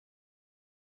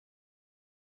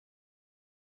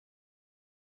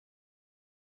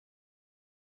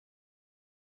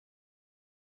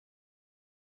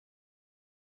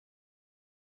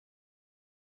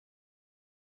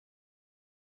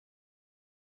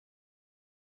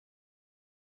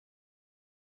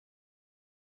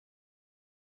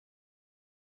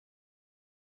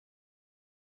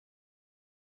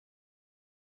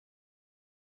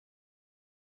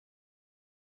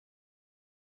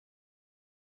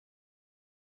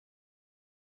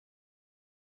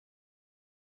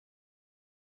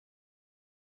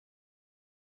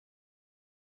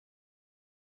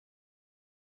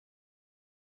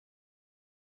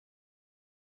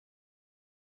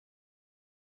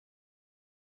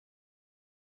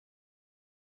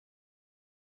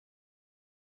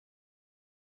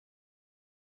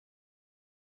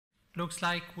Looks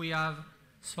like we have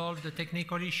solved the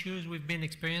technical issues we've been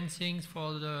experiencing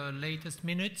for the latest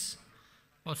minutes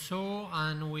or so,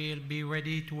 and we'll be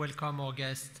ready to welcome our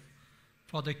guest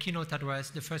for the keynote address,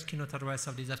 the first keynote address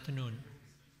of this afternoon.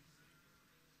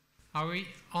 Are we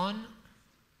on?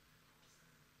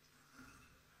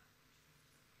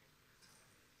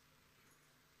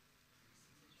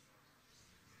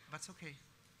 That's okay.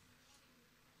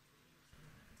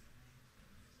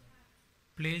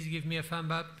 Please give me a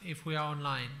thumb up if we are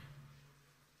online.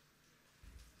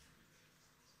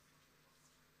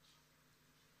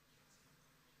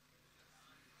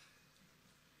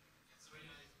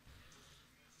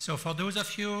 So for those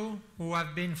of you who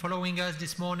have been following us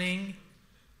this morning,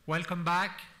 welcome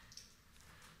back.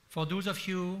 For those of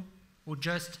you who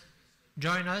just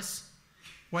joined us,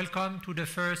 welcome to the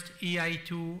first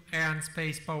EI2 Air and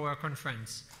Space Power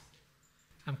Conference.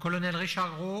 I'm Colonel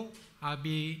Richard Rowe. I'll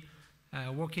be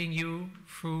walking you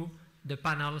through the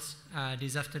panels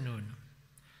this afternoon.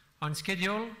 On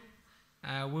schedule,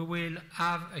 we will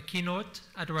have a keynote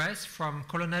address from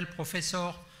Colonel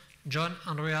Professor John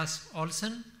Andreas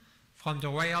Olsen from the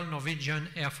Royal Norwegian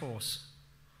Air Force.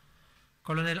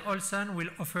 Colonel Olsen will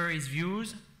offer his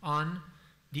views on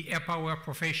the air power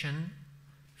profession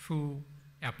through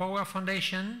Air Power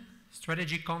Foundation,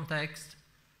 strategic context,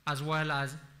 as well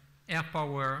as air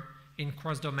power in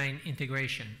cross-domain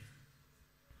integration.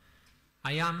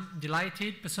 I am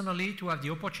delighted personally to have the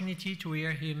opportunity to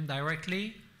hear him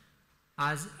directly,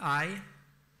 as I,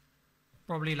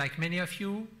 probably like many of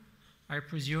you, I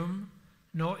presume,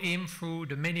 know him through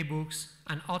the many books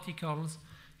and articles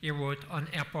he wrote on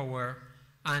air power,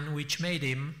 and which made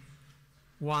him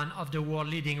one of the world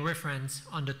leading references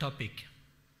on the topic.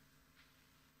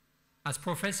 As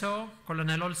professor,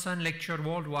 Colonel Olsen lectured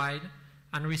worldwide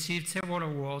and received several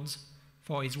awards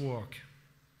for his work.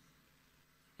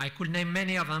 I could name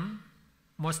many of them,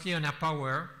 mostly on air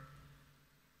power,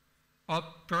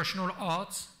 operational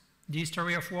arts, the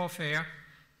history of warfare,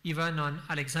 even on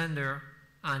Alexander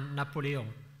and Napoleon.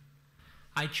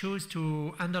 I choose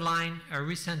to underline a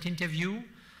recent interview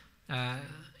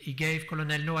he gave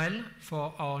Colonel Noël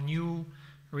for our new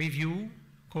review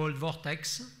called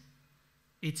Vortex.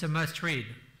 It's a must-read.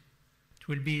 It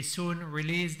will be soon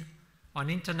released on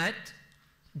internet.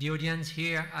 The audience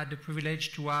here had the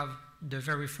privilege to have the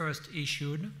very first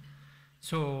issued.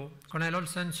 So, Colonel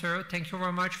Olsen, sir, thank you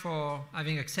very much for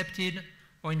having accepted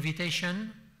our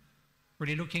invitation.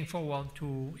 Really looking forward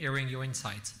to hearing your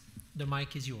insights. The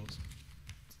mic is yours.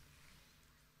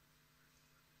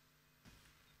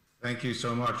 Thank you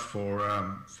so much for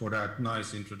that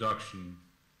nice introduction.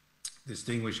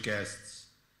 Distinguished guests,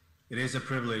 it is a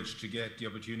privilege to get the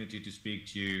opportunity to speak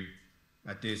to you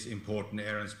at this important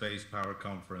Air and Space Power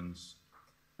Conference.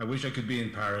 I wish I could be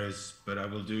in Paris, but I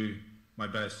will do my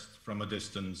best from a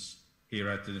distance here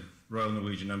at the Royal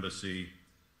Norwegian Embassy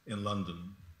in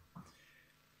London.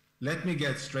 Let me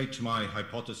get straight to my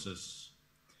hypothesis.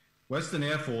 Western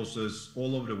air forces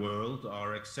all over the world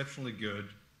are exceptionally good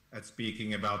at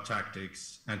speaking about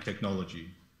tactics and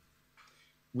technology.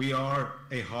 We are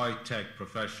a high-tech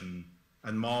profession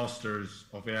and masters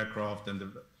of aircraft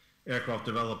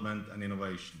development and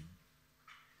innovation.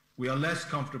 We are less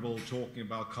comfortable talking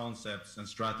about concepts and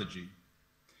strategy.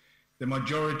 The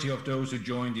majority of those who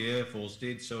joined the Air Force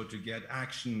did so to get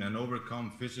action and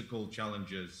overcome physical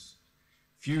challenges.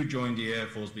 Few joined the Air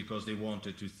Force because they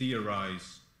wanted to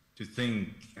theorize, to think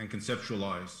and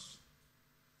conceptualize.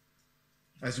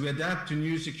 As we adapt to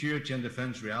new security and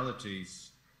defense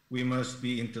realities, we must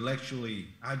be intellectually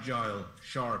agile,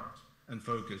 sharp, and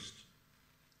focused.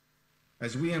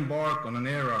 As we embark on an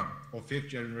era of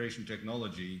fifth-generation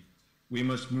technology, we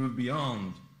must move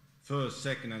beyond first,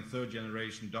 second, and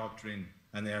third-generation doctrine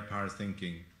and air power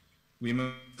thinking. We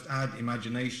must add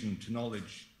imagination to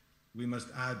knowledge. We must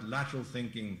add lateral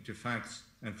thinking to facts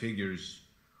and figures.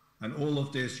 And all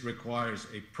of this requires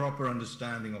a proper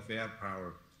understanding of air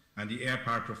power and the air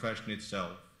power profession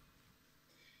itself.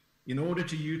 In order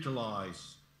to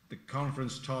utilize the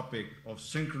conference topic of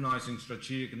synchronizing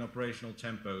strategic and operational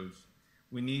tempos,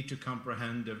 we need to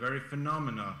comprehend the very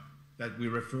phenomena that we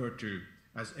refer to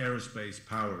as aerospace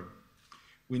power.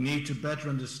 We need to better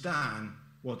understand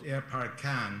what air power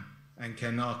can and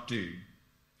cannot do.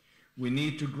 We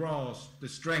need to grasp the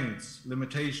strengths,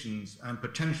 limitations, and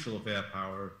potential of air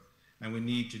power, and we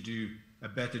need to do a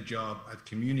better job at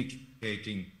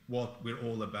communicating what we're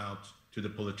all about to the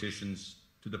politicians,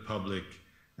 to the public,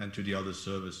 and to the other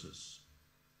services.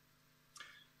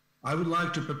 I would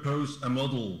like to propose a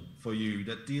model for you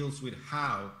that deals with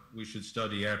how we should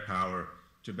study air power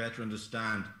to better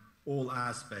understand all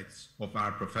aspects of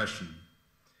our profession.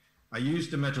 I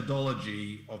used the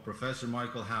methodology of Professor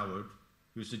Michael Howard,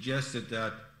 who suggested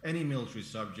that any military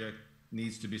subject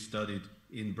needs to be studied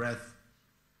in breadth,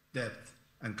 depth,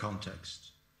 and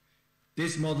context.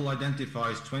 This model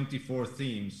identifies 24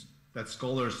 themes that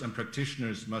scholars and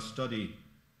practitioners must study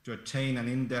to attain an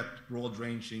in-depth,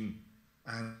 broad-ranging,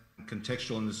 and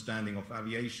contextual understanding of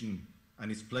aviation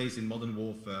and its place in modern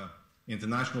warfare,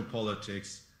 international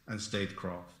politics, and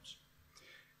statecraft.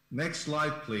 Next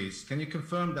slide, please. Can you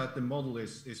confirm that the model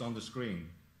is on the screen?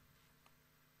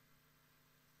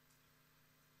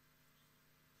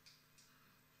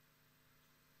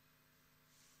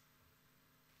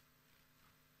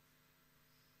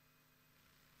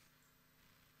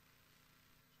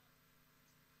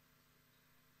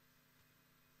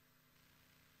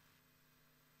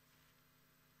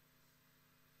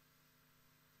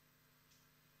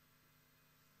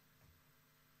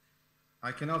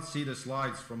 I cannot see the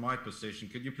slides from my position.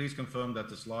 Could you please confirm that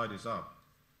the slide is up?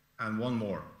 And one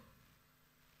more.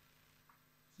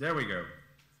 There we go.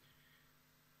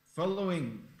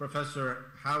 Following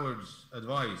Professor Howard's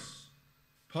advice,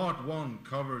 part 1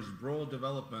 covers broad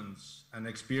developments and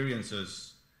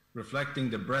experiences reflecting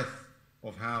the breadth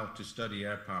of how to study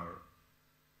air power.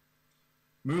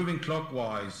 Moving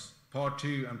clockwise, part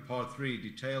 2 and part 3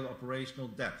 detail operational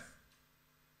depth,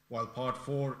 while part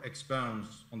 4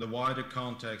 expounds on the wider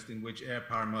context in which air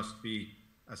power must be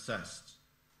assessed.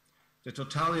 The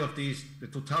totality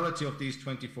of these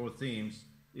 24 themes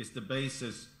is the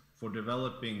basis for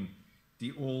developing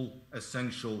the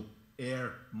all-essential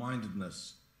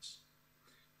air-mindedness.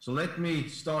 So let me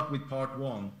start with part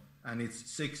 1 and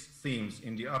its 6 themes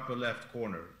in the upper left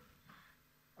corner.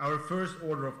 Our first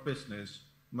order of business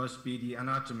must be the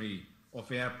anatomy of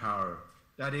air power,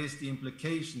 that is, the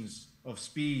implications of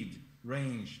speed,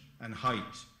 range, and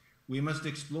height. We must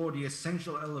explore the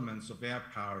essential elements of air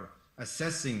power,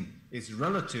 assessing its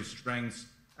relative strengths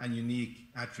and unique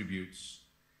attributes.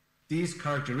 These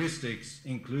characteristics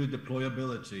include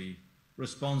deployability,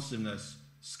 responsiveness,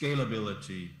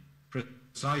 scalability,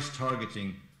 precise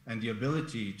targeting, and the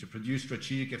ability to produce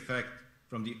strategic effect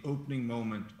from the opening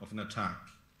moment of an attack.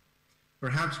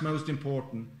 Perhaps most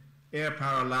important, air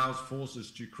power allows forces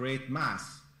to create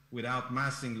mass without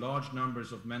massing large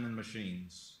numbers of men and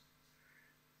machines.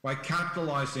 By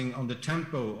capitalizing on the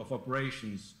tempo of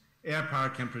operations, air power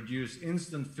can produce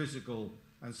instant physical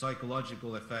and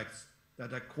psychological effects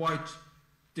that are quite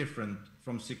different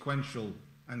from sequential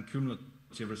and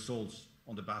cumulative results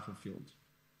on the battlefield.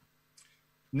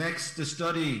 Next, the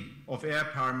study of air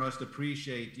power must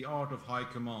appreciate the art of high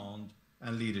command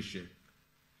and leadership.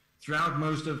 Throughout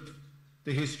most of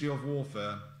the history of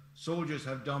warfare, soldiers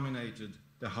have dominated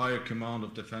the higher command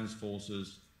of defense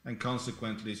forces and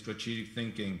consequently strategic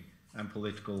thinking and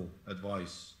political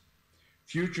advice.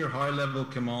 Future high-level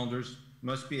commanders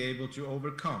must be able to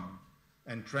overcome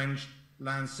entrenched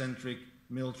land-centric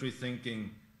military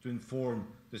thinking to inform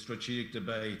the strategic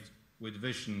debate with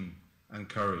vision and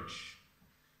courage.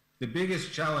 The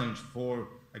biggest challenge for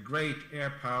a great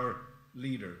air power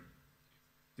leader,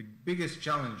 the biggest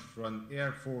challenge for an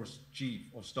Air Force Chief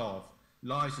of Staff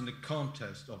lies in the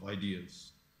contest of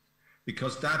ideas,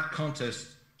 because that contest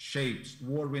shapes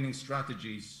war-winning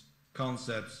strategies,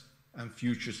 concepts, and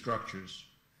future structures.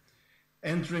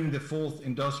 Entering the fourth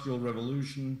industrial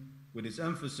revolution, with its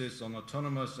emphasis on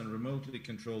autonomous and remotely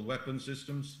controlled weapon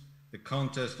systems, the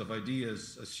contest of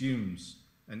ideas assumes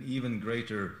an even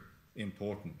greater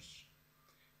importance.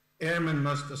 Airmen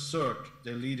must assert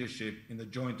their leadership in the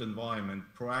joint environment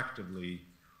proactively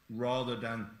rather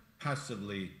than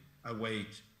passively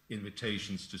await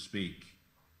invitations to speak.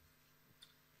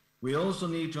 We also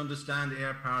need to understand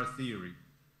air power theory.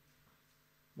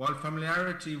 While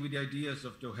familiarity with the ideas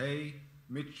of Dohey,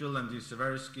 Mitchell, and de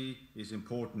Seversky is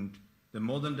important, the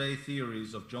modern-day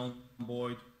theories of John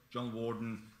Boyd, John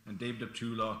Warden, and David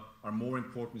Abdullah are more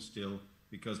important still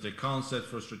because their concepts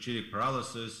for strategic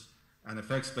paralysis and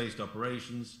effects-based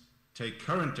operations take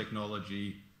current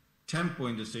technology, tempo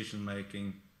in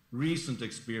decision-making, recent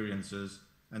experiences,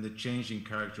 and the changing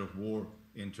character of war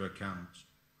into account.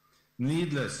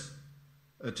 Needless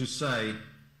to say,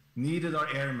 needed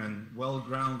are airmen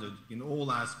well-grounded in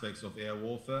all aspects of air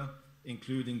warfare,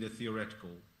 including the theoretical.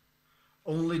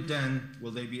 Only then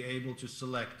will they be able to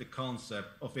select the concept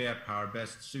of air power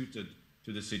best suited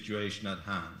to the situation at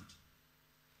hand.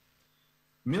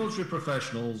 Military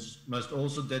professionals must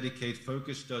also dedicate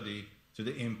focused study to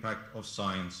the impact of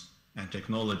science and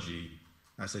technology.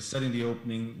 As I said in the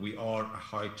opening, we are a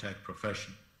high-tech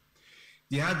profession.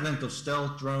 The advent of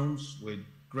stealth drones with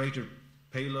greater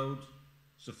payload,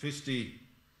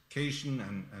 sophistication,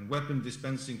 and weapon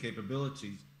dispensing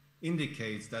capabilities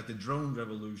indicates that the drone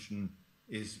revolution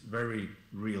is very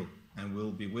real and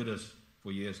will be with us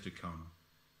for years to come.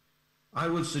 I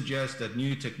would suggest that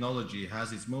new technology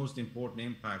has its most important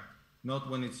impact not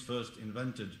when it's first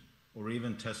invented or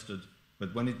even tested,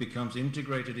 but when it becomes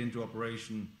integrated into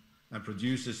operation and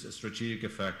produces a strategic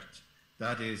effect.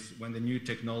 That is, when the new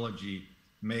technology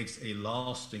makes a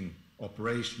lasting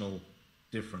operational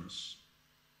difference.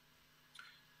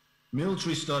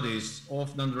 Military studies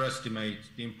often underestimate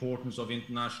the importance of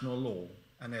international law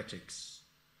and ethics.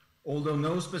 Although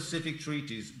no specific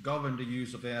treaties govern the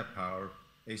use of air power,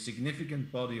 a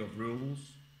significant body of rules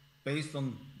based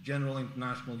on general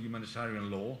international humanitarian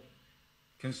law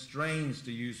constrains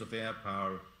the use of air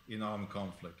power in armed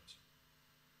conflict.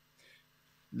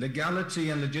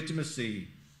 Legality and legitimacy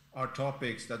are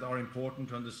topics that are important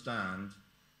to understand,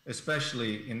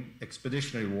 especially in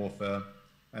expeditionary warfare,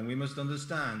 and we must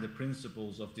understand the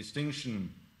principles of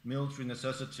distinction, military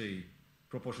necessity,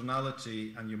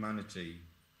 proportionality, and humanity.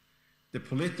 The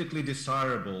politically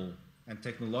desirable and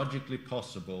technologically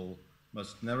possible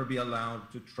must never be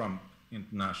allowed to trump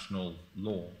international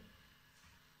law.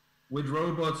 With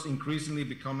robots increasingly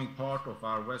becoming part of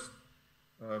our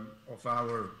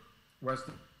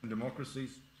Western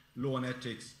democracies, law and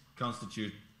ethics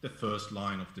constitute the first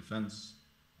line of defense.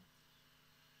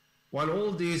 While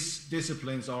all these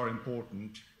disciplines are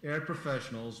important, air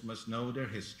professionals must know their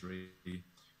history.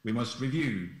 We must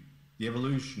review the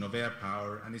evolution of air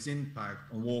power and its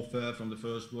impact on warfare from the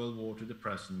First World War to the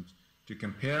present, to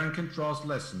compare and contrast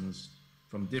lessons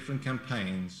from different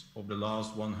campaigns of the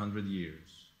last 100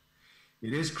 years.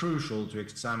 It is crucial to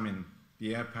examine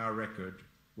the air power record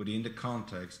within the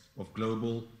context of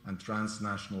global and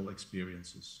transnational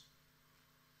experiences.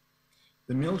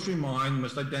 The military mind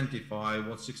must identify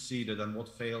what succeeded and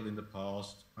what failed in the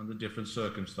past under different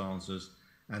circumstances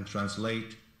and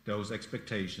translate those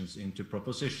expectations into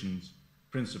propositions,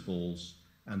 principles,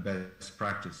 and best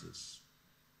practices.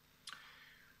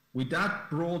 With that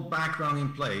broad background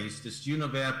in place, the student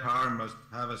of air power must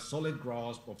have a solid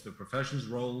grasp of the profession's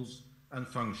roles and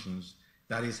functions,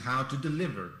 that is, how to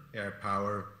deliver air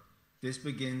power. This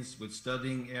begins with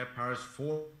studying air power's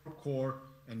 4 core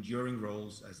enduring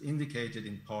roles as indicated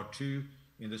in part 2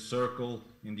 in the circle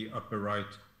in the upper right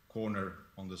corner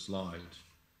on the slide.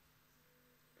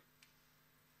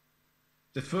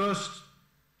 The first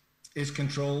is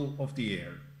control of the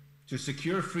air, to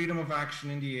secure freedom of action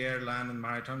in the air, land, and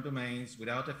maritime domains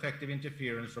without effective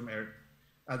interference from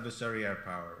adversary air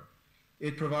power.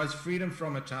 It provides freedom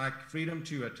from attack, freedom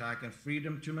to attack, and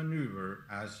freedom to maneuver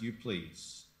as you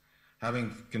please.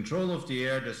 Having control of the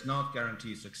air does not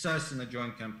guarantee success in a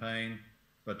joint campaign,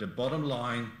 but the bottom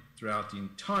line throughout the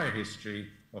entire history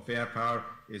of air power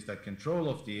is that control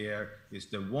of the air is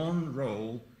the one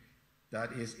role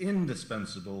that is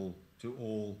indispensable to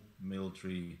all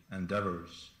military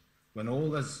endeavors. When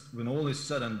all is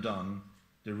said and done,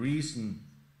 the reason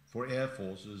for air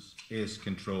forces is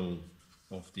control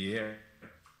of the air.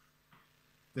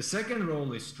 The second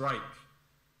role is strike,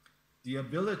 the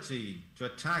ability to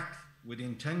attack with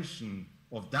intention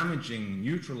of damaging,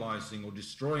 neutralizing, or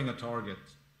destroying a target,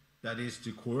 that is,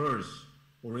 to coerce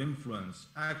or influence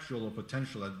actual or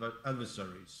potential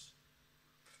adversaries.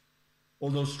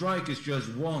 Although strike is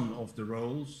just one of the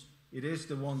roles, it is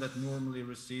the one that normally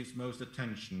receives most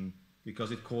attention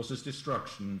because it causes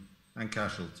destruction and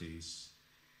casualties.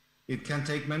 It can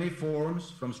take many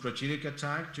forms, from strategic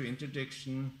attack to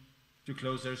interdiction to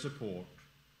close air support.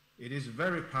 It is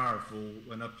very powerful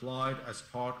when applied as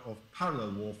part of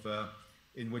parallel warfare,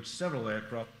 in which several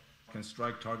aircraft can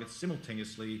strike targets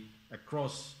simultaneously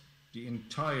across the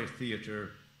entire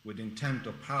theater with intent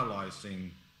of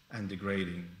paralyzing and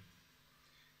degrading.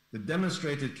 The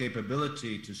demonstrated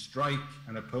capability to strike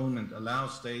an opponent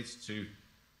allows states to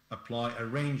apply a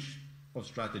range of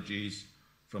strategies,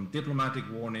 from diplomatic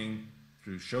warning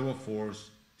through show of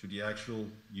force to the actual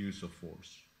use of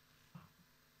force.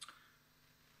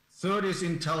 Third is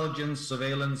intelligence,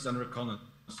 surveillance, and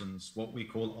reconnaissance, what we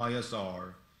call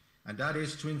ISR, and that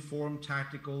is to inform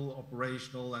tactical,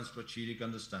 operational, and strategic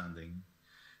understanding.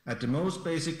 At the most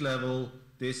basic level,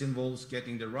 this involves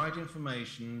getting the right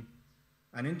information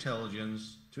and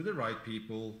intelligence to the right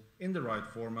people in the right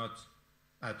format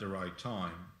at the right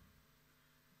time.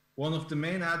 One of the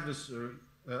main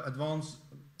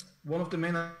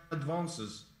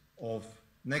advances of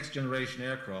next generation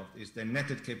aircraft is their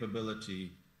netted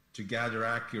capability to gather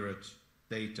accurate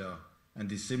data and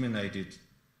disseminate it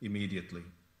immediately.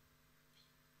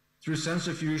 Through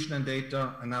sensor fusion and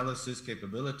data analysis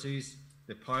capabilities,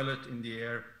 the pilot in the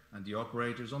air and the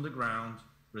operators on the ground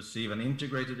receive an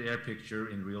integrated air picture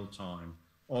in real time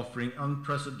offering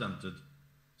unprecedented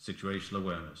situational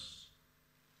awareness.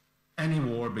 Any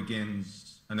war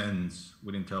begins and ends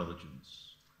with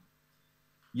intelligence.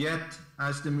 Yet,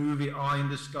 as the movie Eye in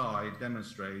the Sky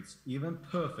demonstrates, even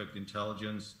perfect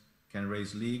intelligence can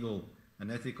raise legal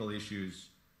and ethical issues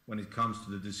when it comes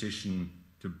to the decision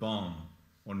to bomb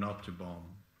or not to bomb.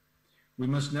 We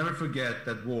must never forget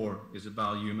that war is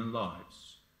about human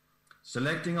lives.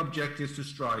 Selecting objectives to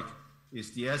strike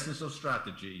is the essence of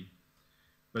strategy,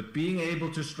 but being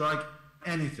able to strike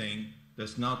anything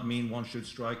does not mean one should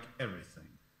strike everything.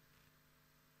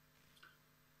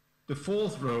 The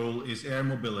fourth role is air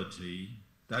mobility,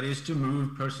 that is to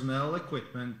move personnel,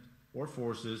 equipment, or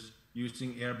forces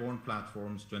using airborne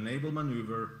platforms to enable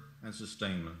maneuver and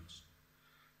sustainment.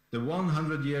 The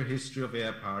 100-year history of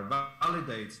air power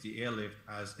validates the airlift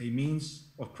as a means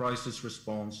of crisis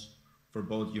response for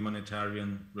both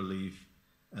humanitarian relief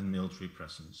and military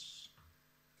presence.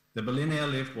 The Berlin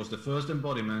airlift was the first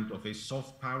embodiment of a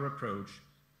soft power approach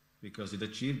because it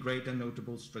achieved great and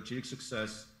notable strategic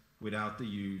success without the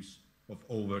use of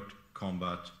overt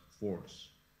combat force.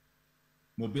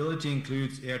 Mobility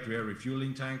includes air-to-air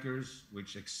refueling tankers,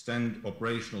 which extend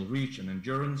operational reach and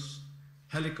endurance.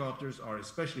 Helicopters are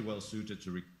especially well suited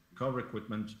to recover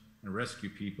equipment and rescue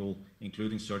people,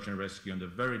 including search and rescue under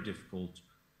very difficult,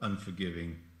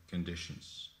 unforgiving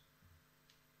conditions.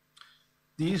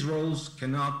 These roles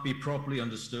cannot be properly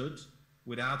understood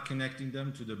without connecting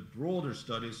them to the broader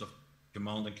studies of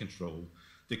command and control,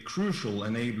 the crucial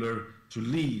enabler to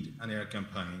lead an air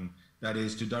campaign, that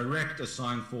is, to direct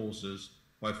assigned forces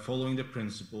by following the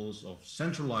principles of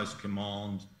centralized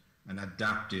command and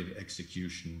adaptive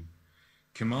execution.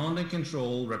 Command and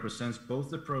control represents both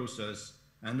the process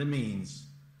and the means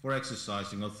for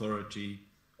exercising authority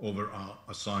over our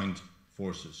assigned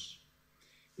forces.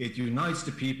 It unites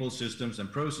the people, systems,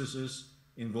 and processes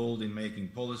involved in making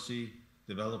policy,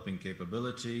 developing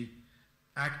capability,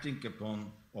 acting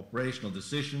upon operational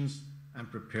decisions, and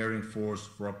preparing force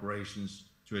for operations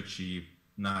to achieve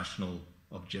national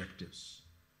objectives.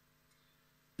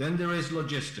 Then there is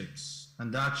logistics,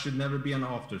 and that should never be an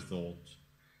afterthought.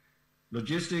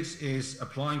 Logistics is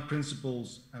applying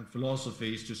principles and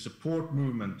philosophies to support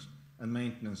movement and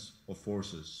maintenance of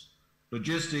forces.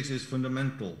 Logistics is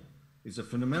fundamental. It's a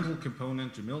fundamental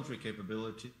component to military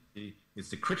capability. It's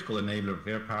the critical enabler of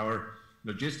air power.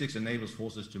 Logistics enables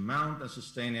forces to mount and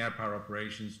sustain air power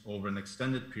operations over an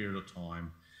extended period of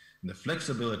time. And the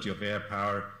flexibility of air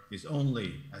power is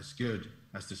only as good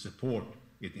as the support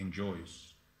it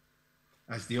enjoys.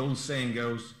 As the old saying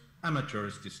goes,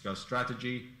 amateurs discuss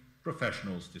strategy,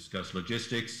 professionals discuss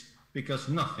logistics, because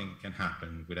nothing can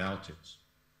happen without it.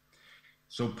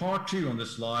 So part 2 on the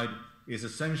slide is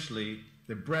essentially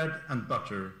the bread and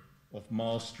butter of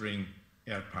mastering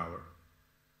air power.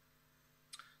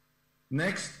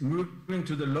 Next, moving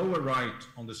to the lower right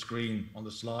on the screen on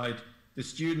the slide, the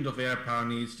student of air power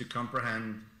needs to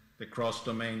comprehend the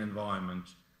cross-domain environment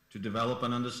to develop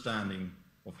an understanding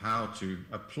of how to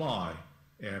apply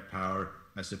air power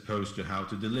as opposed to how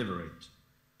to deliver it.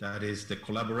 That is the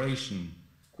collaboration,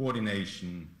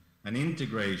 coordination, and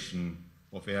integration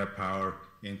of air power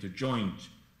into joint,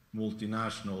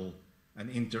 multinational, and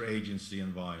interagency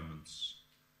environments.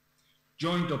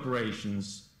 Joint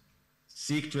operations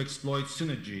seek to exploit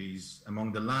synergies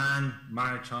among the land,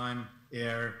 maritime,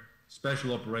 air,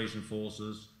 special operation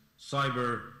forces,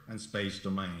 cyber, and space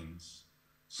domains.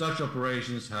 Such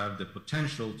operations have the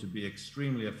potential to be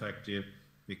extremely effective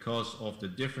because of the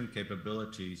different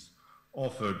capabilities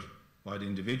offered by the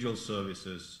individual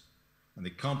services, and they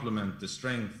complement the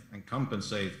strength and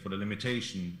compensate for the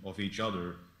limitation of each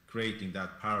other, creating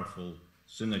that powerful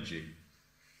synergy.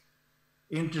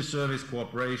 Inter-service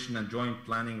cooperation and joint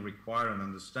planning require an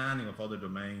understanding of other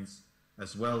domains,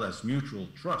 as well as mutual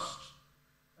trust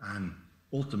and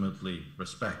ultimately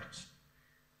respect.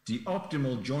 The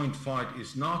optimal joint fight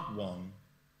is not one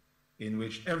in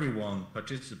which everyone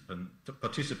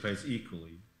participates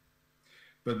equally,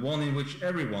 but one in which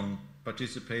everyone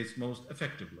participates most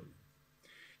effectively.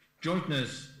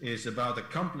 Jointness is about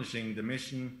accomplishing the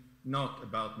mission, not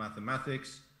about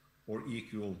mathematics or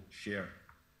equal share.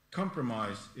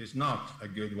 Compromise is not a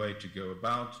good way to go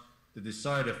about. The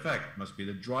desired effect must be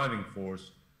the driving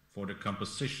force for the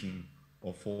composition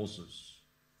of forces.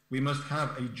 We must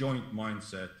have a joint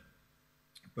mindset,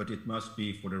 but it must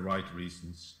be for the right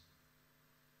reasons.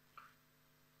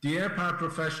 The air power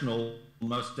professional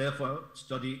must therefore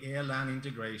study air-land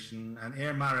integration and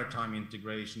air-maritime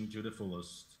integration to the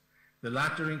fullest, the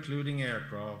latter including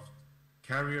aircraft,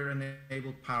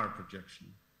 carrier-enabled power projection,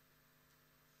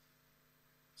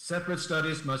 Separate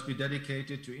studies must be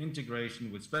dedicated to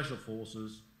integration with special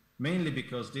forces, mainly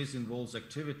because this involves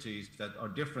activities that are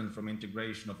different from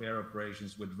integration of air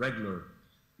operations with regular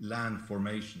land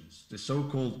formations. The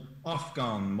so-called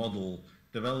Afghan model,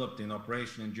 developed in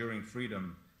Operation Enduring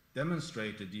Freedom,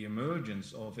 demonstrated the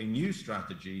emergence of a new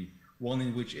strategy, one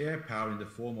in which air power in the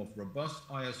form of robust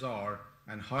ISR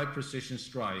and high-precision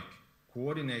strike,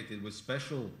 coordinated with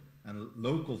special and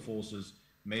local forces,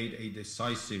 made a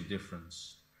decisive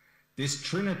difference. This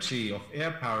trinity of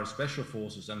air power, special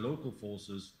forces, and local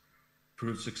forces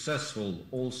proved successful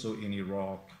also in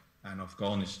Iraq and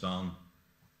Afghanistan,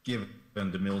 given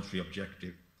the military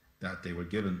objective that they were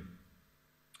given.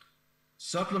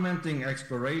 Supplementing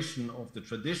exploration of the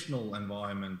traditional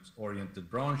environment-oriented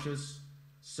branches,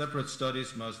 separate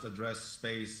studies must address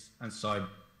space and cyber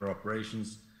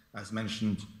operations, as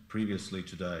mentioned previously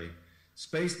today.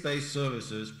 Space-based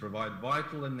services provide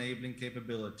vital enabling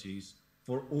capabilities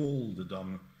for all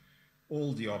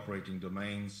the operating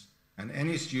domains, and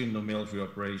any student of military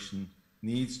operation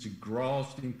needs to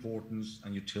grasp the importance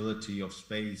and utility of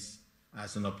space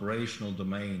as an operational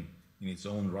domain in its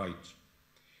own right.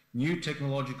 New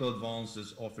technological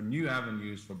advances offer new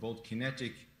avenues for both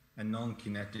kinetic and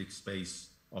non-kinetic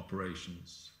space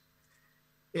operations.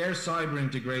 Air-cyber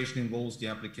integration involves the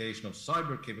application of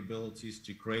cyber capabilities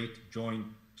to create joint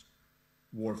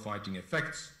warfighting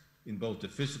effects in both the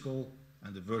physical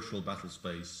and the virtual battle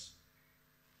space.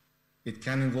 It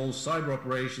can involve cyber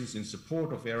operations in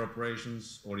support of air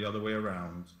operations or the other way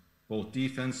around, both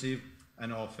defensive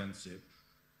and offensive.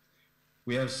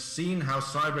 We have seen how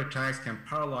cyber attacks can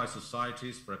paralyze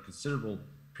societies for a considerable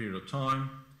period of time,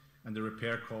 and the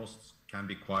repair costs can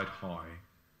be quite high.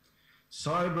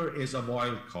 Cyber is a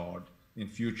wild card in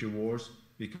future wars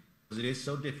because it is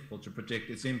so difficult to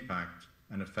predict its impact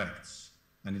and effects,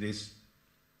 and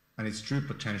its true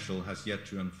potential has yet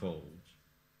to unfold.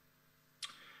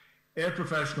 Air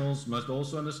professionals must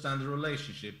also understand the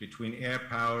relationship between air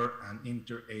power and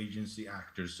interagency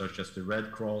actors such as the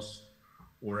Red Cross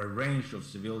or a range of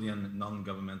civilian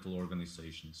non-governmental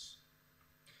organizations.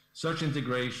 Such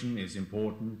integration is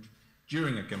important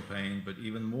during a campaign, but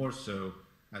even more so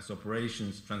as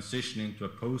operations transition into a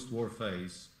post-war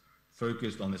phase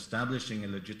focused on establishing a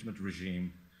legitimate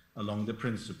regime along the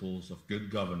principles of good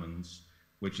governance,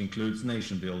 which includes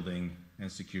nation building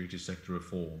and security sector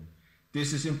reform.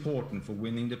 This is important for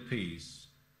winning the peace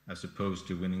as opposed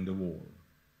to winning the war.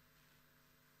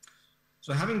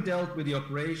 So having dealt with the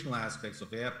operational aspects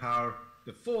of air power,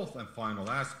 the fourth and final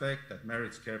aspect that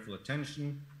merits careful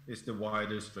attention is the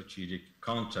wider strategic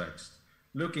context.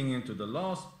 Looking into the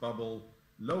last bubble,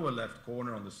 lower left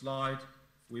corner on the slide,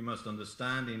 we must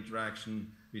understand the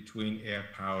interaction between air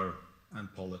power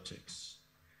and politics.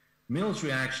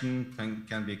 Military action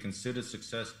can be considered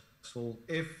successful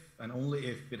if and only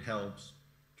if it helps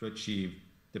to achieve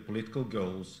the political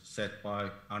goals set by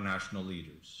our national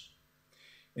leaders.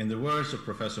 In the words of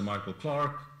Professor Michael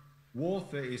Clark,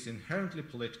 warfare is inherently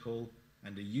political,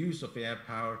 and the use of air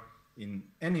power in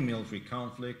any military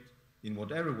conflict, in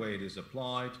whatever way it is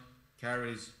applied,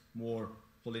 carries more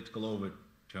political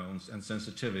overtones and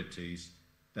sensitivities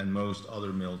than most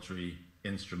other military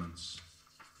instruments.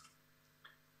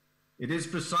 It is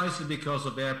precisely because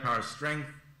of air power's strength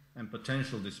and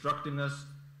potential destructiveness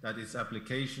that its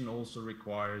application also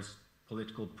requires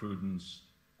political prudence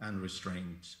and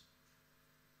restraint.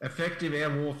 Effective air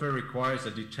warfare requires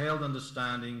a detailed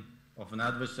understanding of an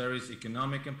adversary's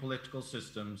economic and political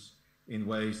systems in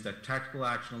ways that tactical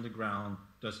action on the ground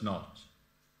does not.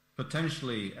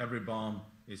 Potentially, every bomb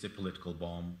is a political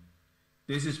bomb.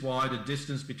 This is why the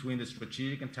distance between the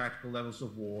strategic and tactical levels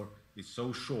of war is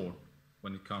so short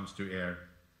when it comes to air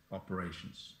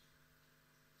operations.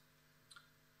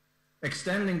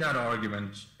 Extending that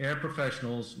argument, air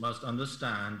professionals must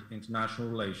understand international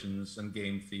relations and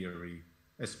game theory,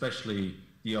 especially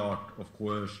the art of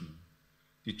coercion,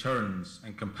 deterrence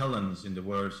and compellence, in the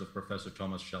words of Professor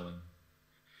Thomas Schelling.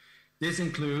 This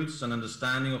includes an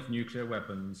understanding of nuclear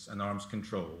weapons and arms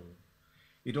control.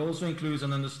 It also includes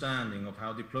an understanding of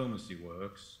how diplomacy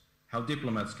works, how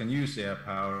diplomats can use air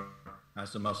power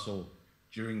as a muscle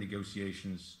during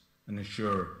negotiations and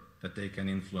ensure that they can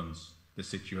influence the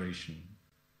situation.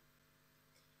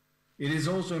 It is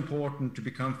also important to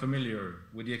become familiar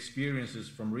with the experiences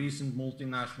from recent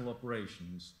multinational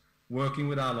operations. Working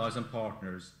with allies and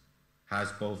partners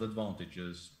has both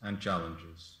advantages and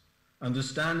challenges.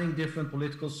 Understanding different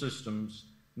political systems,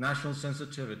 national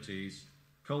sensitivities,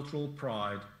 cultural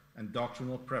pride, and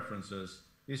doctrinal preferences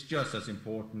is just as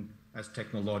important as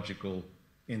technological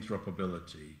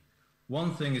interoperability.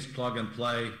 One thing is plug and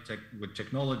play with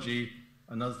technology,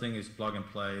 Another thing is plug and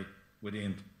play with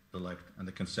the intellect and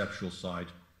the conceptual side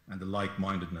and the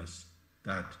like-mindedness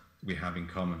that we have in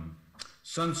common.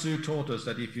 Sun Tzu taught us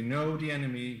that if you know the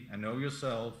enemy and know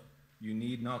yourself, you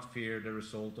need not fear the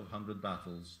result of 100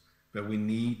 battles, but we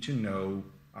need to know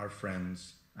our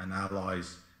friends and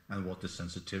allies and what the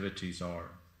sensitivities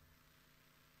are.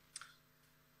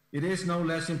 It is no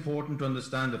less important to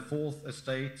understand the fourth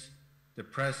estate, the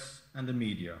press and the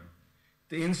media.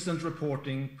 The instant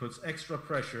reporting puts extra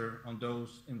pressure on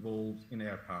those involved in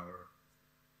air power.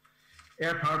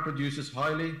 Air power produces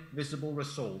highly visible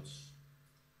results.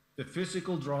 The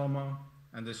physical drama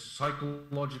and the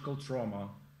psychological trauma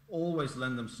always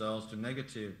lend themselves to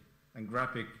negative and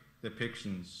graphic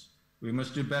depictions. We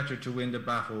must do better to win the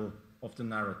battle of the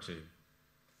narrative.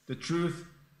 The truth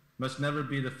must never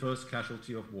be the first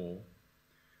casualty of war.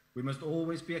 We must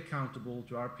always be accountable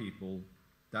to our people.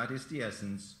 That is the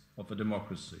essence of a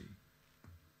democracy.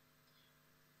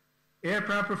 Air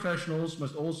power professionals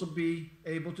must also be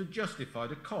able to justify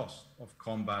the cost of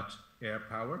combat air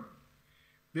power.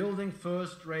 Building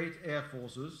first-rate air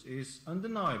forces is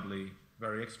undeniably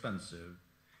very expensive.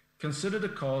 Consider the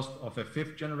cost of a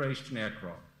fifth-generation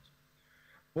aircraft.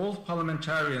 Both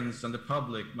parliamentarians and the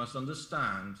public must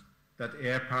understand that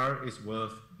air power is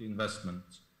worth the investment.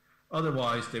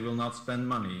 Otherwise, they will not spend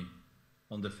money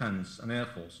on defense and air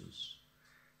forces.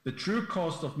 The true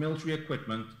cost of military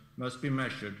equipment must be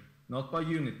measured not by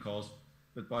unit cost,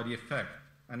 but by the effect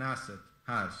an asset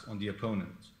has on the opponent.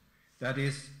 That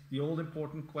is the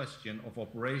all-important question of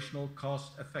operational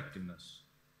cost effectiveness.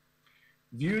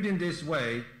 Viewed in this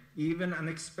way, even an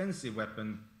expensive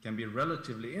weapon can be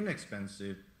relatively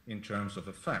inexpensive in terms of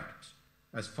effect.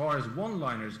 As far as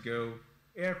one-liners go,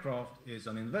 aircraft is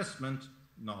an investment,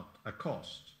 not a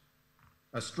cost.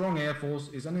 A strong air force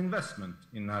is an investment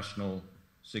in national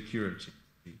security.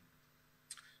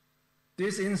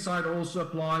 This insight also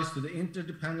applies to the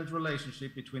interdependent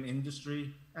relationship between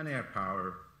industry and air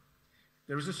power.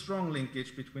 There is a strong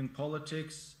linkage between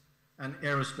politics and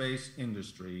aerospace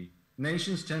industry.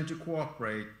 Nations tend to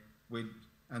cooperate with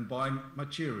and buy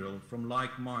material from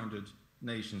like-minded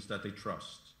nations that they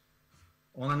trust.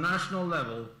 On a national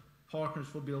level, Partners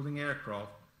for Building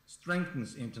Aircraft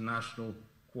strengthens international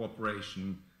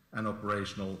cooperation and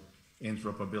operational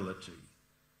interoperability.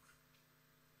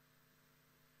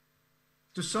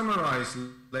 To summarize,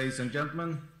 ladies and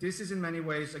gentlemen, this is in many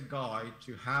ways a guide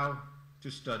to how to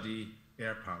study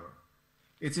air power.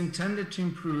 It's intended to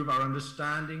improve our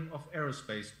understanding of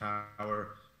aerospace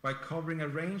power by covering a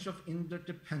range of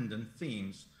interdependent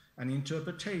themes and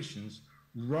interpretations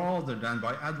rather than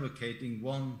by advocating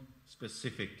one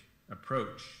specific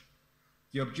approach.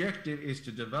 The objective is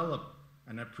to develop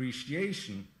an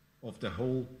appreciation of the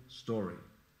whole story.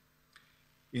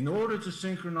 In order to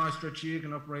synchronize strategic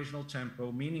and operational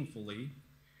tempo meaningfully,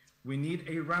 we need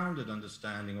a rounded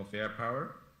understanding of air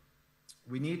power.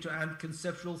 We need to add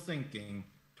conceptual thinking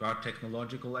to our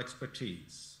technological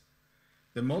expertise.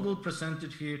 The model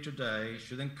presented here today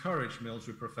should encourage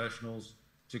military professionals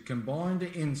to combine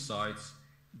the insights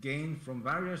gained from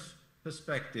various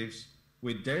perspectives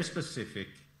with their specific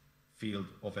field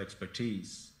of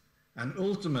expertise, and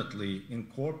ultimately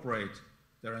incorporate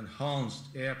their enhanced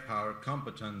air power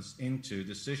competence into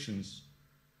decisions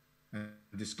and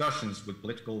discussions with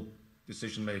political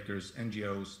decision makers,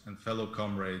 NGOs, and fellow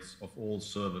comrades of all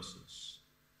services.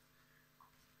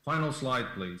 Final slide,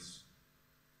 please.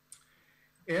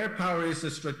 Air power is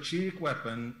a strategic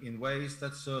weapon in ways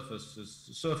that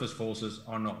surface forces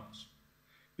are not,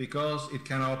 because it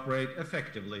can operate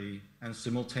effectively and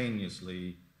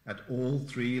simultaneously at all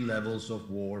three levels of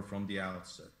war from the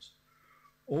outset.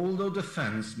 Although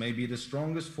defense may be the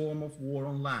strongest form of war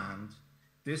on land,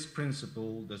 this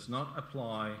principle does not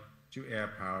apply to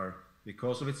air power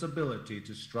because of its ability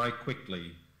to strike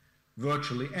quickly,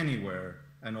 virtually anywhere,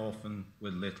 and often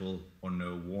with little or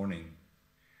no warning.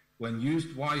 When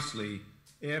used wisely,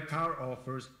 air power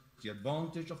offers the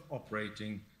advantage of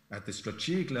operating at the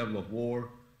strategic level of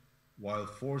war while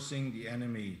forcing the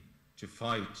enemy to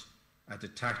fight at the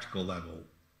tactical level.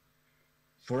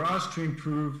 For us to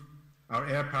improve our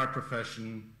air power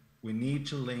profession, we need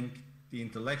to link the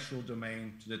intellectual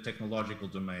domain to the technological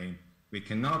domain. We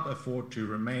cannot afford to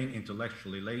remain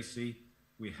intellectually lazy.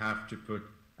 We have to put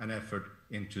an effort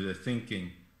into the thinking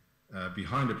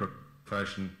behind the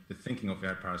profession, the thinking of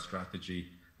air power strategy,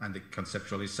 and the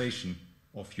conceptualization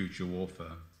of future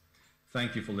warfare.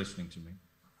 Thank you for listening to me.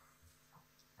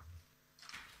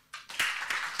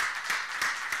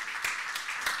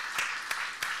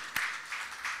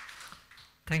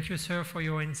 Thank you, sir, for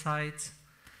your insights,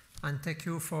 and thank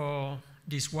you for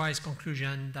this wise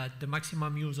conclusion that the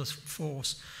maximum use of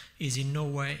force is in no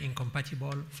way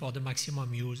incompatible for the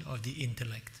maximum use of the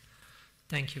intellect.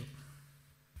 Thank you.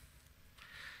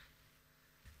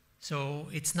 So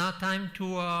it's now time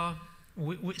to,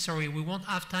 we won't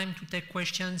have time to take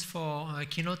questions for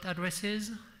keynote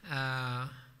addresses.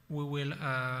 We will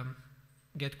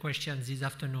get questions this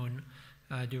afternoon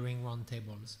during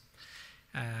roundtables.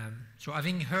 So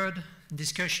having heard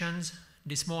discussions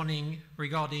this morning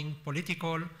regarding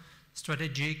political,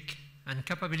 strategic, and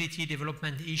capability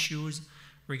development issues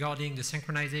regarding the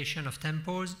synchronization of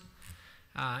tempos,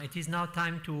 it is now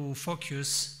time to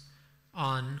focus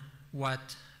on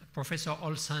what Professor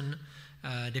Olson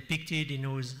depicted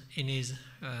in his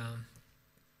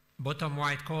bottom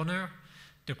right corner,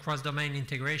 the cross-domain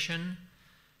integration.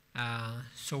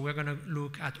 So we're going to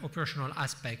look at operational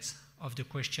aspects of the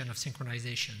question of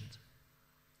synchronization.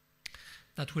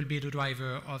 That will be the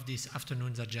driver of this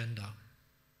afternoon's agenda.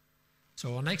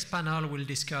 So our next panel will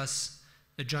discuss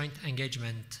the joint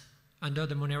engagement under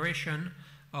the moderation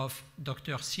of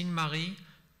Dr. Signe-Marie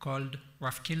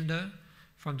Kold-Rafkilde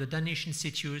from the Danish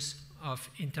Institute of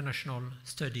International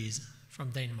Studies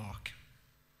from Denmark.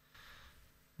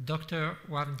 Dr.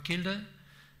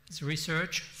 Rafkilde's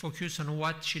research focuses on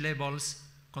what she labels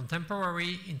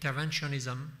contemporary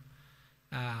interventionism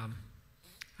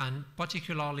and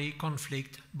particularly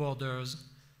conflict, borders,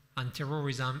 and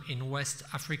terrorism in West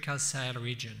Africa's Sahel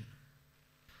region.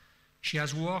 She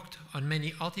has worked on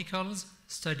many articles,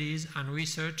 studies, and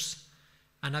research,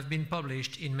 and have been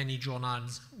published in many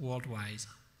journals worldwide,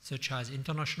 such as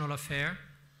International Affairs,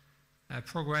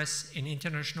 Progress in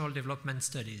International Development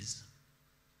Studies.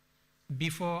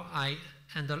 Before I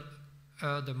handle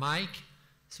her the mic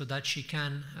so that she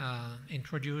can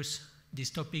introduce this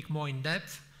topic more in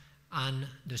depth and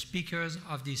the speakers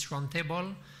of this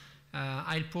roundtable,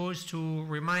 I'll pause to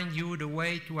remind you the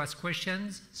way to ask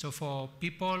questions. So for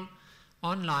people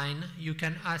online, you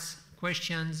can ask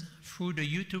questions through the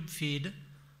YouTube feed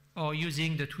or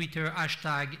using the Twitter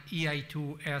hashtag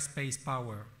EI2 Airspace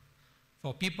Power.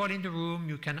 For people in the room,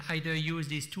 you can either use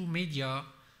these two media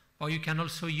or you can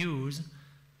also use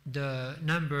the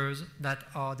numbers that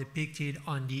are depicted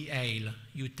on the aisle.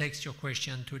 You text your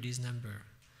question to this number.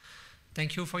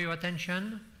 Thank you for your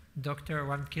attention. Dr.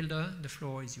 Rafkilde, the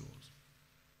floor is yours.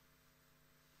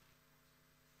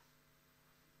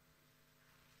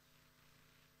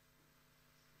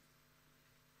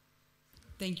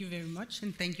 Thank you very much,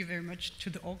 and thank you very much to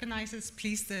the organizers.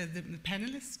 Please, the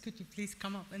panelists, could you please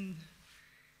come up and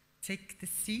take the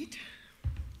seat?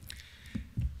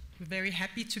 We're very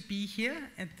happy to be here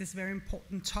at this very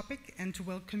important topic and to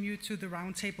welcome you to the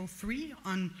Roundtable 3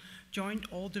 on joint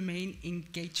all-domain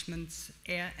engagements,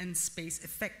 air and space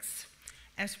effects.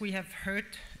 As we have heard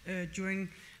during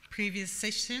previous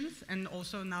sessions and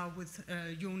also now with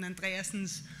Jon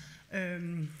Andreasen's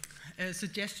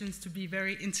suggestions to be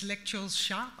very intellectual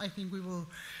sharp, I think we will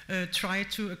try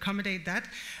to accommodate that.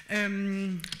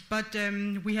 But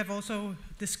we have also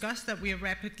discussed that we are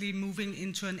rapidly moving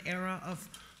into an era of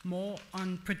more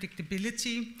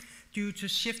unpredictability due to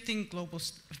shifting global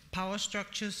power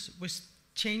structures with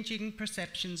changing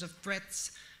perceptions of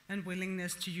threats and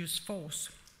willingness to use force.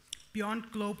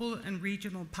 Beyond global and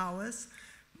regional powers,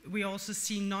 we also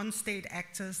see non-state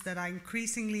actors that are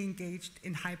increasingly engaged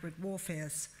in hybrid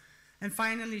warfares. And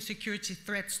finally, security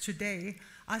threats today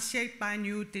are shaped by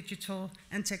new digital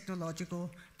and technological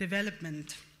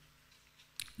development.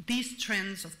 These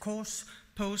trends, of course,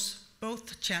 pose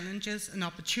both challenges and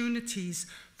opportunities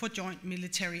for joint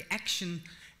military action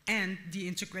and the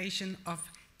integration of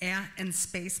air and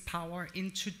space power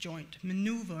into joint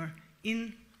maneuver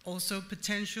in also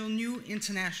potential new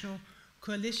international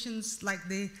coalitions like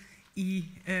the II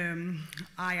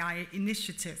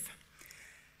initiative.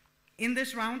 In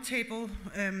this roundtable,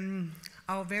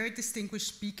 our very distinguished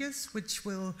speakers, which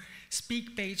will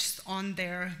speak based on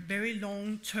their very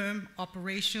long-term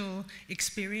operational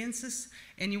experiences.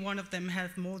 Any one of them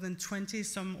have more than 20,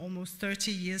 some almost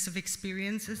 30 years of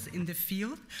experiences in the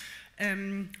field.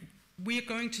 We are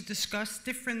going to discuss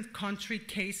different country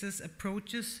cases,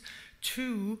 approaches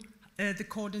to the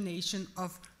coordination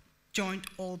of joint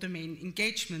all-domain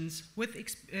engagements with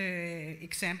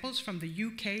examples from the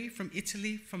UK, from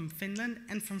Italy, from Finland,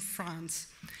 and from France.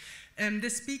 The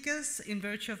speakers, in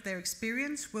virtue of their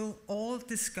experience, will all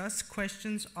discuss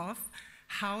questions of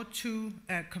how to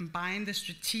combine the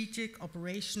strategic,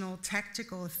 operational,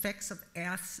 tactical effects of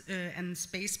air and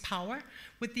space power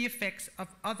with the effects of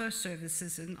other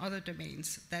services in other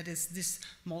domains, that is this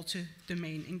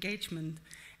multi-domain engagement,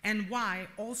 and why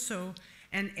also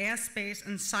An airspace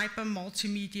and cyber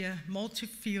multimedia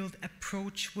multi-field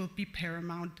approach will be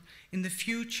paramount in the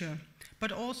future,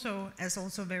 but also, as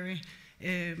also very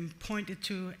pointed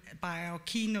to by our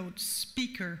keynote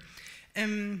speaker,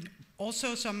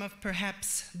 also some of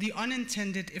perhaps the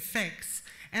unintended effects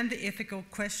and the ethical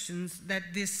questions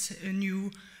that this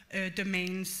new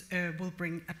domains will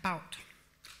bring about.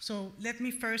 So let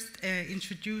me first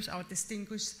introduce our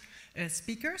distinguished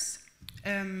speakers.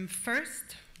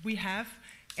 First, we have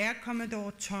Air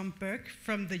Commodore Tom Burke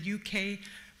from the UK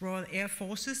Royal Air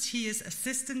Forces. He is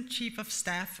Assistant Chief of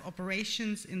Staff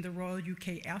Operations in the Royal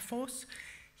UK Air Force.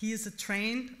 He is a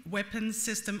trained weapons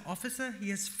system officer.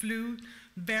 He has flew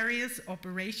various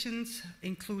operations,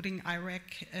 including Iraq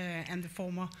and the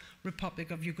former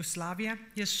Republic of Yugoslavia.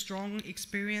 He has strong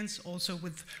experience also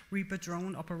with Reaper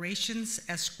drone operations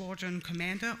as squadron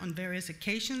commander on various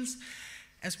occasions,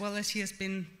 as well as he has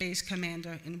been base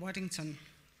commander in Waddington.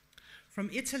 From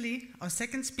Italy, our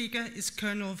second speaker is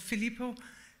Colonel Filippo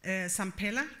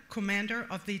Zampella, commander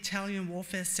of the Italian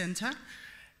Warfare Center.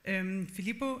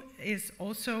 Filippo is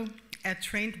also a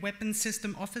trained weapons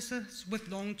system officer with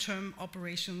long-term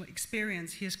operational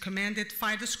experience. He has commanded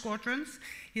fighter squadrons.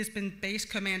 He has been base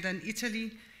commander in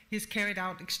Italy. He has carried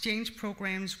out exchange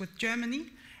programs with Germany.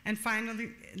 And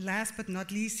finally, last but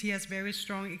not least, he has very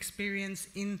strong experience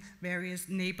in various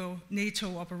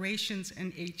NATO operations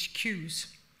and HQs.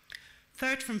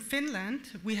 Third, from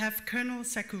Finland, we have Colonel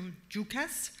Saku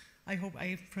Jukas, I hope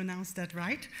I pronounced that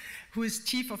right, who is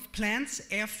Chief of Plans,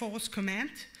 Air Force Command.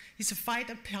 He's a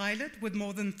fighter pilot with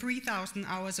more than 3,000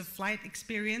 hours of flight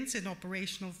experience in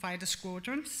operational fighter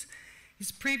squadrons.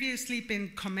 He's previously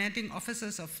been commanding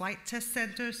officers of flight test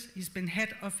centers. He's been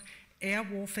head of Air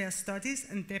Warfare Studies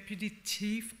and Deputy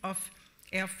Chief of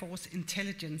Air Force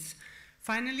Intelligence.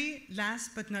 Finally,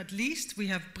 last but not least, we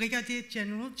have Brigadier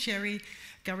General Thierry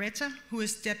Garretta, who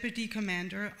is Deputy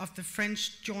Commander of the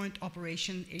French Joint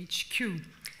Operation HQ.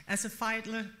 As a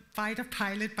fighter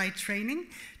pilot by training,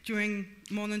 during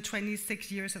more than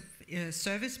 26 years of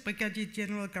service, Brigadier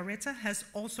General Garretta has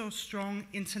also strong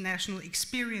international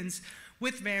experience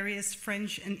with various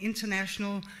French and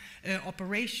international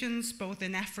operations, both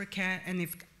in Africa and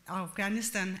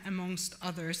Afghanistan, amongst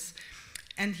others.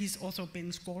 And he's also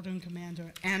been squadron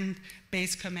commander and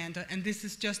base commander. And this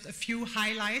is just a few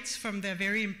highlights from their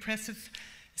very impressive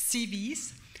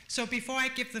CVs. So before I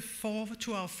give the floor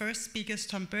to our first speakers,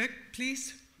 Tom Burke,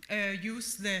 please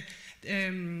use the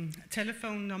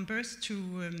telephone numbers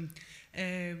to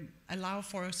allow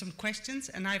for some questions.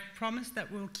 And I promise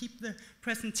that we'll keep the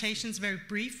presentations very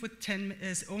brief with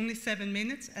only 7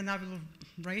 minutes, and I will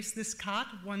raise this card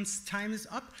once time is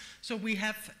up. So we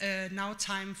have now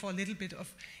time for a little bit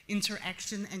of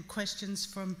interaction and questions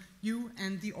from you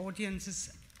and the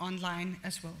audiences online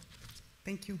as well.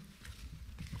 Thank you.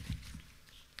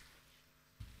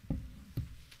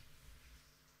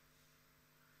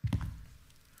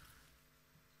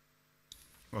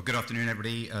 Well, good afternoon,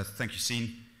 everybody. Thank you,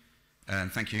 Sean,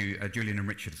 and thank you, Julian and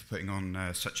Richard, for putting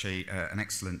on such an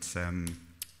excellent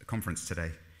conference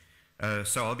today.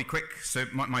 So I'll be quick. So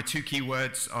my two key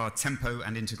words are tempo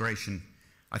and integration.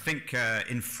 I think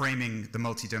in framing the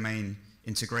multi-domain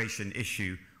integration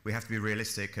issue, we have to be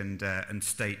realistic and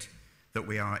state that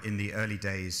we are in the early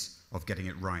days of getting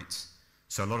it right.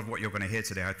 So a lot of what you're going to hear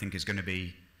today, I think, is going to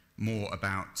be more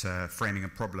about framing a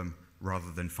problem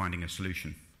rather than finding a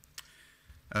solution.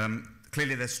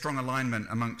 Clearly, there's strong alignment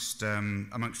amongst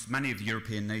many of the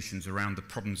European nations around the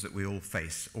problems that we all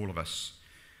face, all of us.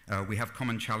 We have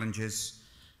common challenges,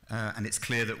 and it's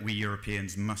clear that we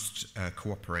Europeans must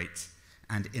cooperate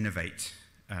and innovate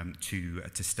to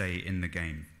stay in the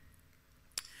game.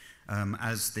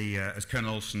 As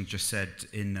Colonel Olsen just said,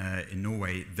 in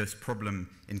Norway, this problem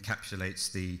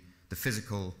encapsulates the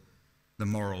physical, the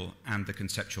moral, and the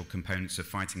conceptual components of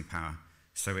fighting power.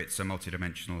 So it's a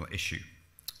multidimensional issue.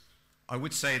 I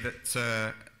would say that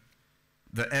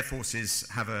the air forces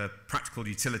have a practical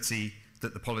utility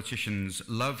that the politicians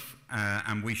love,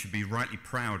 and we should be rightly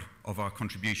proud of our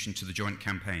contribution to the joint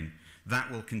campaign.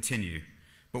 That will continue,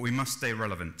 but we must stay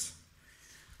relevant.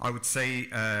 I would say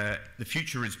the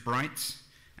future is bright,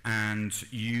 and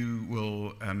you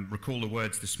will recall the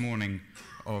words this morning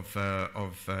of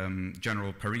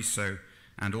General Pariso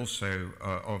and also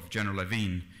of General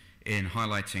Lavigne in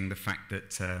highlighting the fact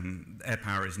that air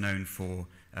power is known for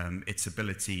its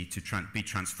ability to be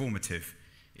transformative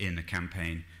in a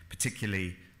campaign,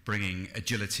 particularly bringing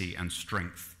agility and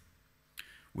strength.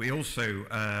 We also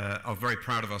are very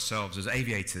proud of ourselves as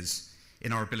aviators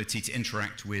in our ability to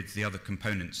interact with the other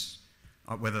components,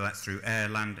 whether that's through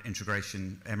air-land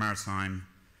integration, air-maritime,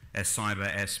 air cyber,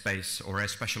 air space, or air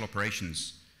special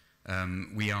operations.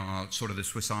 We are sort of the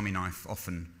Swiss Army knife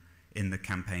often in the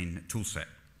campaign toolset.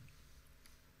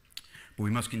 But we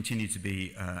must continue to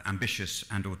be ambitious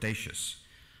and audacious.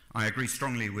 I agree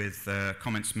strongly with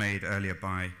comments made earlier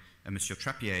by Monsieur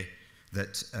Trappier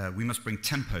that we must bring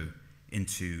tempo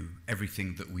into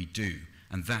everything that we do,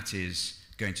 and that is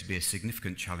going to be a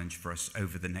significant challenge for us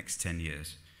over the next 10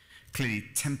 years. Clearly,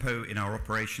 tempo in our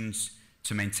operations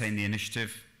to maintain the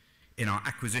initiative, in our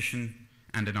acquisition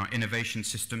and in our innovation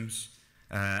systems,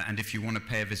 and if you want to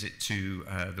pay a visit to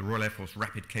the Royal Air Force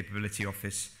Rapid Capability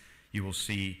Office, you will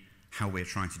see how we're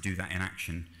trying to do that in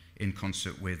action in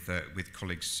concert with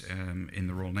colleagues in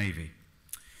the Royal Navy.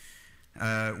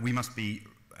 We must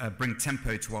bring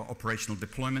tempo to our operational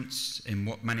deployments in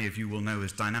what many of you will know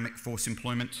as dynamic force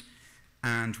employment,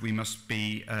 and we must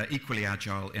be equally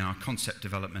agile in our concept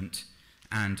development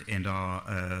and in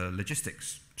our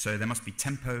logistics. So there must be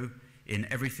tempo in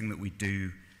everything that we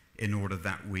do in order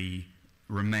that we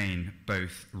remain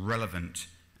both relevant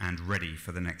and ready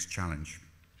for the next challenge.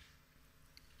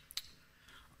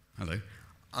 Hello.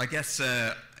 I guess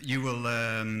you will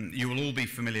all be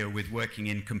familiar with working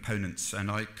in components,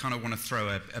 and I kind of want to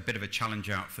throw a bit of a challenge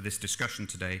out for this discussion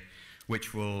today,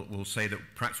 which will say that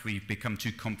perhaps we've become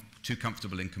too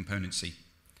comfortable in componency.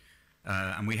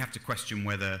 And we have to question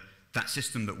whether that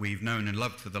system that we've known and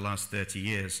loved for the last 30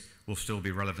 years will still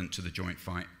be relevant to the joint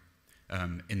fight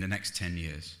in the next 10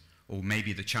 years. Or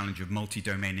maybe the challenge of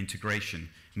multi-domain integration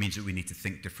means that we need to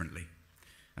think differently.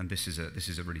 And this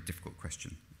is a really difficult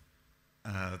question.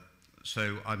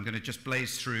 So I'm going to just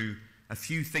blaze through a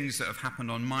few things that have happened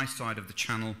on my side of the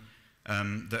channel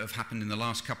that have happened in the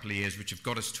last couple of years, which have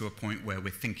got us to a point where we're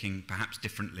thinking perhaps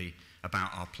differently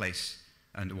about our place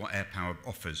and what air power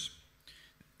offers.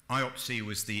 IOPSI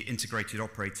was the integrated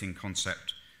operating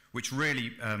concept, which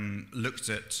really looked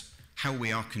at how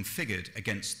we are configured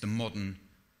against the modern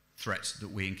threats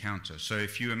that we encounter. So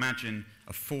if you imagine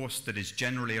a force that is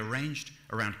generally arranged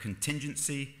around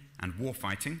contingency and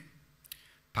warfighting,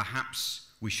 perhaps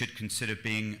we should consider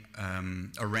being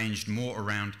arranged more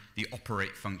around the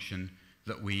operate function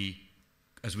that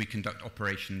as we conduct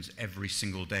operations every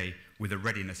single day with a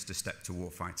readiness to step to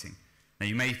warfighting. Now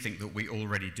you may think that we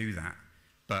already do that,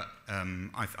 but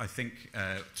I think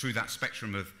through that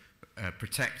spectrum of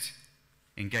protect,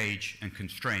 engage and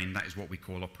constrain, that is what we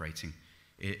call operating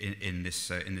in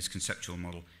this conceptual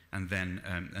model, and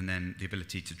then the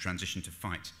ability to transition to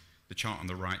fight. The chart on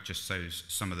the right just shows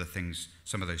some of the things,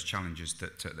 some of those challenges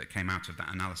that came out of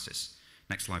that analysis.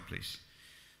 Next slide, please.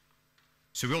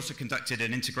 So we also conducted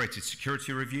an integrated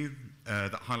security review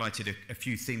that highlighted a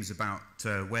few themes about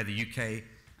where the UK,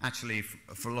 actually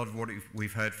for a lot of what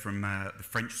we've heard from the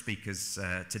French speakers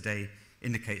today,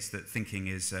 indicates that thinking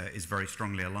is very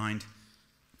strongly aligned,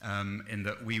 in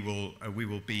that we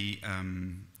will be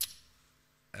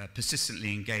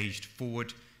persistently engaged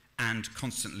forward and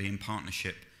constantly in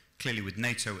partnership, clearly with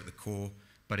NATO at the core,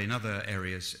 but in other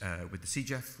areas with the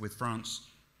CGF, with France,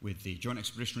 with the Joint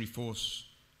Expeditionary Force,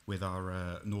 with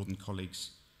our northern colleagues,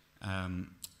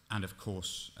 and of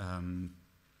course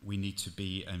we need to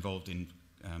be involved in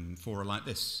fora like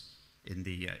this in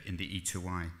the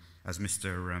E2I, as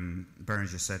Mr.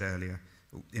 Berenger said earlier,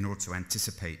 in order to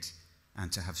anticipate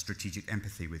and to have strategic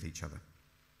empathy with each other.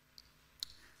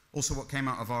 Also, what came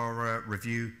out of our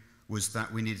review was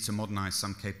that we needed to modernize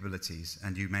some capabilities,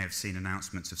 and you may have seen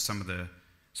announcements of some of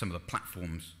the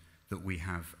platforms that we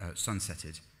have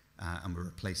sunsetted and we're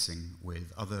replacing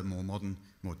with other more modern,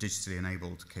 more digitally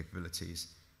enabled capabilities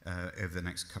over the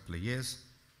next couple of years.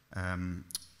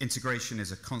 Integration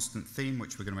is a constant theme,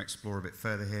 which we're going to explore a bit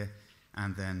further here,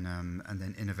 and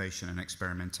then innovation and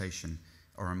experimentation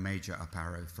are a major up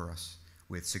arrow for us,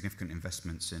 with significant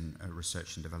investments in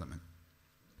research and development.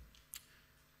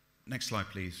 Next slide,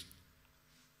 please.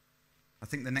 I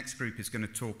think the next group is going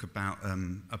to talk about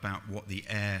what the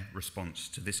air response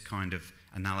to this kind of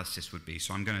analysis would be.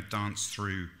 So I'm going to dance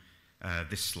through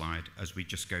this slide as we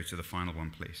just go to the final one,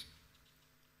 please.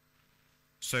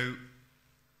 So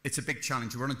it's a big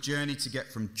challenge. We're on a journey to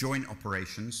get from joint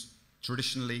operations.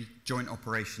 Traditionally, joint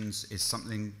operations is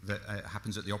something that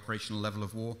happens at the operational level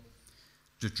of war,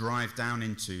 to drive down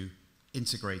into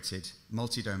integrated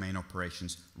multi-domain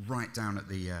operations right down at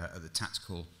the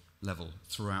tactical level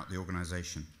throughout the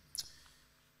organization.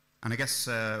 And I guess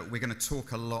we're going to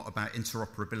talk a lot about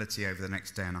interoperability over the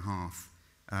next day and a half,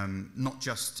 not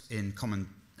just in common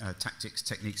tactics,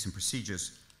 techniques and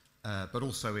procedures, but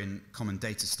also in common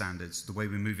data standards, the way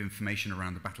we move information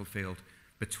around the battlefield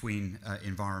between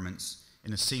environments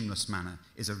in a seamless manner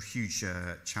is a huge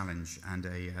challenge and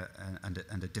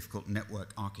a difficult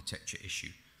network architecture issue.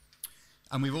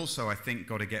 And we've also, I think,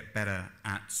 got to get better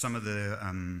at some of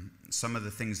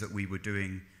the things that we were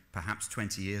doing perhaps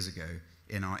 20 years ago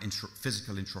in our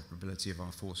physical interoperability of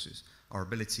our forces, our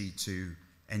ability to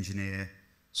engineer,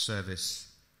 service,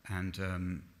 and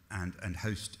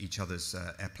host each other's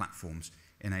air platforms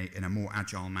in a more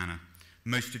agile manner.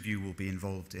 Most of you will be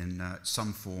involved in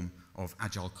some form of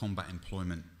agile combat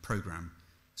employment program.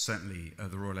 Certainly,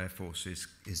 the Royal Air Force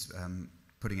is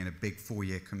putting in a big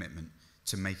 4-year commitment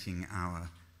to making our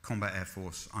Combat Air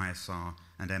Force, ISR,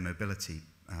 and air mobility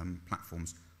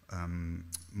platforms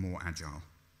more agile.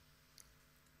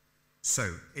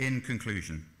 So, in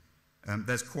conclusion,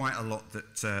 there's quite a lot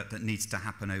that needs to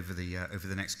happen over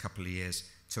the next couple of years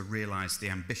to realise the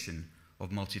ambition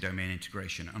of multi-domain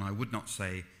integration, and I would not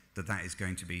say that that is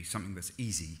going to be something that's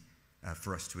easy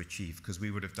for us to achieve, because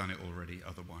we would have done it already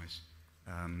otherwise.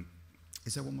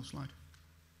 Is there one more slide?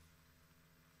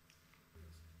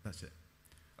 That's it.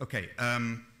 Okay.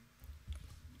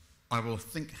 I will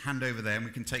hand over there, and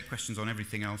we can take questions on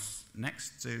everything else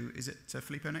next. Is it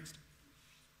Filippo next?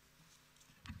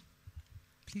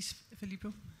 Please,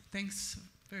 Filippo. Thanks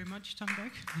very much, Tom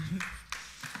Berg,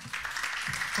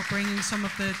 for bringing some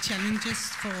of the challenges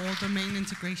for all domain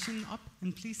integration up.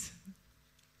 And please.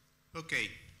 Okay.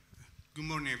 Good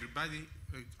morning, everybody.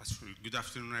 Sorry, good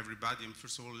afternoon, everybody. And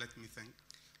first of all, let me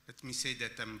say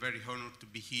that I'm very honored to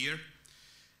be here.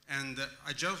 And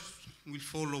I just will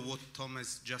follow what Tom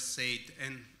has just said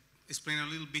and explain a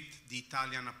little bit the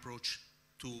Italian approach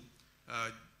to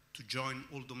join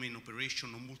all domain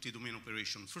operation or multi-domain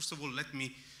operation. First of all, let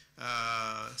me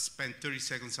spend 30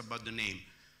 seconds about the name.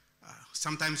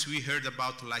 Sometimes we heard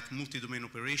about like multi-domain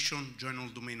operation, join all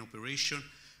domain operation.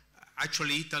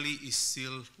 Actually, Italy is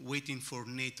still waiting for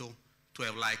NATO to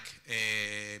have like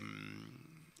a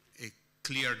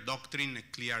clear doctrine, a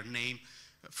clear name.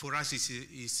 For us,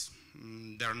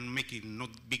 they're making not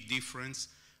big difference.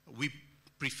 We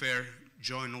prefer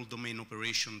join all domain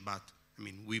operation, but I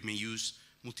mean, we may use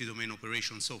multi-domain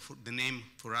operation. So for the name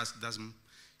for us doesn't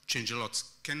change a lot.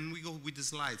 Can we go with the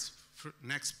slides?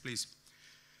 Next, please.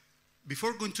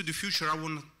 Before going to the future, I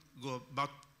want to go about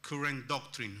current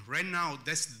doctrine. Right now,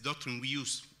 that's the doctrine we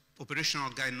use. Operational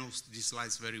guy knows these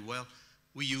slides very well.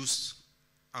 We use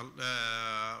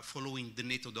following the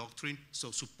NATO doctrine,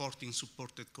 so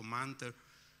supported commander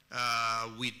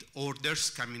with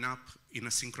orders coming up in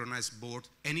a synchronized board,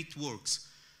 and it works.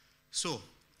 So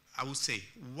I would say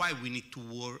why we need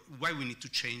to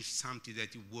change something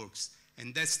that it works,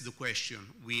 and that's the question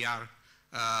we are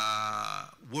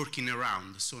working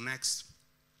around. So next.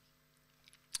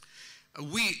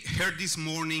 We heard this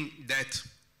morning that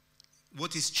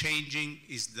what is changing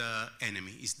is the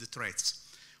enemy, is the threats.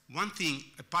 One thing,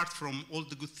 apart from all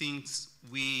the good things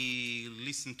we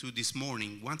listened to this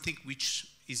morning, one thing which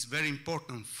is very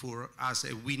important for us,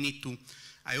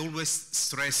 I always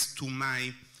stress to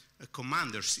my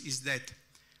commanders, is that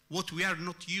what we are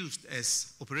not used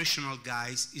as operational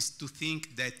guys is to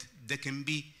think that there can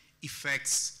be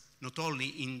effects not only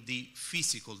in the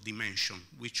physical dimension,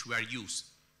 which we are used.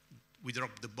 We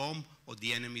drop the bomb, or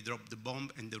the enemy drop the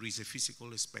bomb, and there is a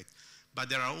physical aspect. But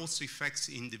there are also effects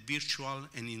in the virtual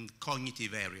and in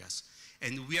cognitive areas.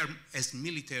 And we are, as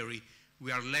military,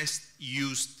 we are less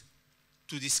used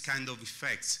to this kind of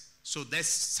effects. So that's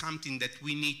something that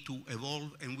we need to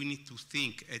evolve, and we need to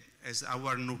think, as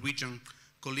our Norwegian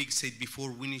colleague said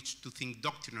before, we need to think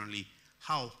doctrinally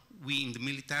how we in the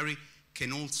military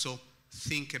can also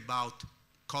think about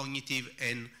cognitive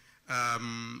and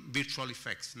virtual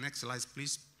effects. Next slide,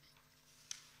 please.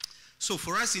 So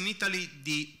for us in Italy,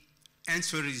 the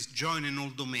answer is join an all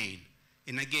domain.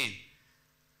 And again,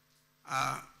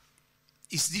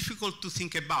 it's difficult to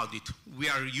think about it. We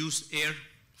are used air,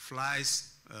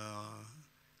 flies,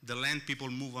 the land people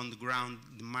move on the ground,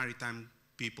 the maritime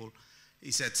people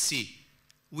is at sea.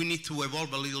 We need to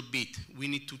evolve a little bit. We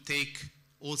need to take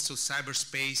also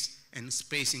cyberspace and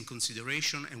space in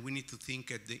consideration, and we need to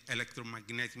think at the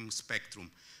electromagnetic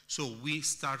spectrum. So we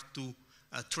start to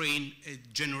train a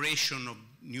generation of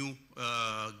new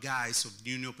guys, of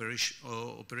new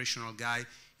operational guy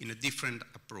in a different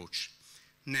approach.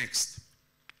 Next.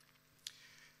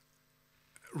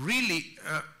 Really,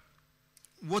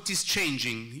 what is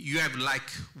changing? You have like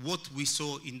what we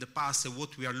saw in the past and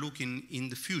what we are looking in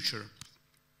the future.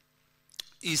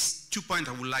 Is 2 points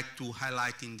I would like to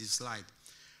highlight in this slide.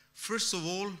 First of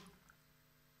all,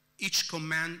 each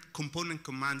component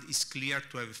command is clear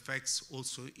to have effects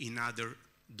also in other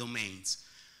domains.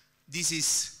 This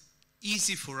is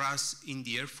easy for us in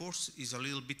the Air Force. It's a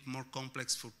little bit more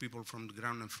complex for people from the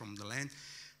ground and from the land.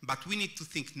 But we need to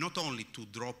think not only to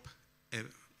drop,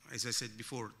 as I said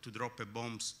before, to drop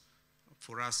bombs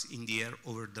for us in the air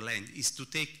over the land, is to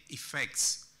take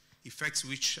effects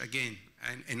which, again,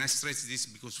 and I stress this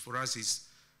because for us is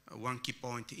one key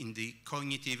point in the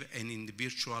cognitive and in the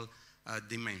virtual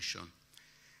dimension.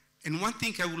 And one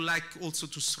thing I would like also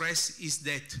to stress is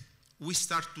that we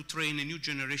start to train a new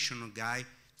generation of guy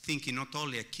thinking not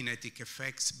only at kinetic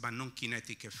effects, but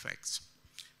non-kinetic effects,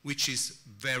 which is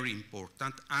very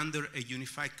important under a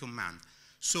unified command.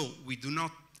 So we do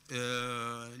not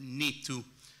need to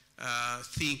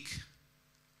think,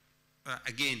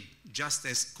 again, just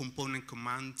as component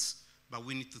commands, but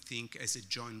we need to think as a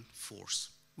joint force,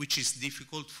 which is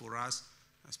difficult for us,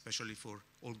 especially for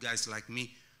old guys like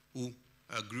me, who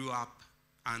grew up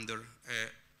under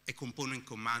a component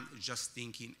command, just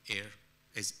thinking air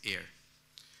as air.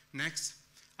 Next.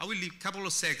 I will leave a couple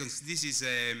of seconds. This is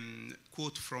a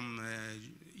quote from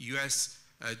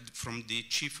from the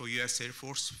Chief of US Air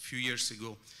Force a few years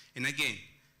ago. And again,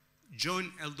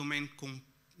 joint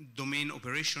domain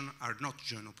operation are not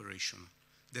joint operation.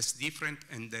 That's different,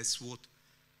 and that's what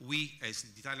we as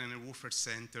the Italian Air Warfare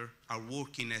Center are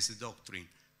working as a doctrine,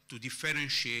 to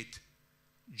differentiate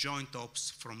joint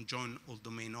ops from joint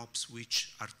all-domain ops,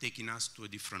 which are taking us to a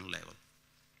different level.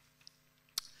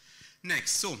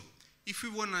 Next, so if we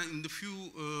want to, in the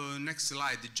few next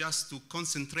slide, just to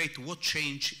concentrate what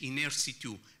changed in Air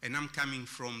C2, and I'm coming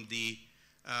from the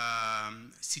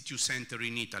C2 center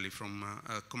in Italy, from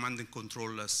Command and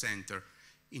Control Center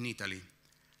in Italy.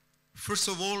 First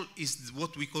of all is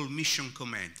what we call mission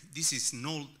command. This is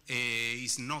not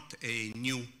a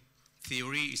new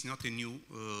theory, it's not a new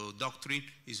doctrine.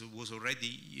 It was already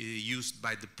used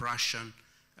by the Prussian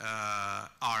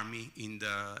army in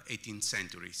the 18th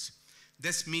centuries.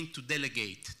 That means to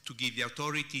delegate, to give the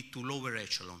authority to lower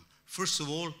echelon. First of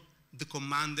all, the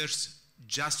commanders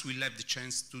just will have the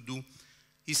chance to do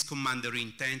his commander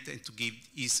intent and to give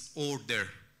his order,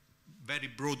 very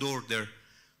broad order,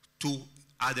 to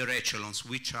other echelons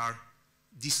which are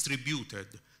distributed.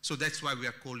 So that's why we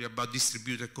are calling about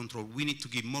distributed control. We need to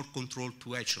give more control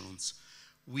to echelons.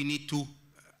 We need to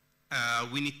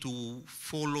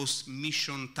follow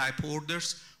mission type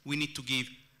orders. We need to give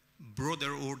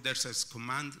broader orders as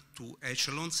command to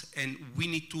echelons, and we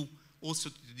need to also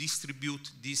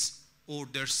distribute these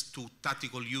orders to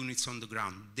tactical units on the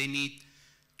ground. They need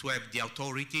to have the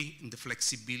authority and the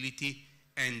flexibility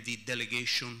and the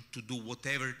delegation to do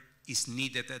whatever is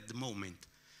needed at the moment.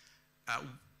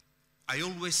 I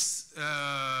always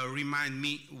remind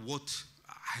me what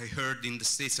I heard in the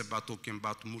States about talking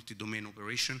about multi-domain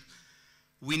operation.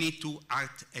 We need to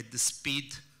act at the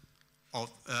speed of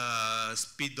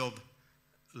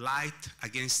light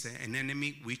against an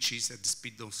enemy, which is at the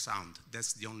speed of sound.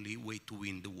 That's the only way to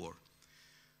win the war.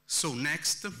 So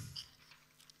next,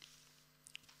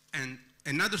 and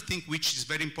another thing which is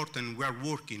very important, we are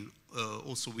working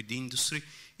also with the industry,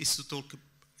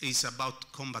 is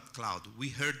about combat cloud. We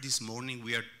heard this morning,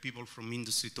 we heard people from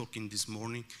industry talking this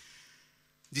morning.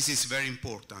 This is very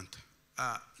important.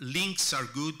 Links are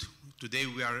good. Today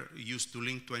we are used to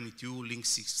link 22, link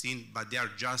 16, but they are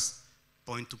just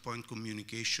point-to-point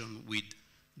communication with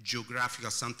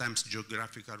geographical, sometimes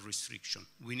geographical restriction.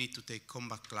 We need to take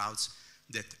combat clouds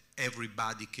that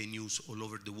everybody can use all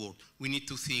over the world. We need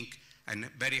to think a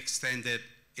very extended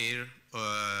air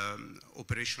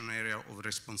operation area of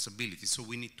responsibility. So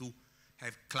we need to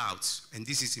have clouds, and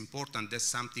this is important. That's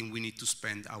something we need to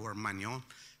spend our money on.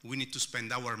 We need to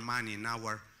spend our money and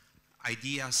our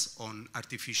ideas on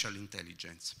artificial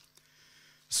intelligence.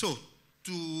 So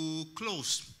to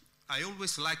close, I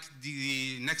always like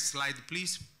the next slide,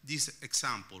 please, this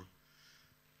example.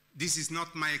 This is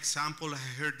not my example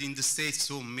I heard in the States,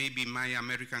 so maybe my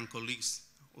American colleagues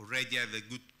already have a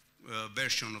good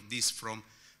version of this from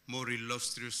more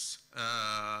illustrious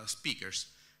speakers.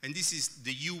 And this is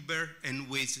the Uber and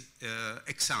Waze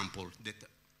example that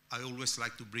I always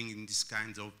like to bring in this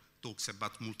kind of talks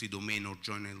about multi-domain or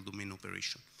joint domain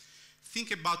operation.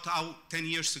 Think about how 10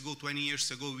 years ago, 20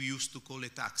 years ago, we used to call a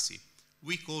taxi.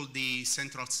 We called the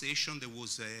central station, there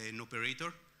was an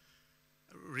operator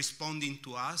responding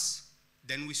to us.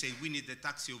 Then we say, we need a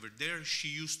taxi over there. She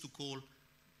used to call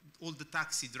all the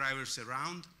taxi drivers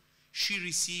around. She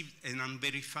received an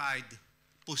unverified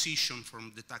position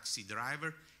from the taxi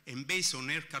driver, and based on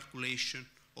her calculation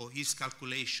or his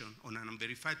calculation on an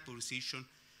unverified position,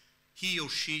 he or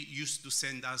she used to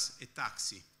send us a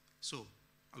taxi. So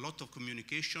a lot of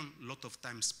communication, a lot of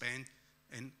time spent,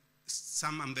 and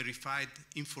some unverified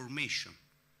information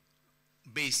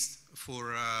based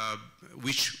for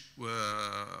which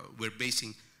we're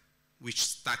basing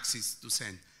which taxis to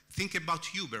send. Think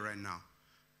about Uber right now.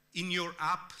 In your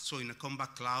app, so in a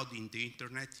combat cloud, in the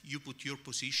internet, you put your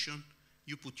position,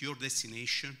 you put your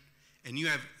destination, and you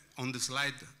have on the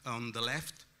slide on the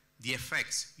left the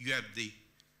effects. You have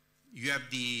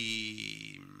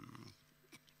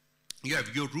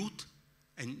your route,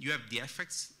 and you have the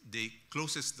effects. The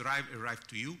closest drive arrived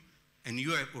to you, and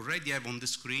you already have on the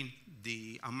screen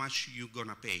how much you're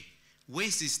gonna pay.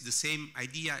 Waze is the same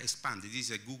idea expanded. It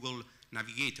is a Google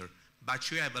Navigator, but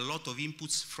you have a lot of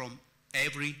inputs from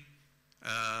every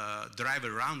drive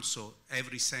around, so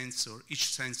every sensor,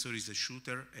 each sensor is a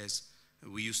shooter, as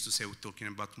we used to say, we're talking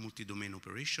about multi-domain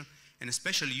operation, and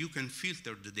especially you can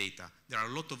filter the data. There are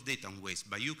a lot of data on Waze,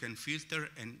 but you can filter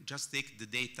and just take the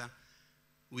data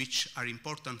which are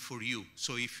important for you.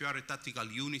 So if you are a tactical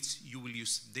unit, you will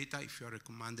use data. If you are a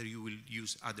commander, you will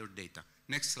use other data.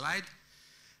 Next slide.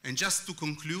 And just to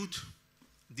conclude,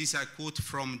 this is a quote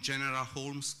from General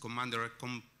Holmes, Commander at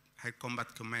Air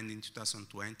Combat Command in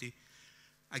 2020.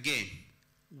 Again,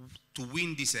 to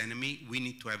win this enemy, we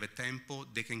need to have a tempo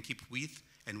they can keep with,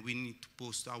 and we need to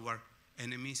pose to our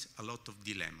enemies a lot of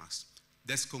dilemmas.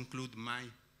 That's conclude my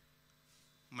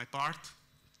part.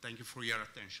 Thank you for your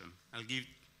attention. I'll give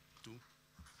to.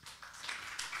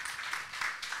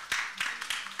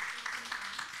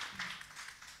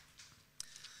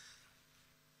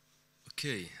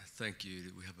 Okay, thank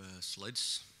you. We have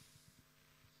slides.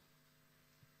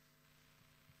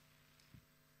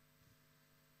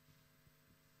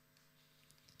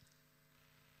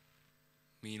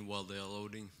 Meanwhile, they are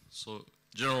loading. So,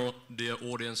 general, dear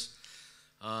audience,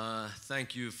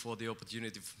 thank you for the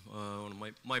opportunity on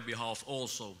my behalf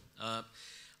also.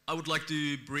 I would like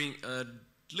to bring a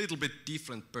little bit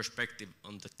different perspective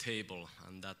on the table,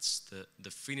 and that's the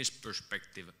Finnish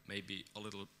perspective, maybe a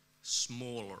little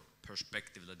smaller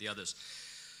perspective than the others.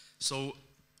 So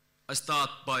I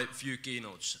start by a few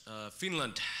keynotes.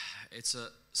 Finland, it's a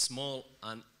small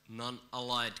and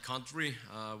non-allied country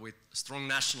with strong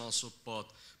national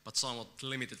support but somewhat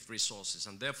limited resources,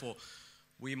 and therefore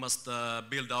we must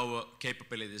build our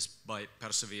capabilities by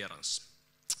perseverance.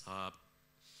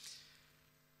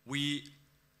 We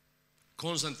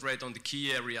concentrate on the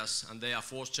key areas, and they are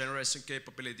force generation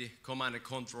capability, command and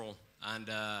control, and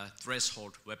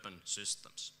threshold weapon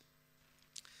systems.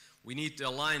 We need to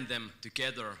align them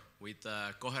together with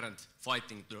a coherent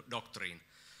fighting doctrine.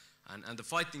 And the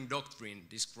fighting doctrine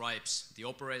describes the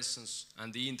operations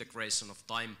and the integration of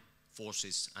time,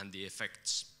 forces, and the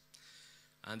effects.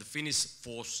 And the Finnish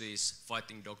forces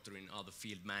fighting doctrine are the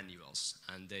field manuals,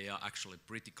 and they are actually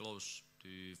pretty close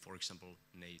to, for example,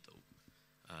 NATO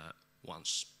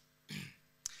ones.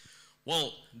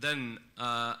 Well, then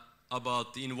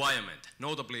about the environment.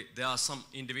 Notably, there are some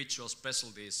individual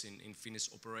specialties in Finnish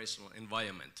operational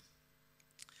environment.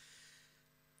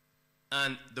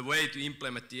 And the way to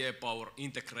implement the air power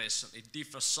integration, it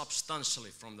differs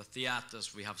substantially from the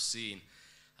theaters we have seen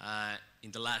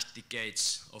in the last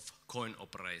decades of coin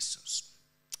operations.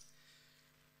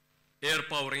 Air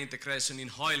power integration in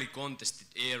highly contested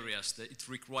areas, it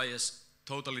requires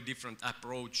totally different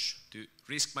approach to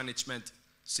risk management,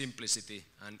 simplicity,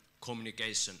 and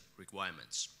communication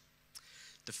requirements.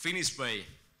 The Finnish way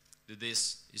to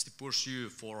this is to pursue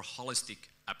for a holistic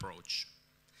approach.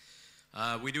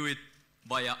 We do it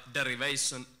via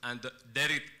derivation, and the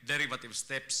derivative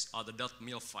steps are the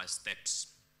 .milfai steps.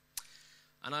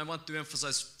 And I want to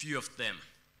emphasize a few of them.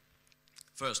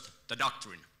 First, the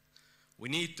doctrine. We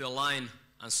need to align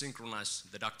and synchronize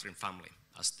the doctrine family,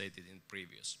 as stated in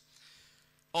previous.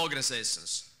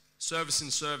 Organizations,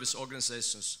 service-in-service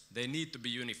organizations, they need to be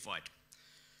unified,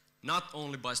 not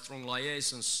only by strong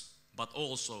liaisons, but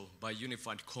also by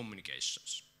unified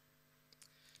communications.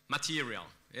 Material,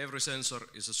 every sensor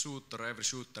is a shooter, every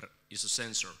shooter is a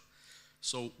sensor,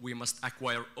 so we must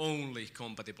acquire only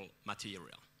compatible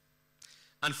material.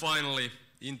 And finally,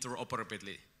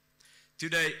 interoperability.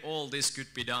 Today, all this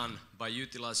could be done by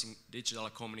utilizing digital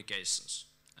communications,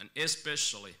 and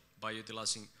especially by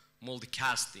utilizing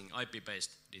multicasting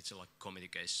IP-based digital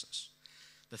communications.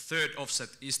 The third offset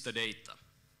is the data.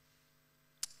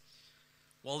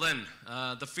 Well then,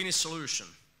 the Finnish solution.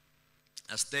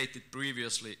 As stated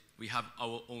previously, we have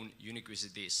our own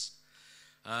uniquicities.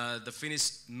 The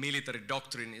Finnish military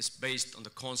doctrine is based on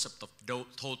the concept of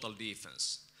total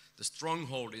defense. The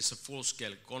stronghold is a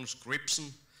full-scale conscription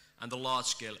and a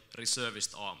large-scale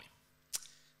reservist army.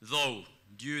 Though,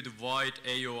 due to wide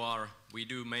AOR, we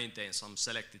do maintain some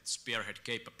selected spearhead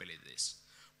capabilities,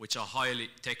 which are highly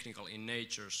technical in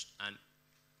nature and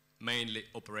mainly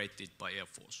operated by Air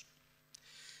Force.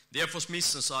 The Air Force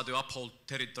missions are to uphold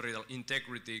territorial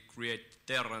integrity, create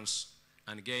deterrence,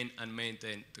 and gain and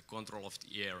maintain the control of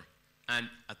the air, and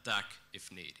attack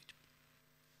if needed.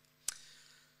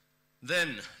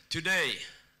 Then, today,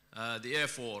 the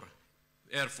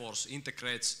Air Force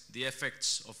integrates the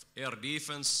effects of air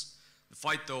defense, the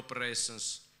fighter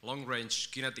operations,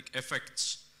 long-range kinetic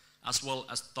effects, as well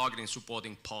as targeting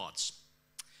supporting parts.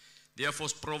 The Air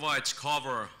Force provides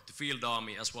cover to Field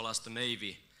Army as well as the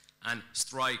Navy and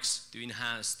strikes to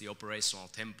enhance the operational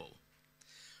tempo.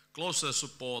 Closer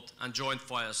support and joint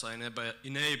fires are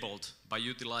enabled by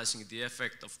utilizing the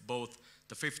effect of both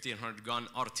the 1500 gun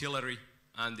artillery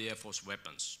and the Air Force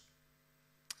weapons.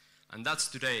 And that's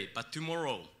today, but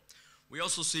tomorrow we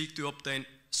also seek to obtain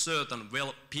certain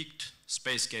well-picked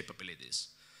space capabilities.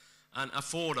 And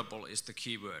affordable is the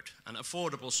key word. An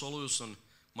affordable solution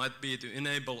might be to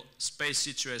enable space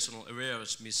situational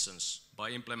awareness missions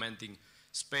by implementing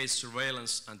space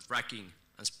surveillance and tracking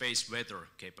and space weather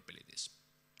capabilities.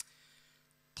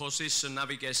 Position,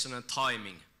 navigation and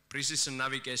timing. Precision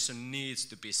navigation needs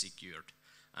to be secured,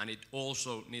 and it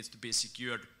also needs to be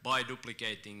secured by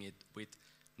duplicating it with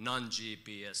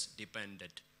non-GPS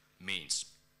dependent means.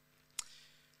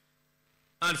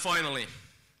 And finally,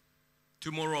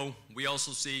 tomorrow we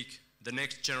also seek the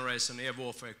next generation air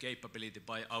warfare capability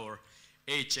by our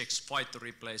HX fighter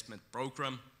replacement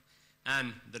program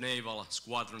and the Naval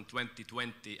Squadron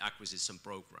 2020 acquisition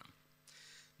program.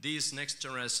 These next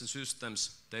generation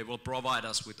systems, they will provide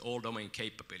us with all domain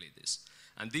capabilities.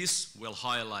 And this will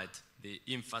highlight the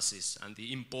emphasis and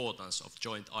the importance of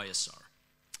joint ISR.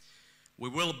 We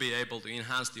will be able to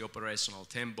enhance the operational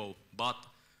tempo, but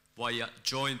via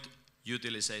joint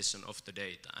utilization of the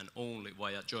data, and only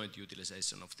via joint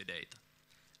utilization of the data.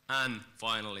 And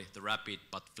finally, the rapid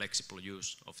but flexible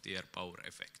use of the air power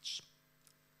effects.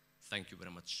 Thank you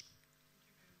very much.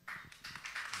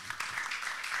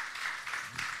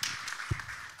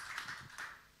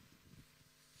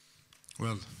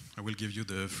 Well, I will give you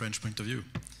the French point of view.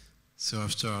 So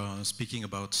after speaking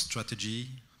about strategy,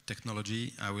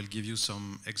 technology, I will give you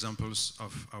some examples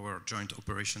of our joint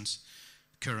operations,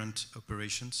 current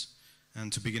operations.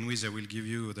 And to begin with, I will give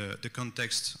you the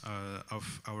context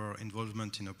of our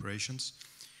involvement in operations.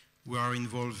 We are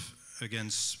involved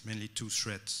against mainly two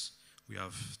threats. We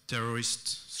have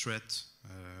terrorist threat,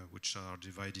 which are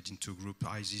divided into group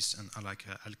ISIS and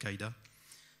Al-Qaeda.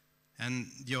 And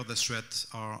the other threat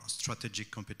are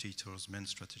strategic competitors, main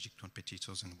strategic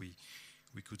competitors, and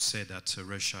we could say that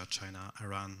Russia, China,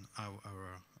 Iran are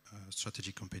our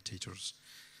strategic competitors.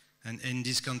 And in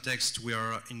this context, we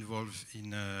are involved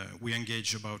in, we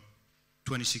engage about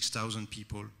 26,000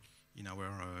 people in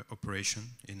our operation,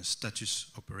 in a status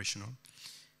operational,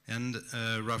 and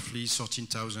roughly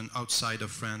 13,000 outside of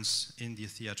France in the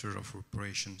theater of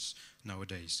operations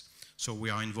nowadays. So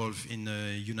we are involved in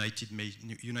a United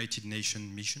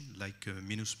Nations mission, like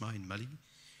MINUSMA in Mali.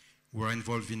 We're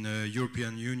involved in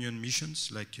European Union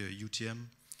missions, like UTM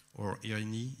or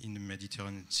IRINI in the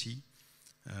Mediterranean Sea.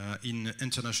 In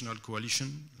international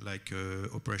coalition, like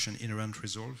Operation Inherent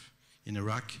Resolve in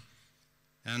Iraq.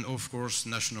 And of course,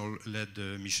 national-led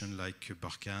mission like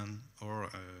Barkhane, or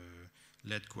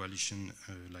led coalition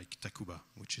like Takuba,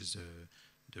 which is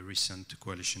the recent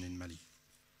coalition in Mali.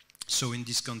 So in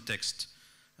this context,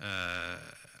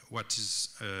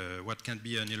 what can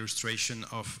be an illustration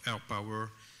of air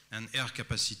power and air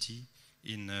capacity,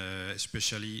 in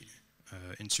especially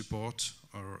in support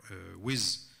or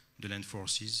with the land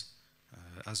forces,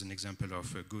 as an example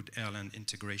of a good air-land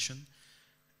integration.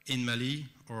 In Mali,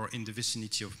 or in the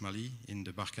vicinity of Mali, in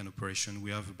the Barkhane operation,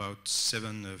 we have about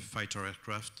 7 fighter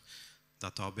aircraft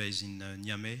that are based in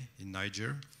Niamey, in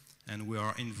Niger, and we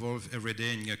are involved every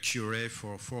day in a QRA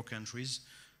for 4 countries,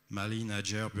 Mali,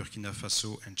 Niger, Burkina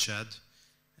Faso, and Chad,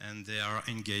 and they are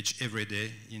engaged every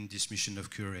day in this mission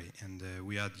of QRA. And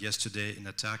we had yesterday an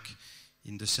attack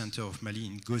in the center of Mali,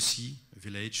 in Gossi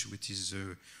village, which is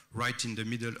right in the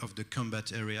middle of the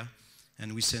combat area,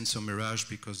 and we sent some mirage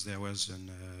because there was an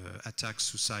attack,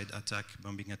 suicide attack,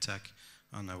 bombing attack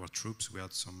on our troops. We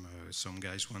had some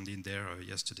guys wounded there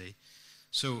yesterday.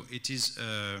 So it is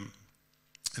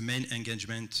a main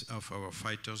engagement of our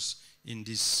fighters in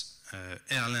this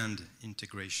air-land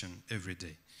integration every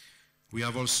day. We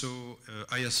have also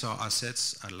ISR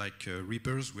assets like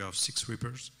Reapers. We have 6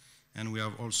 Reapers, and we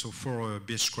have also 4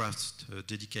 Beechcraft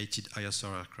dedicated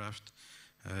ISR aircraft,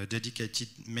 dedicated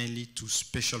mainly to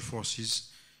special forces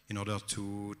in order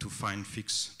to find,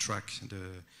 fix, track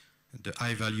the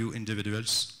high-value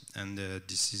individuals, and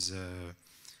this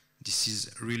is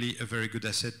really a very good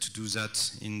asset to do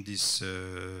that in this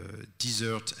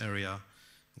desert area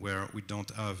where we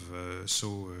don't have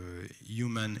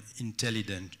human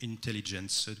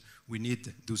intelligence. We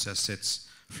need those assets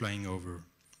flying over.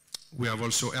 We have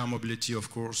also air mobility, of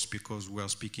course, because we are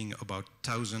speaking about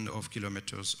thousands of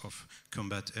kilometers of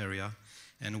combat area.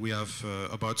 And we have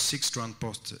about 6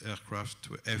 transport aircraft,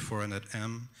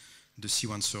 F-400M, the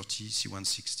C-130,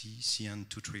 C-160,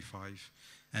 CN-235,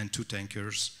 and 2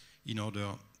 tankers, in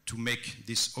order to make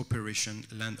this operation,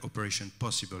 land operation,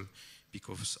 possible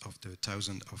because of the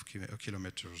thousands of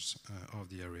kilometers of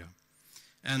the area.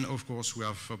 And of course, we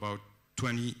have about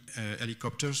 20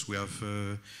 helicopters. We have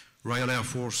Royal Air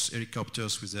Force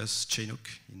helicopters with us, Chinook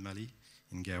in Mali,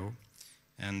 in Gao.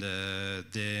 And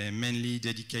they're mainly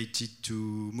dedicated to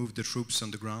move the troops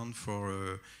on the ground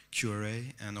for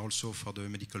QRA and also for the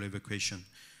medical evacuation,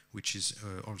 which is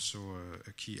also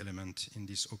a key element in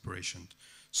this operation.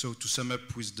 So to sum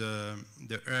up with the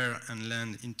air and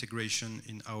land integration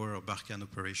in our Barkhane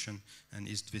operation and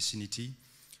East vicinity,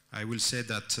 I will say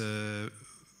that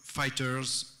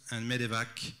fighters and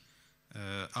medevac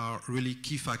are really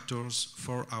key factors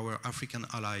for our African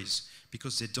allies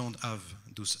because they don't have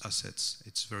those assets.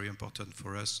 It's very important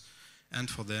for us and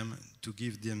for them to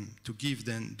give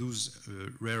them those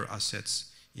rare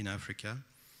assets in Africa.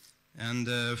 And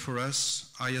for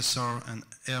us, ISR and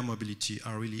air mobility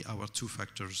are really our 2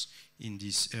 factors in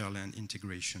this air-land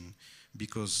integration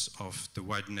because of the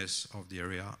wideness of the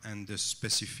area and the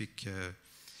specific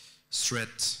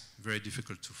threat, very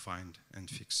difficult to find and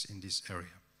fix in this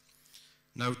area.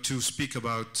 Now to speak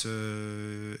about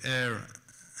air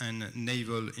and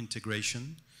naval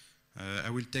integration, I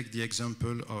will take the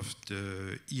example of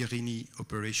the Irini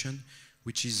operation,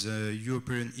 which is a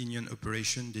European Union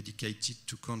operation dedicated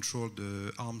to control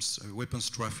the arms weapons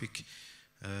traffic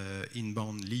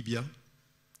inbound Libya,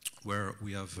 where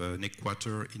we have an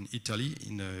headquarters in Italy,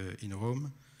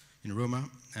 in Roma,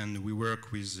 and we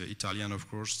work with Italian, of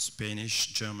course,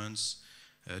 Spanish, Germans,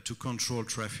 to control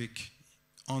traffic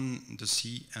on the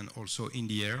sea and also in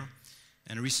the air.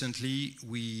 And recently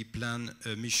we planned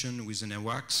a mission with an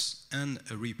AWACS and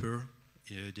a Reaper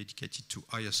dedicated to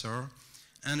ISR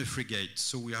and a frigate.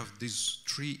 So we have these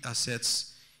 3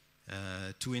 assets,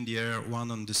 2 in the air,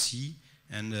 1 on the sea.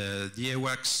 And the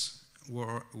AWACS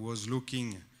was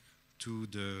looking to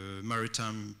the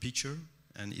maritime picture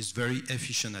and is very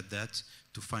efficient at that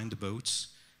to find the boats.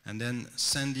 And then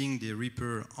sending the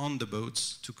Reaper on the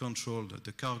boats to control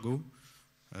the cargo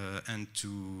and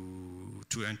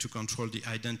to control the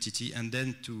identity, and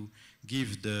then to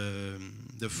give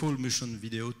the full mission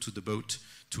video to the boat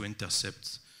to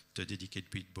intercept the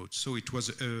dedicated boat. So it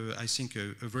was, I think,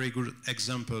 a very good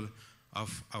example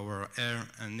of our air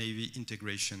and navy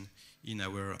integration in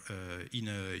our in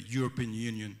a European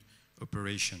Union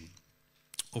operation.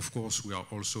 Of course, we are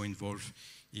also involved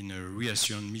in a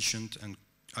reassurance mission and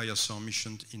ISR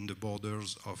mission in the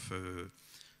borders of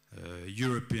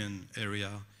European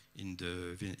area in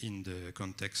the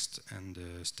context and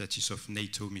status of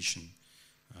NATO mission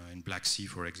in Black Sea,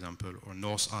 for example, or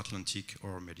North Atlantic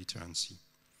or Mediterranean Sea.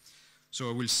 So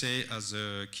I will say as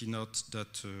a keynote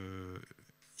that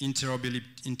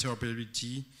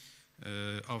interoperability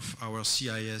of our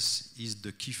CIS is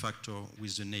the key factor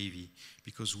with the Navy,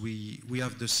 because we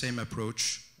have the same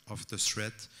approach of the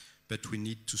threat, but we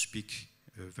need to speak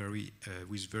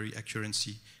with very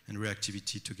accuracy and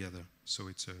reactivity together. So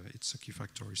it's a key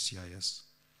factor with CIS.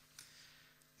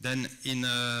 Then in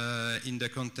the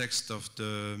context of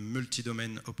the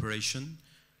multi-domain operation,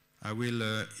 I will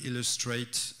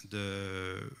illustrate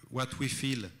what we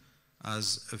feel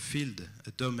as a field,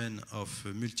 a domain of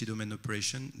multi-domain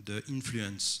operation, the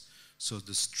influence, so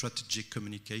the strategic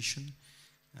communication.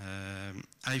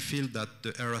 I feel that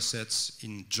the air assets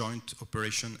in joint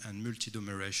operation and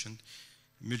multi-domain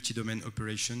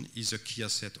operation is a key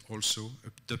asset also,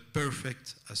 the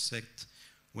perfect asset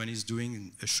when it's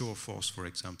doing a show of force, for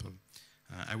example.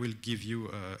 I will give you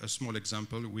a small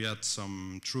example. We had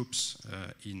some troops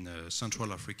in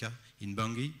Central Africa, in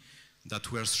Bangui, that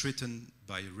were threatened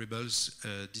by rebels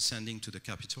descending to the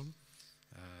capital.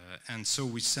 And so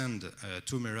we send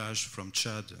 2 Mirage from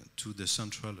Chad to the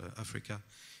Central Africa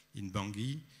in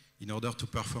Bangui in order to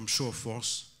perform show of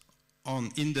force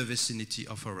in the vicinity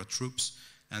of our troops.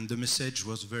 And the message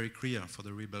was very clear for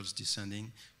the rebels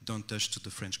descending: don't touch to the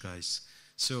French guys.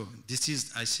 So this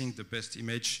is, I think, the best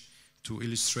image to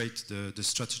illustrate the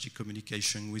strategic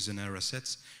communication with an air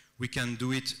assets. We can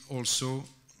do it also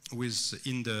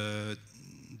in the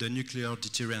nuclear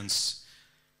deterrence.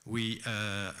 With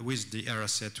the air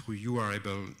asset, you are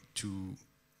able to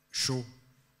show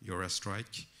your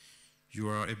airstrike. You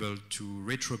are able to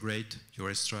retrograde your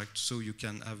airstrike, so you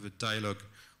can have a dialogue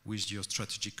with your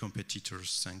strategic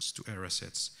competitors thanks to air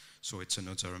assets. So it's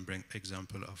another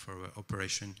example of our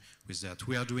operation with that.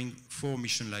 We are doing 4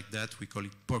 missions like that. We call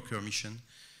it poker mission.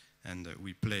 and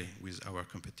we play with our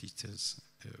competitors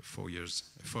 4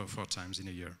 times in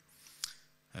a year.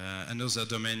 Another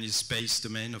domain is space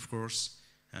domain, of course.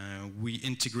 We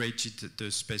integrated the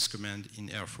Space Command in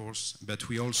Air Force, but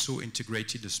we also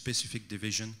integrated a specific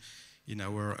division in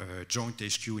our joint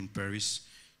HQ in Paris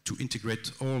to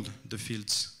integrate all the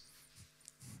fields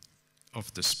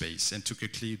of the space. And to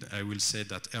conclude, I will say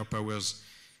that air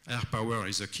power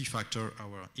is a key factor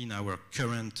in our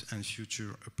current and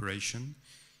future operation,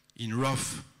 in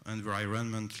rough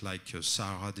environment like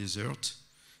Sahara Desert,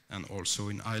 and also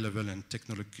in high-level and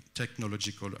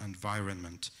technological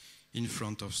environment in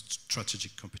front of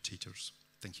strategic competitors.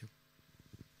 Thank you.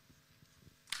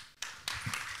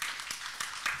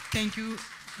 Thank you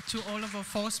to all of our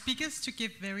 4 speakers to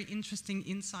give very interesting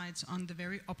insights on the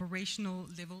very operational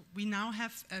level. We now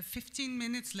have 15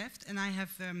 minutes left, and I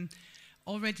have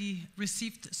already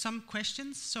received some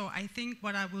questions. So I think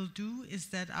what I will do is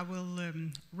that I will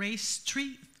raise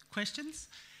 3 questions,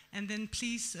 and then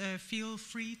please feel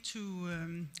free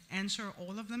to answer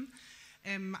all of them.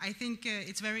 I think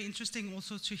it's very interesting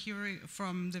also to hear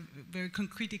from the very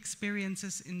concrete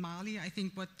experiences in Mali. I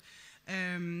think what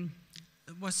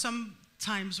was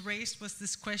sometimes raised was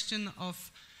this question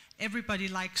of everybody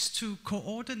likes to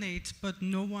coordinate, but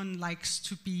no one likes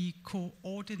to be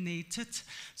coordinated.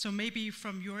 So maybe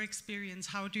from your experience,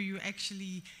 how do you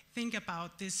actually think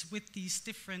about this with these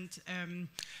different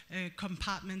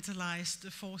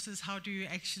compartmentalized forces? How do you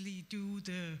actually do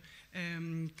the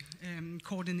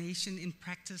coordination in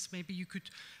practice? Maybe you could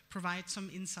provide some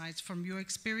insights from your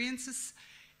experiences.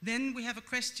 Then we have a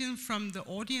question from the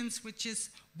audience, which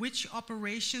is, which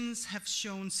operations have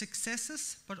shown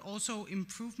successes, but also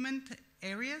improvement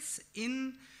areas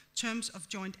in terms of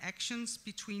joint actions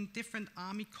between different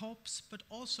army corps, but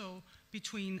also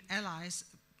between allies,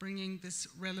 bringing this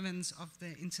relevance of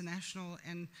the international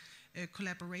and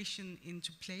collaboration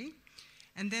into play?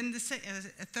 And then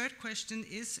a third question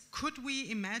is, could we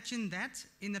imagine that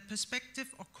in a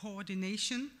perspective of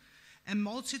coordination, a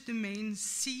multi-domain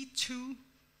C2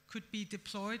 could be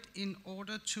deployed in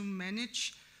order to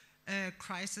manage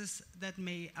crises that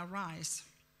may arise?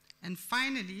 And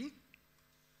finally,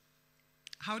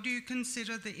 how do you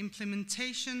consider the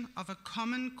implementation of a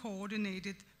common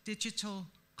coordinated digital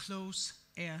close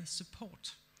air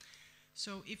support?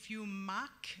 So if you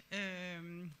mark,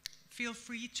 feel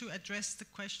free to address the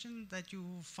question that you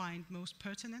find most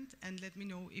pertinent, and let me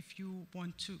know if you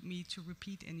want me to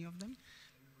repeat any of them.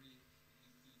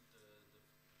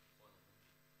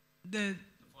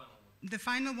 The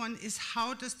final one is,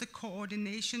 how does the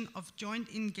coordination of joint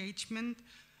engagement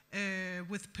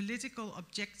with political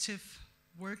objective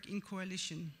work in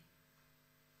coalition?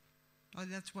 Oh,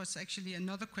 that was actually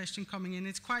another question coming in.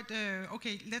 It's quite,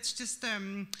 okay, let's just,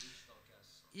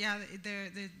 yeah,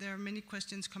 there are many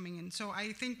questions coming in. So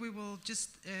I think we will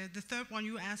just, the third one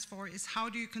you asked for is, how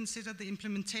do you consider the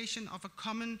implementation of a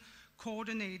common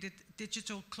coordinated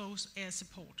digital close air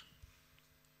support?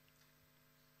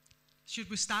 Should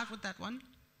we start with that one?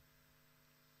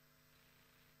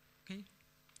 Okay.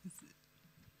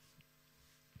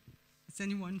 Does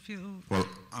anyone feel? Well,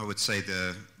 I would say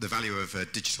the value of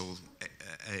digital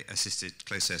assisted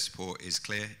close air support is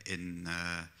clear in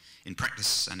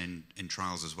practice and in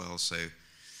trials as well. So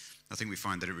I think we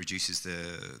find that it reduces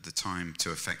the time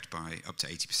to effect by up to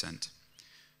 80%.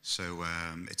 So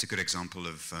it's a good example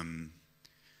of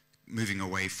moving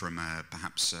away from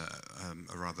perhaps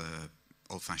a rather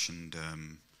old-fashioned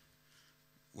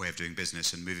way of doing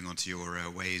business and moving on to your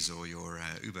Waze or your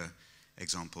Uber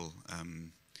example,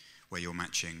 where you're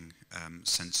matching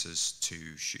sensors to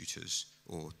shooters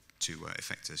or to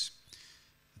effectors.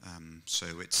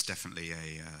 So it's definitely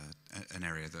an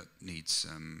area that needs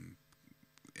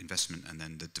investment, and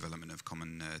then the development of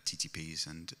common TTPs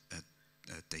and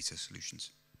data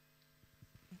solutions.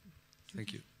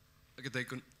 Thank you. I can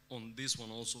take on this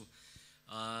one also.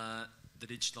 The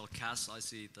digital CAS, I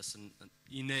see it as an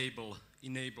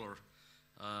enabler.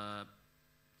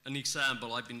 An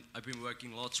example, I've been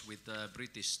working lots with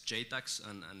British JTACs,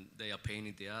 and they are pain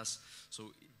in the ass.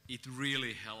 So it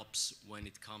really helps when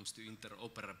it comes to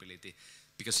interoperability,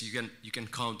 because you can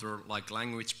counter like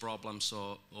language problems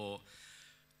or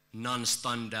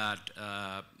non-standard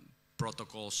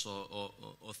protocols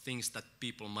or things that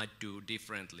people might do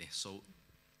differently. So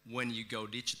when you go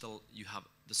digital, you have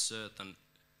the certain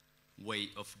way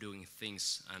of doing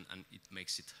things, and it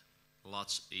makes it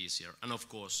lots easier. And of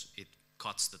course, it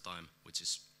cuts the time, which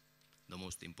is the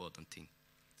most important thing.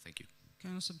 Thank you.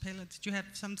 Colonel Pella, did you have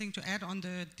something to add on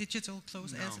the digital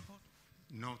close air support?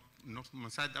 No, not from my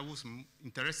side. I was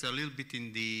interested a little bit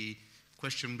in the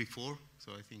question before.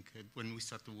 So I think when we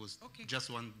started was just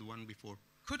the one before.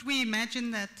 Could we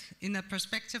imagine that in a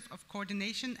perspective of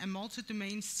coordination, a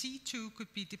multi-domain C2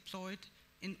 could be deployed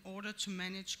in order to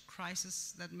manage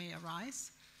crises that may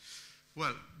arise?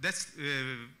 Well, that's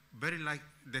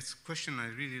that's a question I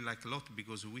really like a lot,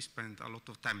 because we spend a lot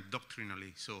of time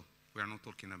doctrinally, so we are not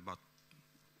talking about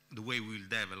the way we'll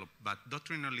develop, but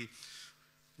doctrinally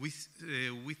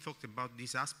we talked about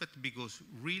this aspect because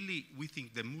really we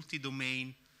think the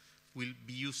multi-domain will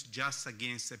be used just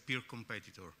against a peer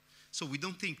competitor. So we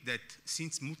don't think that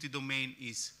since multi-domain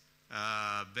is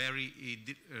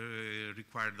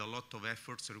required a lot of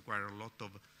efforts, required a lot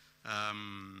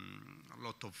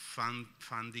of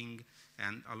funding,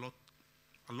 and a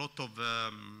lot of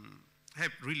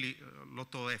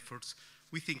efforts.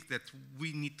 We think that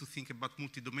we need to think about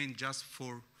multi-domain just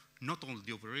for not only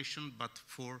the operation, but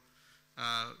for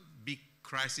big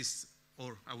crisis,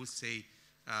 or I would say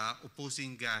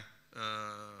opposing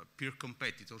peer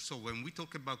competitors. So when we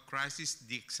talk about crisis,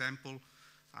 the example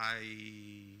I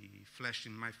flashed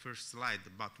in my first slide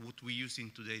about what we're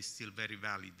using today is still very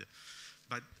valid.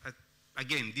 But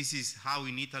again, this is how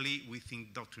in Italy we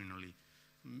think doctrinally.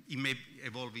 It may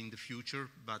evolve in the future,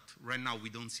 but right now we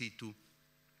don't see to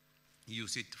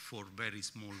use it for very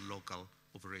small local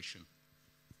operation.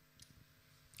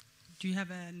 Do you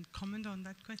have a comment on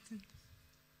that question?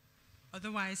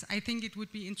 Otherwise, I think it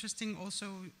would be interesting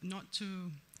also not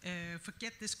to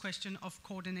forget this question of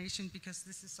coordination, because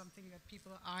this is something that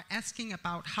people are asking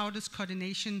about. How does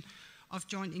coordination of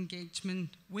joint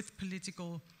engagement with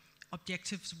political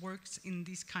objectives works in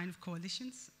these kind of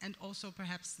coalitions? And also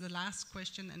perhaps the last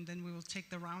question, and then we will take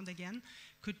the round again,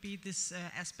 could be this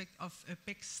aspect of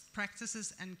best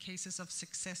practices and cases of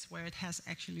success where it has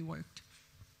actually worked.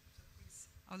 So please,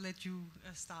 I'll let you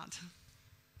start.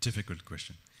 Difficult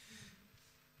question.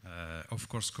 Of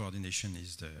course, coordination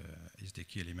is the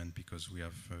key element, because we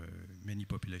have many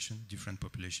different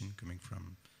population coming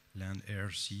from land,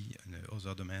 air, sea, and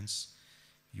other domains.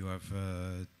 You have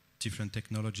different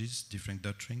technologies, different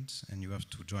doctrines, and you have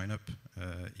to join up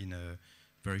in a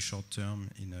very short term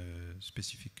in a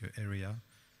specific area,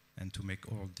 and to make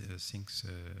all the things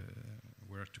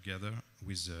work together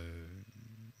with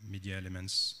media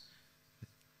elements,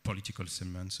 political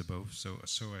elements above. So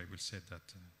I will say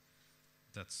that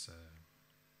that's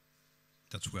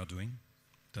we are doing.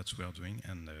 That's we are doing,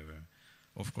 and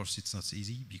of course it's not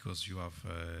easy because you have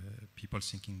people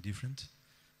thinking different.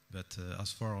 But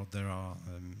as far as there are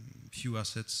few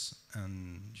assets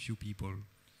and few people,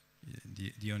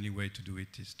 the only way to do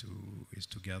it is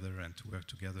to gather and to work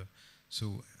together.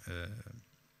 So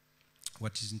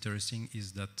what is interesting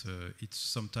is that it's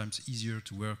sometimes easier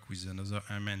to work with another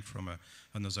airman from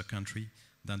another country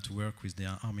than to work with the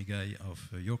army guy of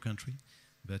your country.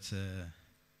 But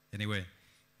anyway,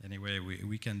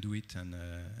 we can do it, and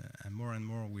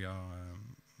more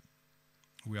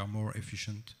we are more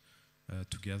efficient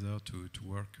together to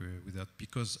work with that,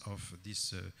 because of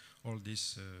this all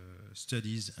these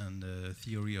studies and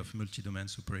theory of multi-domain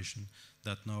operation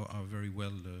that now are very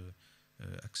well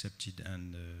accepted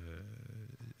and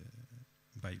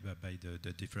by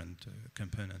the different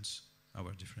components,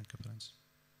 our different components.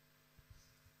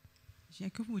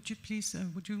 Jacob, would you please,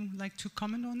 would you like to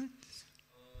comment on it?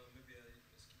 Maybe I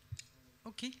skip.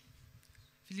 Okay.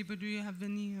 Philippe, do you have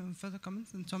any further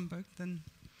comments? And Tom Berg, then.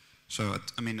 So,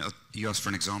 I mean, you asked for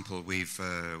an example. We've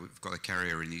got a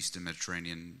carrier in the Eastern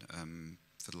Mediterranean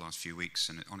for the last few weeks,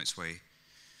 and on its way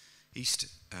east.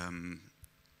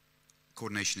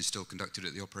 Coordination is still conducted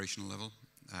at the operational level,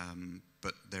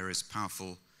 but there is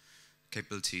powerful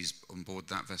capabilities on board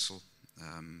that vessel.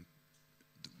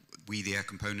 We, the air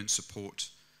component, support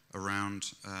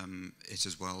around it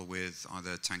as well with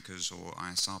either tankers or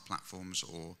ISR platforms,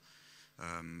 or,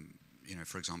 you know,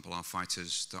 for example, our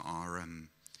fighters that are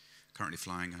currently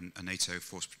flying a NATO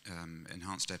force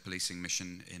enhanced air policing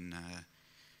mission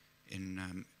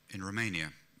in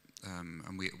Romania,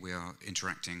 and we are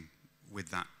interacting with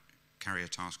that carrier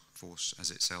task force as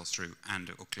it sails through,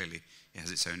 and clearly it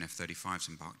has its own F-35s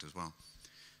embarked as well.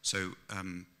 So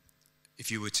if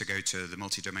you were to go to the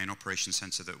multi-domain operations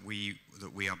center that we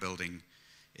are building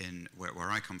in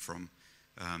where I come from,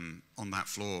 on that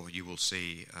floor you will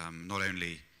see not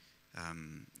only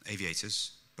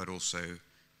aviators, but also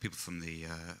people from the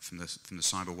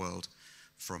cyber world,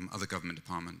 from other government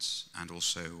departments, and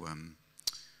also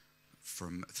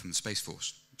from the Space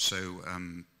Force. So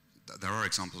there are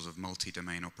examples of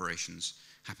multi-domain operations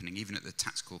happening even at the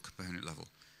tactical component level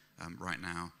right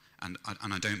now, and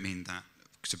I don't mean that,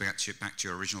 to back to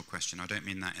your original question, I don't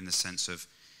mean that in the sense of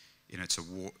it's a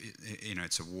war,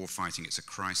 it's a war fighting, it's a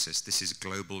crisis. This is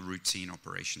global routine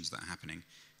operations that are happening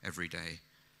every day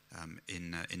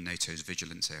in NATO's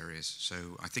vigilance areas. So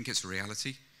I think it's a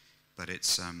reality, but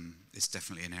it's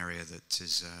definitely an area that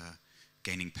is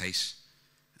gaining pace,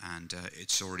 and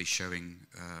it's already showing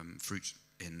fruit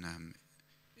in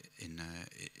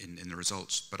the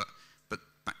results. But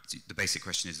back to the basic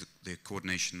question is the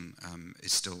coordination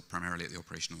is still primarily at the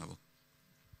operational level.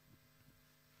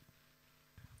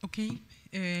 Okay.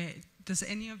 Does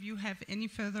any of you have any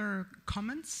further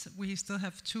comments? We still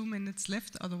have 2 minutes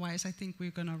left. Otherwise, I think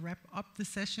we're going to wrap up the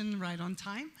session right on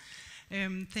time.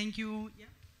 Thank you. Yeah.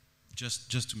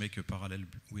 Just to make a parallel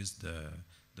with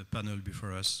the panel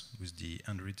before us, with the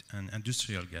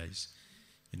industrial guys,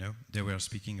 they were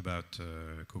speaking about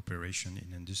cooperation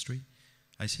in industry.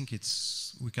 I think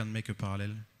we can make a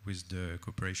parallel with the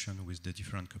cooperation with the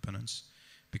different components,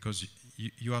 because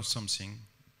you have something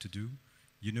to do,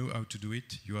 you know how to do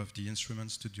it, you have the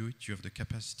instruments to do it, you have the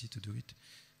capacity to do it,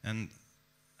 and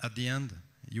at the end,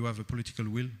 you have a political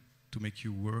will to make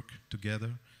you work together,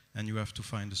 and you have to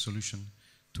find a solution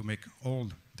to make all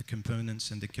the components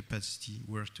and the capacity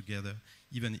work together,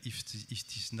 even if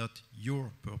it is not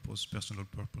your purpose, personal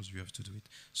purpose, you have to do it.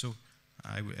 So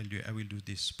I will do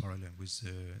this parallel with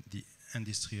the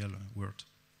industrial world.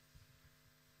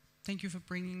 Thank you for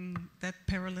bringing that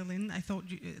parallel in. I thought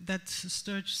that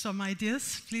stirred some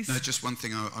ideas. Please. No, just one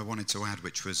thing I wanted to add,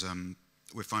 which was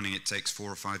we're finding it takes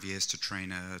 4 or 5 years to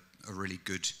train a really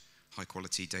good,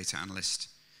 high-quality data analyst.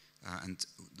 And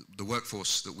the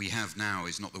workforce that we have now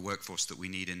is not the workforce that we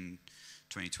need in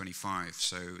 2025.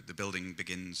 So the building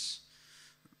begins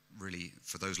really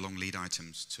for those long lead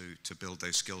items to build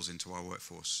those skills into our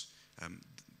workforce.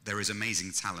 There is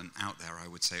amazing talent out there, I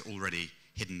would say, already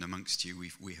hidden amongst you.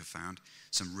 We have found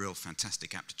some real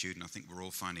fantastic aptitude, and I think we're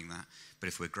all finding that. But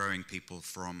if we're growing people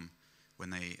from when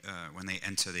they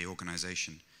enter the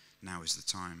organization, now is the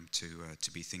time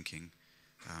to be thinking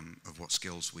of what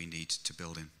skills we need to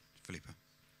build in. Philippe.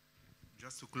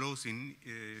 Just to close, in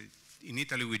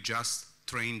Italy we just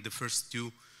trained the first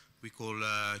 2 we call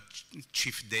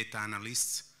chief data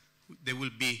analysts. They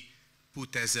will be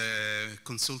put as a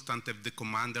consultant of the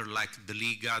commander, like the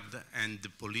LIGAD and the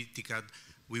Politicad.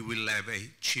 We will have a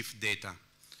chief data,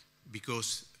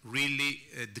 because really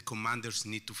the commanders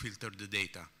need to filter the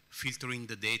data. Filtering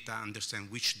the data,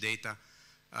 understand which data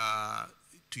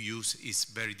to use is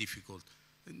very difficult.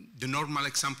 The normal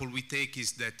example we take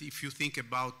is that if you think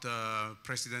about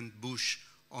President Bush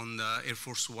on Air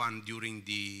Force One during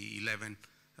the 11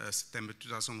 September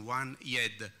 2001, he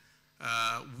had,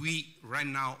 right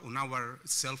now on our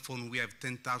cell phone, we have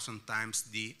 10,000 times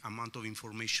the amount of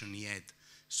information he had.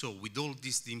 So with all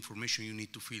this, the information you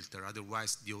need to filter,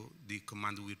 otherwise the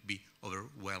command will be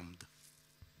overwhelmed.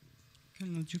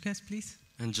 Colonel Dukas, please.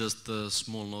 And just a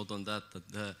small note on that,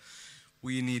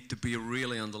 we need to be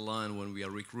really on the line when we are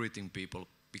recruiting people,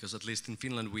 because at least in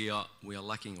Finland we are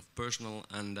lacking of personnel,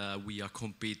 and we are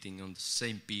competing on the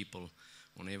same people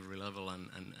on every level,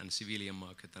 and civilian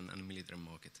market and military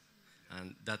market.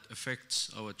 And that affects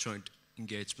our joint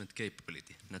engagement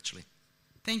capability, naturally.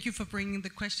 Thank you for bringing the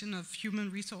question of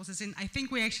human resources in. I think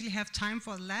we actually have time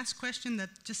for the last question that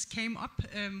just came up.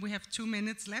 We have 2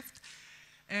 minutes left.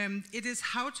 It is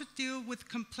how to deal with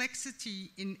complexity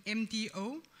in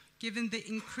MDO, given the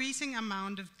increasing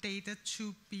amount of data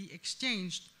to be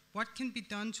exchanged. What can be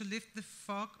done to lift the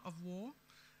fog of war,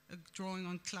 drawing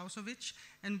on Clausewitz,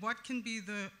 and what can be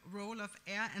the role of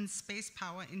air and space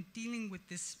power in dealing with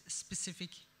this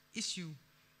specific issue?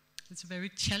 It's a very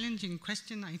challenging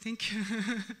question, I think.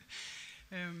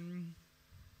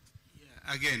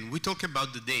 Again, we talk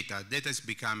about the data. Data is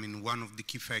becoming one of the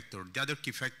key factors. The other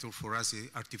key factor for us is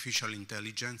artificial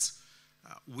intelligence.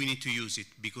 We need to use it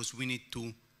because we need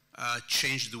to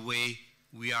change the way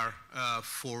we are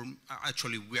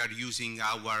actually we are using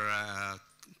our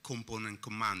component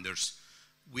commanders.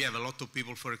 We have a lot of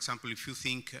people, for example, if you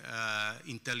think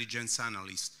intelligence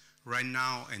analysts, right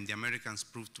now, and the Americans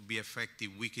proved to be effective,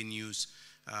 we can use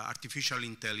artificial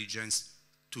intelligence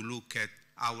to look at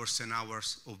hours and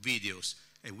hours of videos,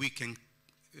 and we can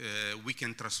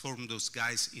transform those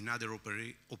guys in other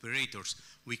operators.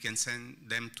 We can send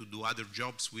them to do other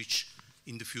jobs which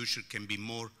in the future can be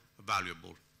more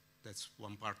valuable. That's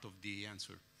one part of the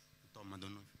answer. Tom, I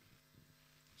don't know.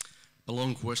 A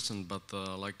long question, but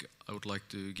I would like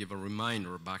to give a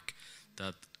reminder back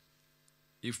that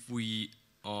if we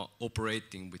are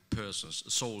operating with persons,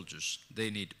 soldiers, they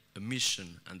need a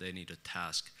mission and they need a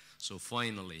task. So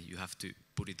finally, you have to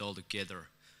put it all together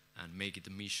and make it a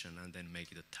mission and then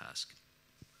make it a task.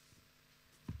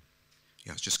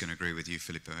 Yeah, I was just going to agree with you,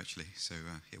 Philippe, actually. So,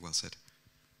 yeah, well said.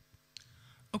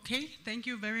 Okay, thank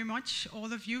you very much,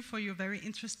 all of you, for your very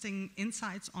interesting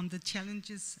insights on the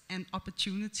challenges and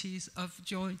opportunities of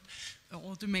joint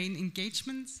all-domain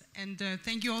engagements. And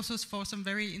thank you also for some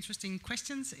very interesting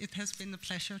questions. It has been a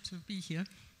pleasure to be here.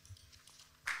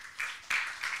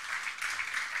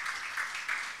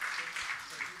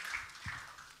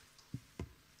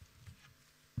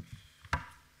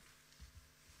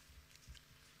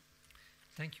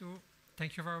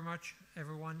 Thank you very much,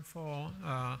 everyone, for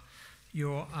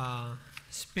your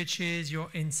speeches, your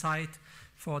insight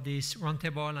for this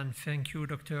roundtable, and thank you,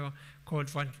 Dr.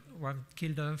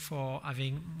 Colt-Kilde, for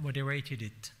having moderated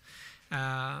it.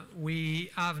 We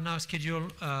have now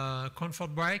scheduled a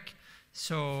comfort break,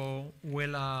 so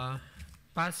we'll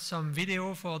pass some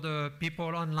video for the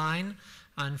people online,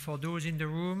 and for those in the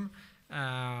room,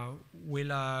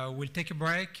 we'll take a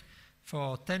break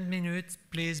for 10 minutes.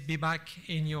 Please be back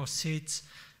in your seats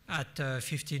at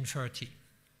 15:30.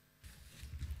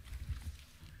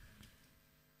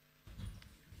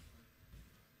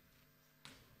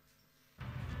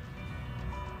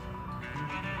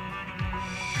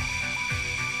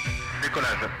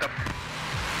 Décollage, top.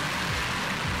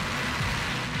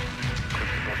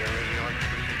 Pour des mesures de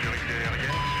sécurité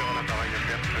aérienne sur un appareil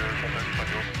F4 contact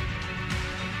radio.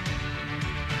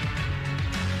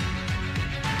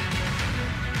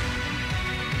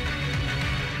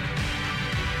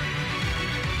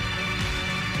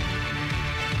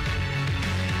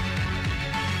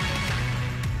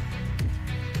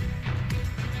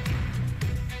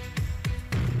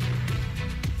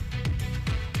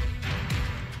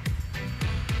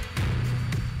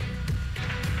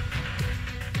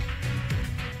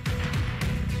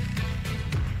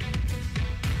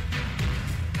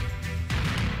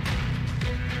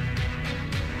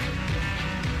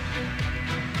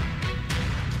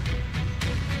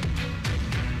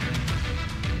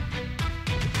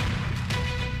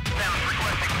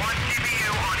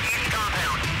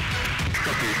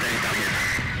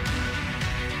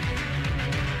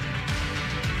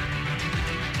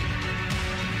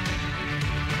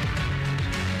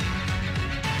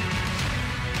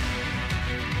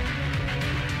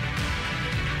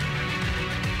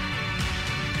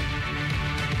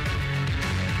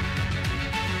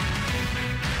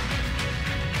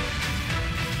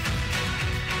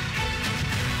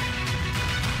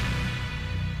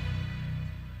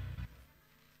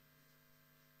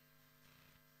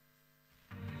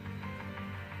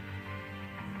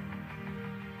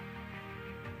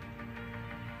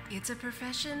 It's a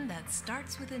profession that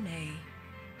starts with an A.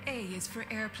 A is for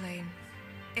airplane,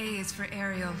 A is for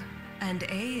aerial, and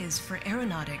A is for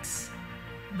aeronautics.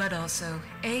 But also,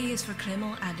 A is for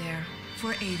Clément Ader,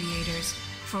 for aviators,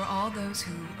 for all those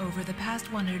who, over the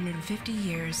past 150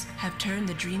 years, have turned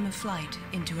the dream of flight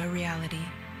into a reality.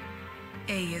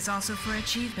 A is also for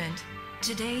achievement.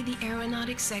 Today, the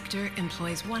aeronautics sector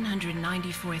employs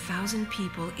 194,000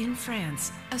 people in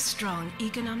France, a strong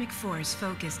economic force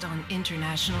focused on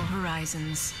international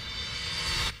horizons.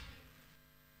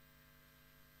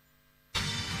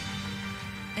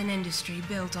 An industry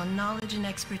built on knowledge and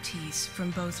expertise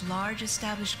from both large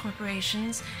established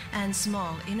corporations and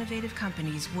small innovative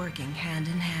companies working hand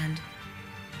in hand.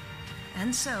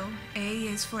 And so, A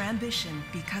is for ambition,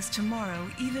 because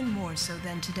tomorrow, even more so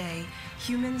than today,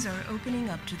 humans are opening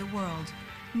up to the world,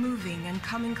 moving and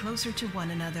coming closer to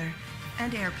one another,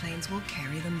 and airplanes will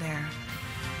carry them there.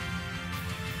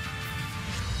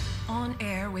 On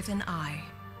air with an I.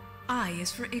 I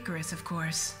is for Icarus, of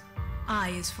course. I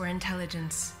is for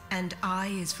intelligence, and I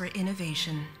is for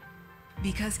innovation.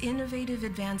 Because innovative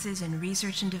advances in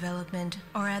research and development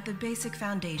are at the basic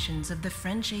foundations of the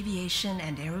French aviation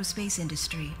and aerospace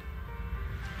industry.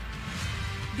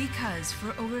 Because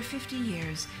for over 50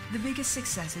 years, the biggest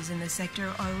successes in the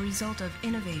sector are a result of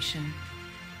innovation.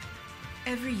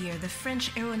 Every year, the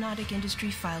French aeronautic industry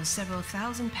files several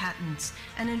thousand patents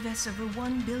and invests over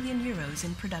 1 billion euros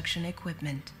in production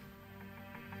equipment.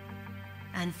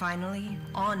 And finally,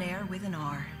 on air with an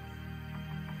R.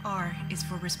 R is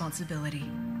for responsibility,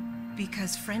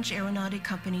 because French aeronautic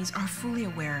companies are fully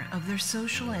aware of their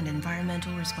social and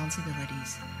environmental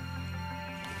responsibilities.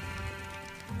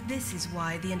 This is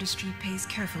why the industry pays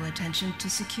careful attention to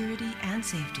security and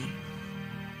safety.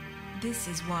 This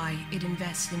is why it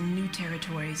invests in new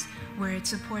territories, where it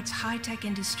supports high-tech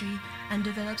industry and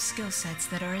develops skill sets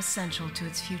that are essential to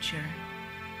its future.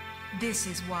 This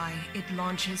is why it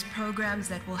launches programs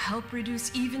that will help reduce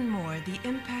even more the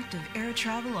impact of air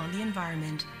travel on the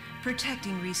environment,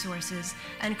 protecting resources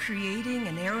and creating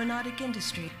an aeronautic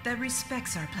industry that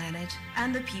respects our planet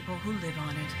and the people who live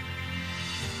on it.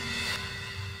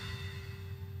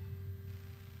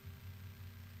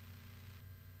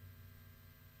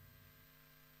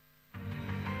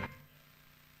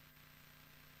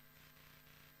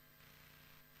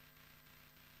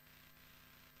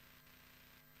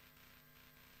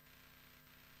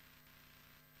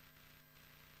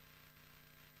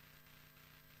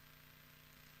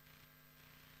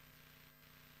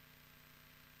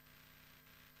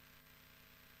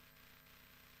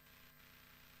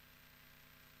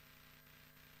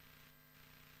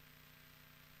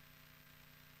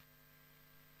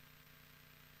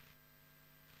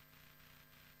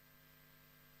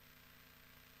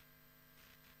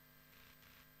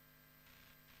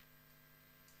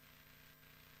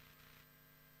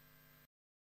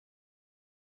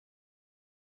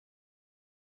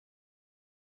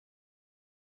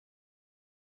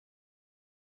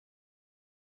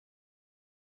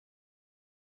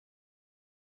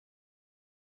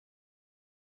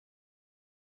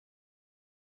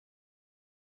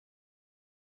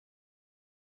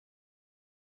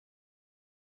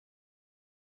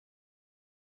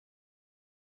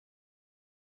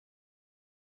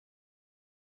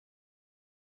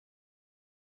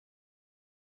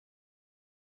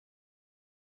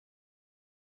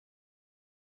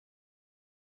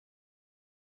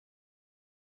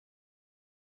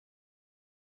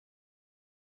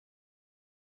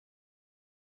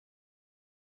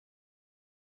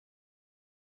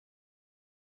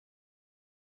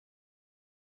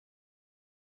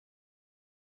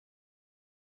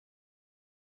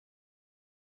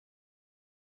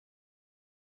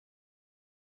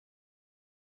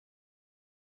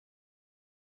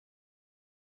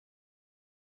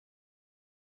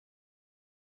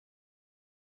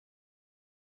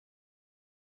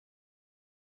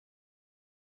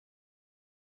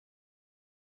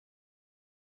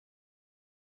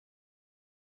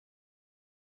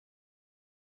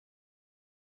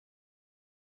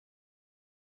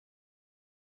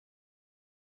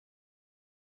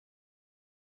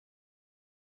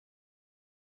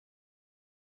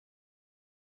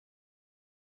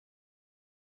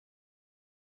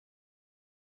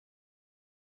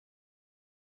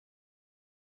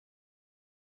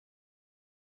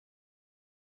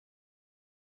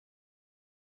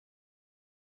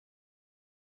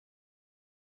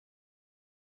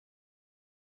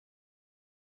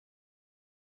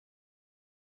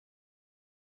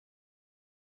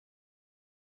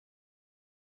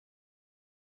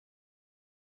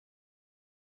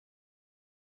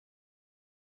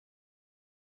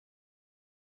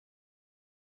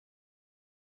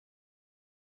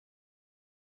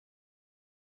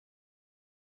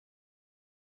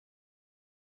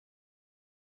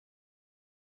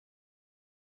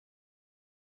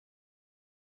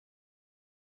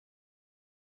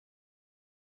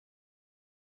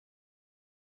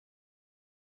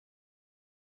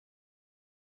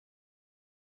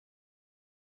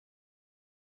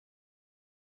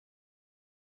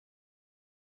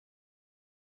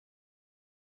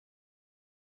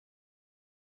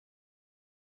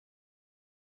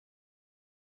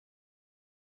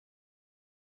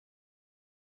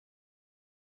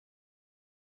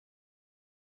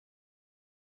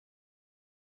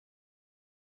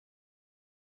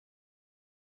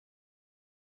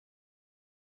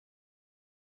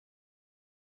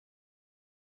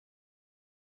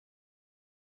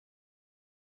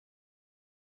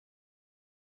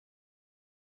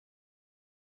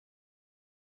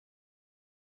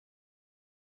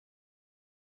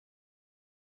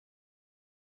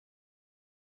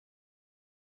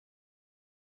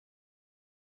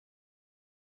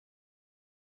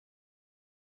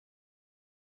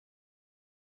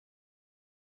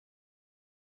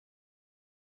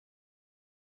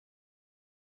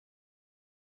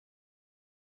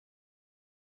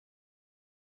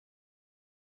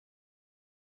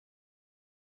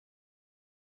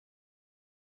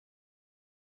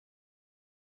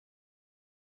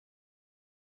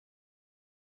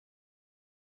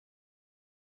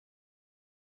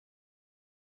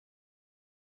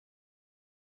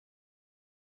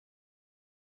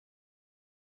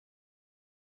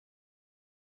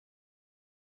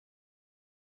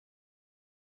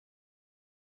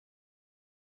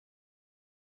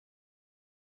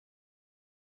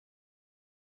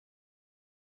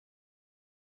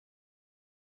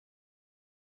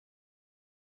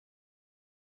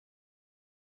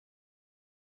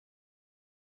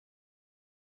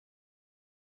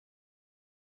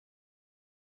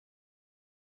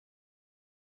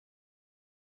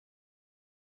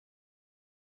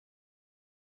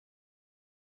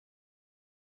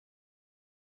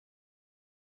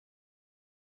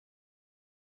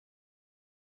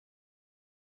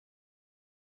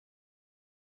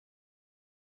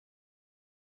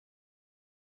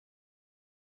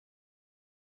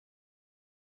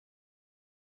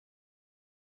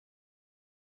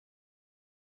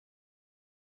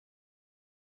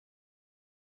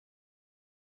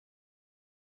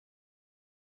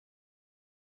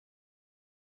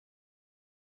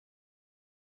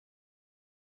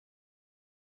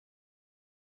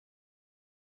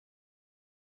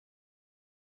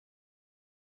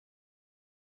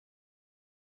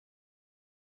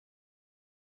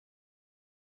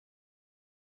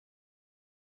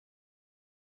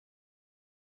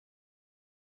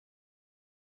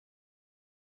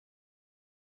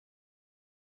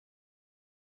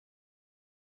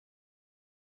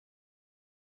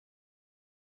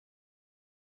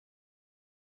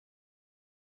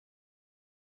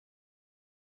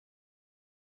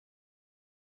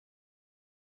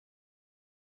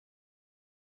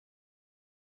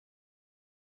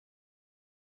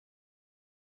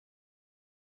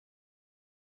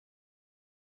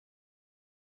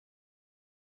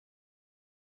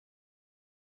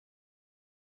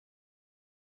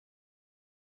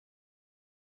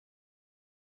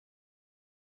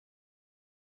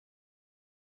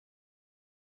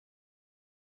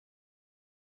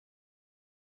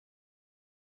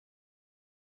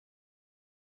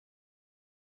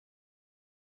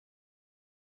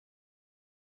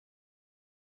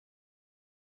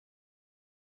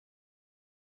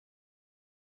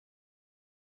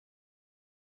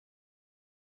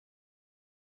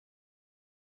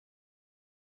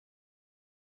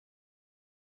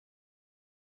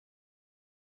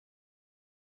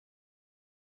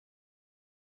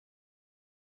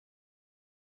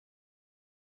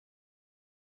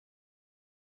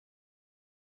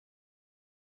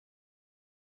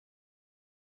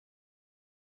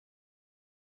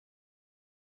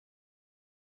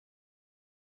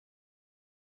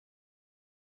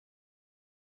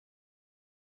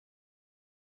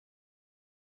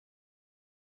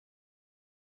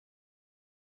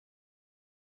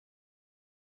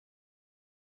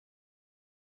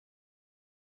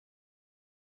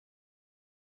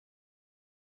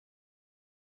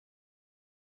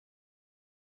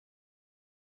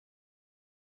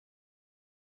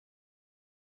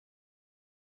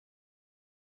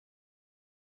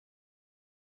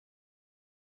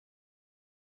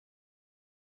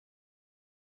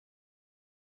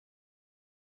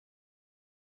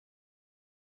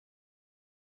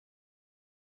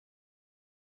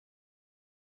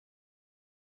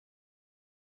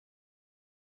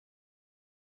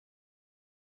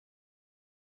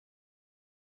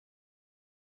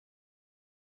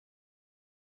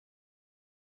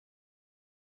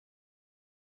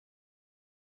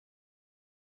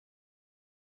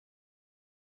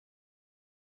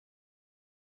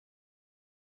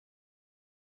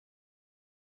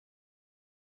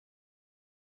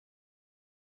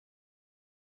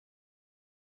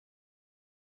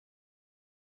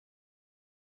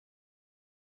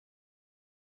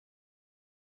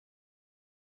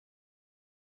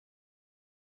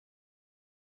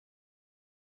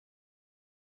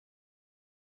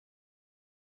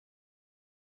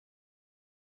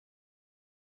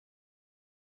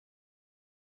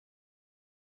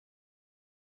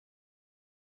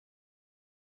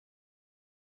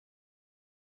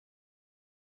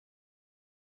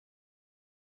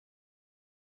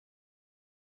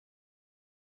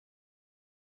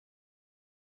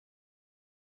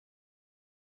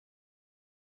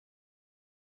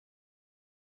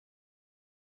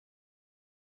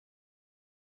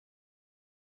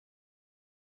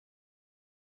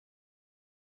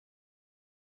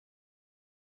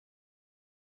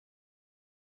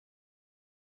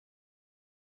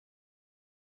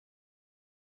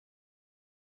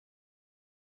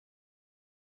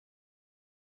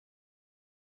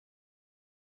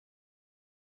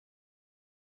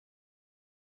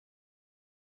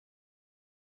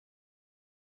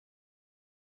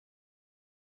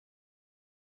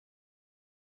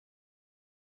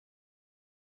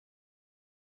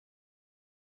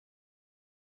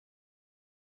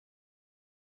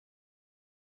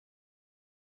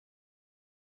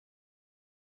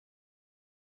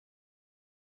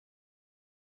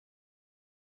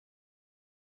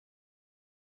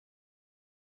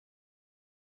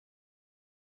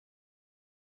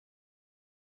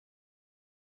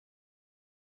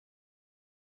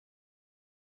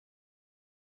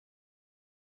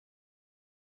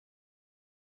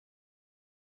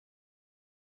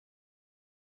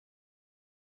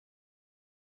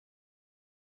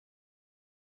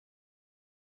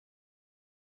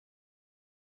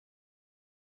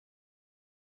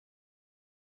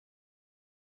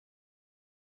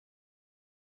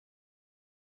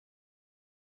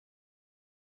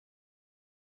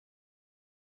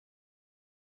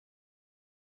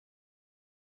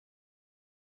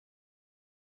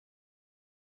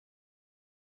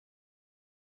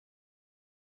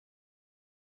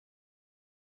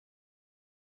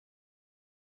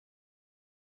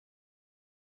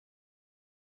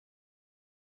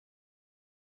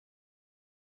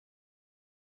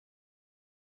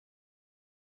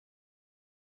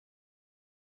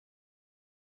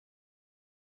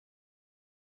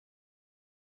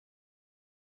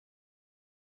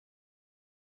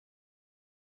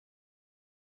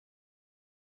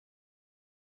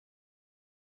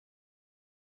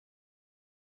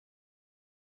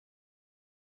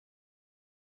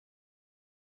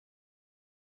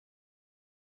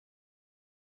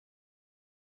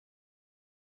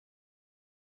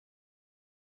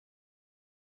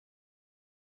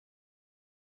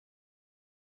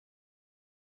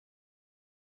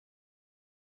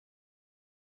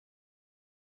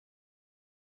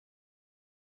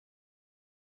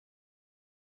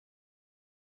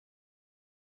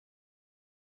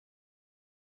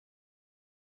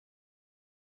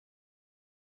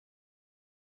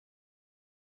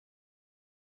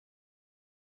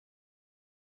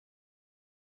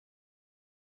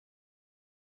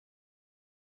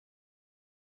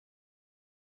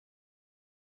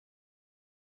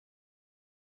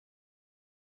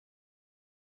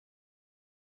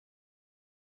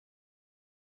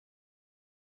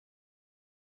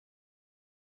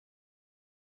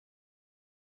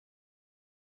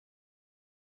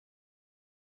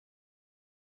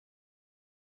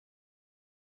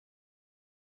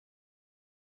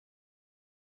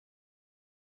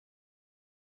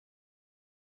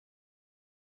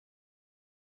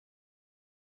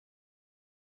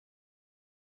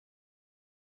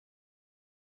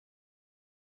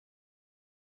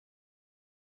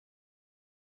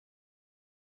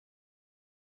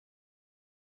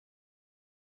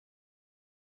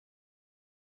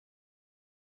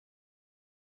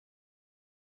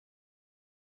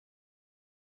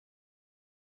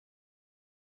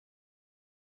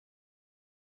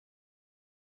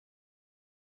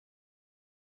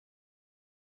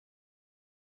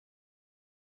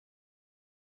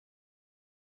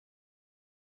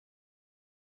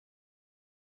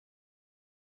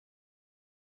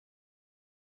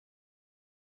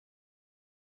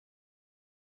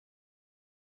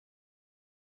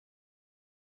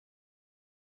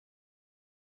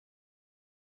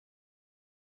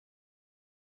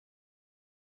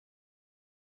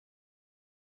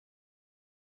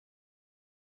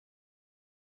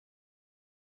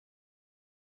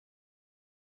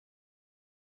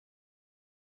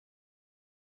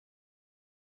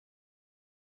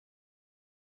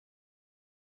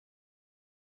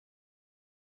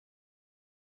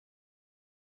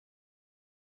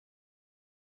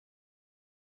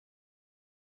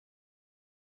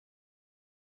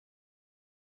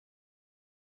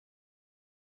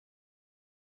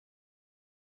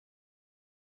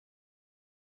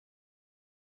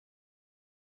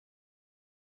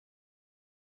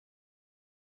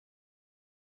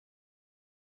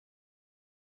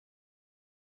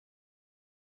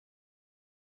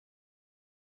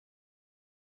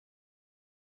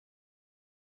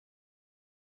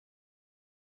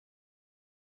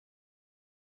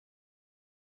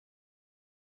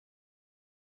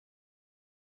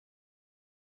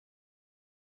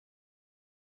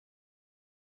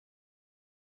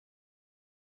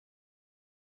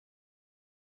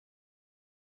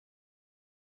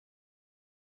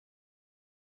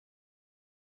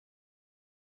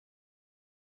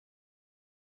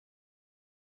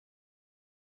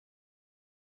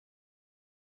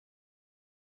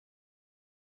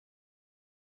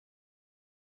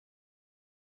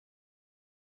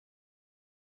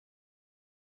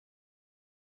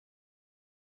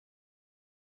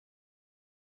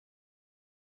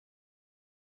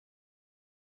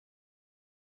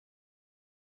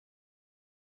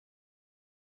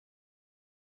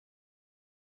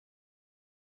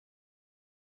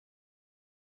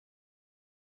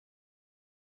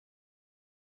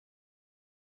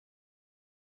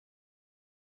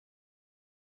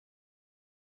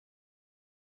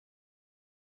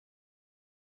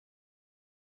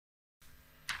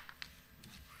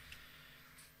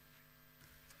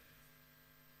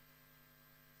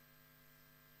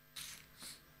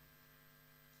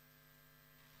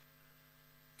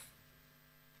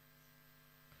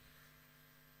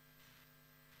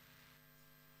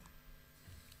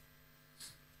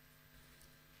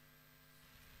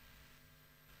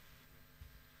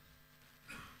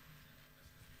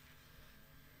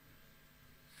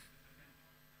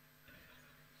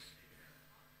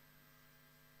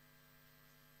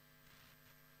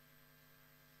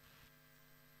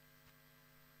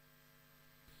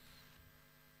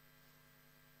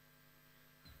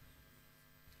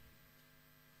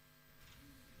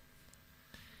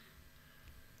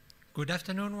 Good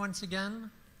afternoon once again.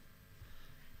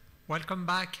 Welcome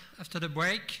back after the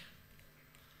break.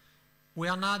 We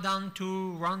are now down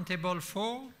to roundtable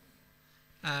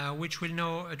 4, which will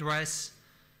now address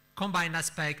combined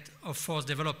aspect of force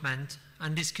development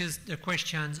and discuss the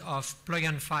questions of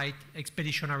plug-and-fight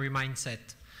expeditionary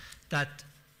mindset that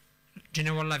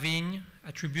General Lavigne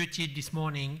attributed this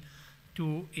morning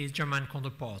to his German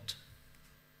counterpart.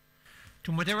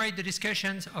 To moderate the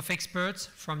discussions of experts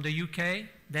from the UK,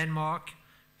 Denmark,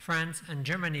 France, and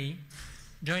Germany,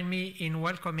 join me in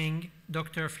welcoming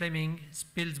Dr. Flemming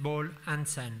Spilsbøl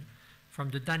Hansen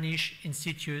from the Danish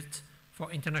Institute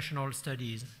for International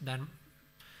Studies.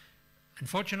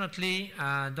 Unfortunately,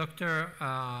 Dr.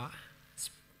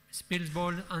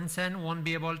 Spilsbøl Hansen won't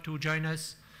be able to join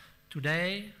us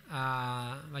today,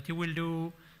 but he will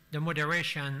do the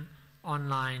moderation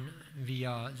online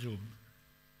via Zoom.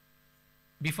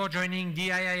 Before joining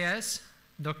DIIS,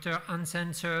 Dr.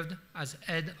 Hansen served as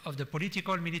head of the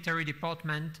political military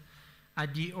department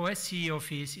at the OSCE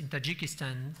office in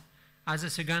Tajikistan as a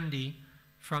secondee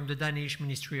from the Danish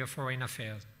Ministry of Foreign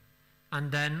Affairs,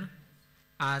 and then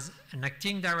as an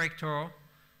acting director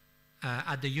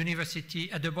at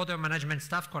the Border Management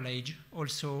Staff College,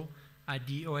 also at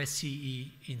the OSCE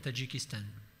in Tajikistan.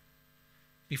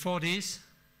 Before this,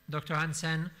 Dr.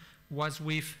 Hansen was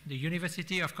with the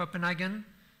University of Copenhagen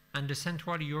and the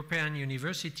Central European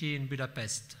University in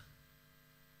Budapest.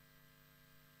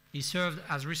 He served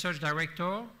as research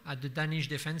director at the Danish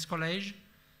Defense College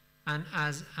and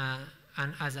as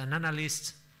an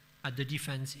analyst at the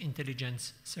Defense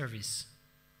Intelligence Service.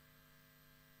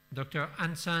 Dr.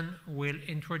 Hansen will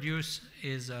introduce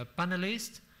his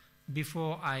panelists.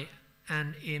 Before I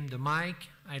hand him the mic,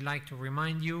 I'd like to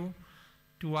remind you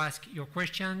to ask your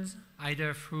questions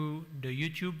either through the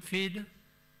YouTube feed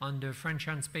on the French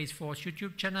and Space Force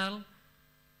YouTube channel,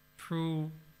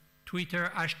 through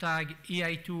Twitter hashtag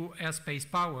EI2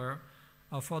 Airspace Power,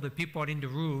 or for the people in the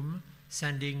room,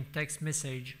 sending text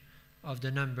message of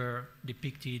the number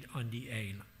depicted on the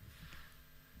aisle.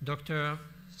 Dr.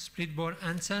 Spilsbøl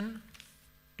Hansen,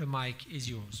 the mic is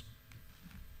yours.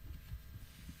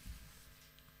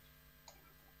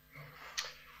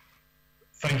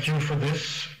 Thank you for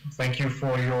this. Thank you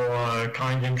for your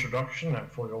kind introduction and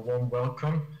for your warm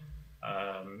welcome.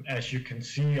 As you can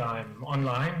see, I'm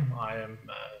online. I am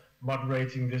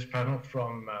moderating this panel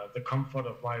from the comfort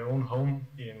of my own home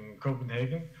in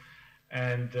Copenhagen.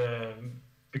 And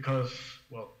because,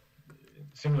 well,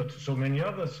 similar to so many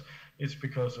others, it's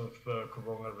because of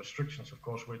corona restrictions, of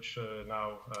course, which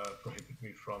now prohibit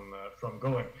me from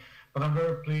going. But I'm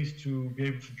very pleased to be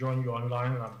able to join you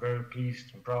online, and I'm very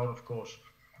pleased and proud, of course,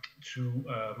 to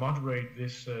moderate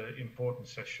this important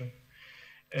session.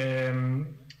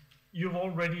 You've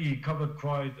already covered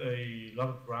quite a lot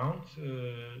of ground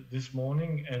this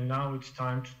morning, and now it's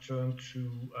time to turn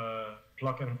to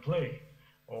plug and play,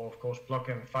 or of course plug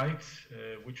and fight,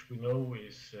 which we know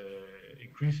is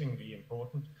increasingly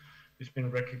important. It's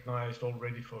been recognized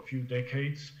already for a few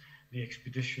decades. The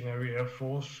Expeditionary Air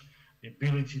Force, the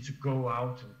ability to go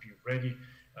out and be ready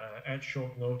at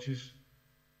short notice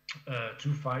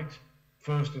to fight,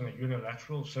 first in a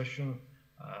unilateral session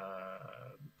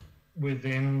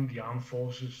within the armed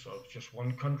forces of just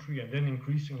one country, and then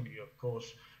increasingly, of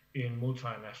course, in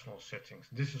multinational settings.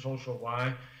 This is also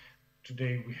why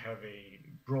today we have a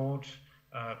broad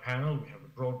panel, we have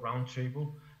a broad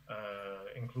roundtable,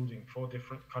 including 4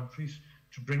 different countries,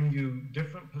 to bring you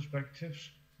different perspectives,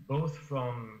 both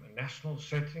from a national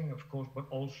setting, of course, but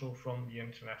also from the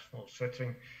international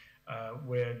setting,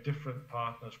 where different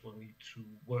partners will need to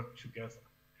work together.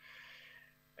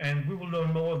 And we will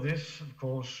learn more of this, of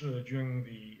course, during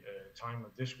the time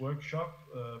of this workshop,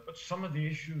 but some of the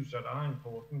issues that are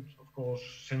important, of course,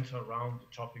 center around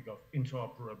the topic of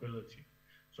interoperability.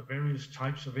 So various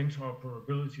types of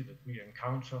interoperability that we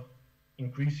encounter,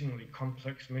 increasingly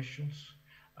complex missions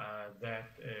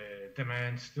that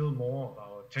demand still more of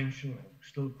our attention and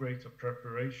still greater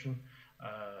preparation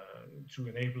to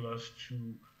enable us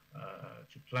to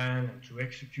plan and to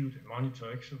execute and monitor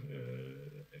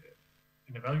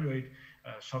and evaluate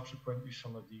subsequently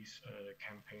some of these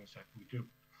campaigns that we do.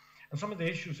 And some of the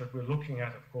issues that we're looking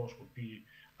at, of course, would be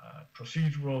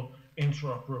procedural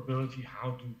interoperability.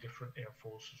 How do different air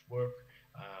forces work?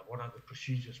 What are the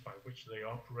procedures by which they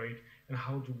operate? And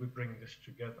how do we bring this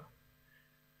together?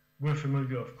 We're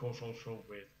familiar, of course, also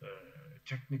with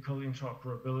technical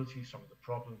interoperability, some of the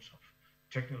problems of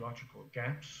technological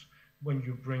gaps when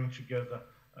you bring together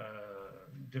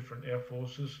different air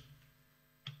forces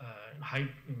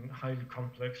in highly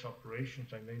complex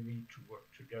operations, and they need to work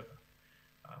together.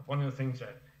 One of the things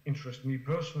that interests me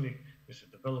personally is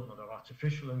the development of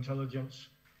artificial intelligence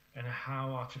and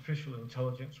how artificial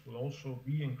intelligence will also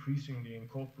be increasingly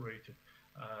incorporated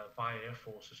by air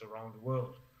forces around the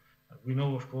world. We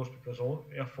know, of course, because all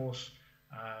Air Force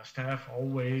staff are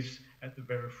always at the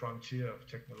very frontier of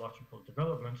technological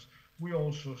developments, we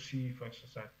also see, for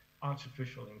instance, that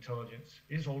artificial intelligence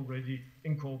is already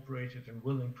incorporated and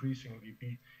will increasingly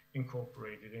be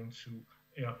incorporated into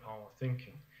air power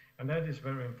thinking. And that is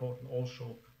very important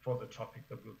also for the topic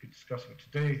that we'll be discussing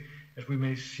today, as we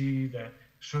may see that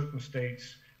certain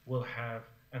states will have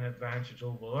an advantage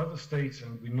over other states,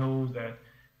 and we know that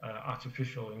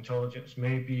artificial intelligence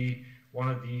may be one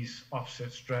of these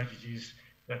offset strategies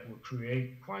that will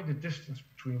create quite a distance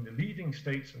between the leading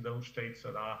states and those states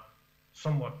that are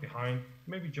somewhat behind,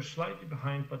 maybe just slightly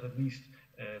behind, but at least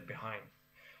behind.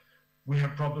 We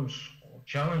have problems or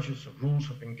challenges of rules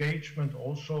of engagement,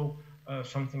 also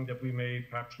something that we may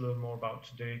perhaps learn more about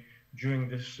today during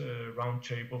this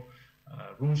roundtable.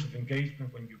 Rules of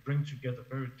engagement, when you bring together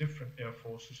very different air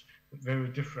forces with very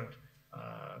different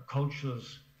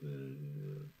cultures,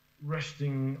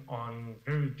 resting on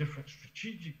very different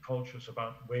strategic cultures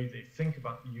about the way they think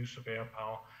about the use of air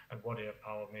power and what air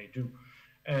power may do.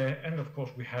 And of course,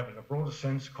 we have, in a broader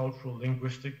sense, cultural,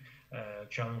 linguistic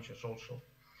challenges also.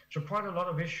 So quite a lot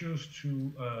of issues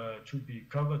to be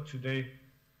covered today,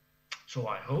 so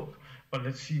I hope. But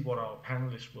let's see what our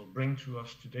panelists will bring to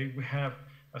us today. We have,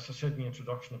 as I said in the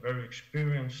introduction, a very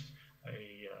experienced,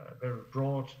 a very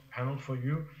broad panel for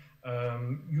you.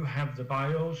 You have the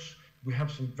bios. We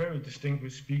have some very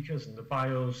distinguished speakers, and the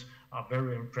bios are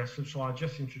very impressive. So I'll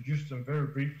just introduce them very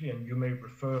briefly, and you may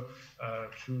refer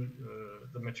to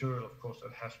the material, of course,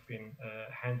 that has been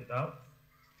handed out.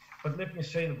 But let me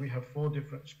say that we have 4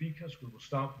 different speakers. We will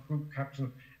start with Group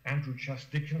Captain Andrew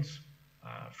Chas-Dickens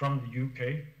from the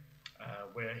UK,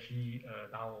 where he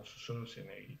now also serves in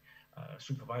a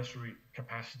supervisory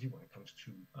capacity when it comes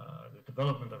to the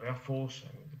development of Air Force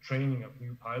and the training of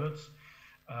new pilots.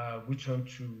 We turn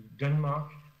to Denmark.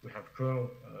 We have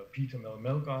Colonel Peter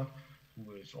Melgaard,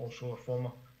 who is also a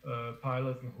former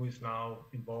pilot and who is now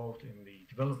involved in the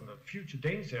development of the future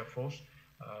Danish Air Force.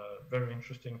 Very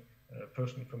interesting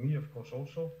personally for me, of course,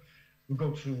 also. We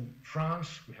go to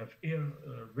France. We have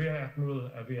Rear Admiral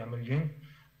Hervé Amelien,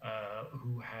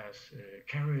 who has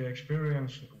carrier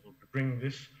experience and who will be bringing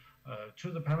this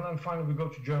to the panel. And finally, we go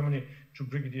to Germany to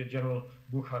Brigadier General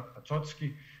Burkhard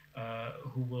Patotsky,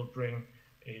 who will bring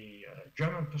a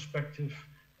German perspective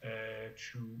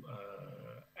to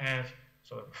add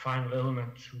sort of a final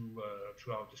element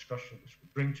to our discussion, which will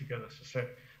bring together, as I said,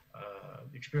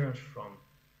 the experience from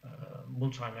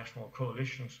multinational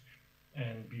coalitions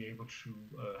and be able to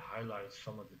highlight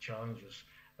some of the challenges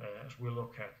as we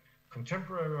look at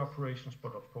contemporary operations,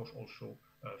 but of course also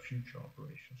future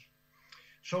operations.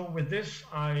 So with this,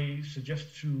 I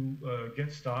suggest to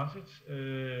get started.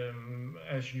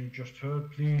 As you just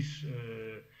heard, please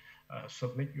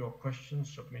submit your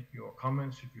questions, submit your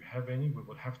comments if you have any. We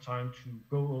will have time to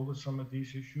go over some of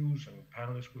these issues, and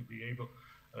panelists will be able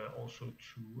also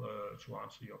to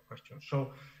answer your questions.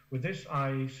 So with this,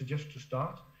 I suggest to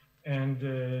start and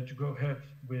to go ahead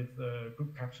with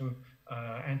Group Captain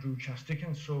Andrew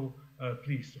Chas-Dickens. So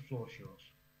please, the floor is yours.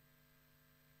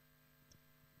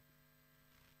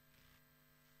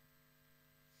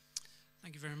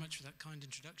 Thank you very much for that kind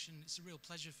introduction. It's a real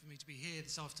pleasure for me to be here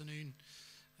this afternoon.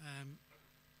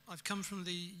 I've come from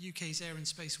the UK's Air and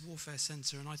Space Warfare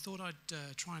Centre, and I thought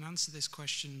I'd try and answer this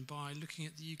question by looking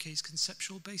at the UK's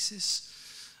conceptual basis.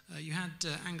 You had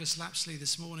Angus Lapsley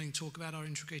this morning talk about our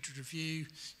integrated review.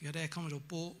 You had Air Commodore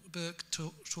Burke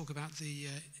talk about the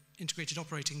integrated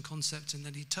operating concept, and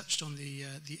then he touched on the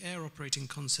air operating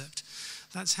concept.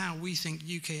 That's how we think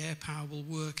UK air power will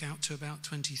work out to about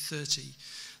 2030.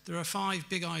 There are 5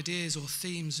 big ideas or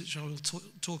themes which I will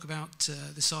talk about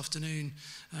this afternoon,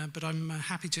 but I'm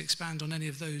happy to expand on any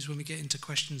of those when we get into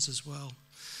questions as well.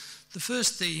 The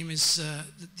first theme is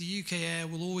that the UK air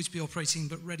will always be operating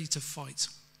but ready to fight.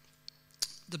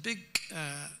 The big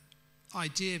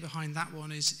idea behind that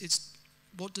one is it's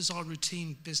what does our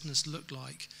routine business look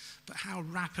like, but how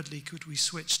rapidly could we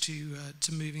switch to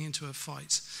moving into a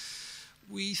fight?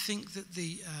 We think that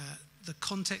the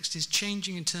context is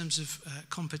changing in terms of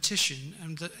competition,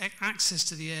 and that access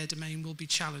to the air domain will be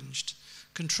challenged.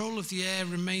 Control of the air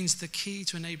remains the key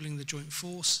to enabling the joint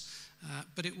force,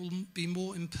 but it will be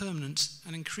more impermanent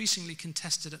and increasingly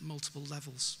contested at multiple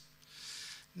levels.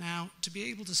 Now, to be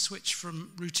able to switch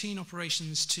from routine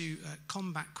operations to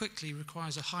combat quickly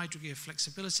requires a high degree of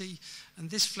flexibility, and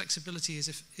this flexibility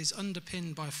is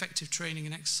underpinned by effective training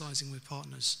and exercising with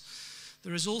partners.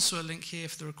 There is also a link here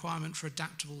for the requirement for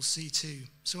adaptable C2.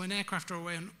 So when aircraft are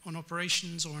away on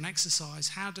operations or on exercise,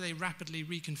 how do they rapidly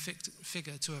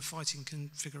reconfigure to a fighting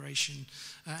configuration,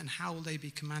 and how will they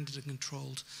be commanded and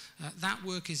controlled? That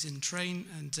work is in train,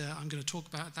 and I'm going to talk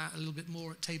about that a little bit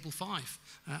more at table 5,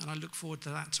 and I look forward to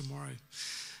that tomorrow.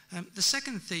 The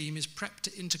second theme is prep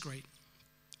to integrate.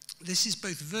 This is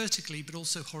both vertically but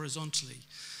also horizontally.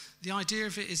 The idea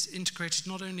of it is integrated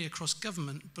not only across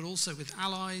government, but also with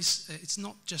allies. It's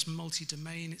not just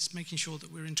multi-domain, it's making sure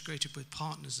that we're integrated with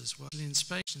partners as well. In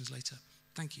space later.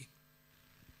 Thank you.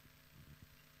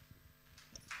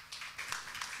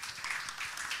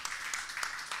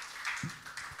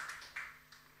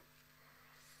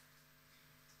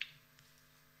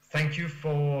 Thank you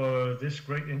for this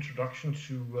great introduction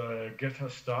to get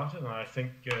us started. And I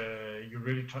think you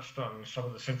really touched on some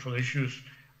of the central issues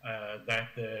that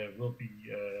we'll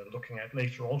be looking at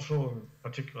later also, in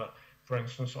particular, for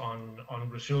instance, on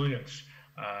resilience,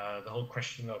 the whole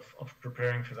question of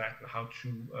preparing for that and how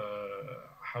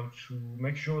to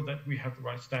make sure that we have the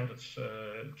right standards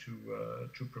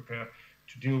to prepare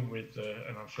to deal with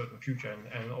an uncertain future,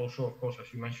 and also, of course,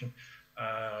 as you mentioned,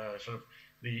 sort of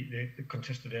the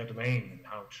contested air domain and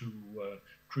how to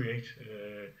create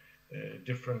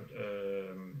different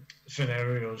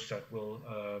scenarios that will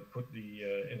put the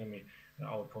enemy,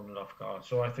 our opponent, off guard.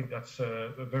 So I think that's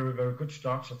a very, very good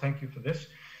start. So thank you for this.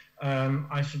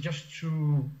 I suggest to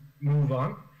move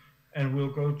on, and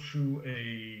we'll go to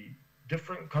a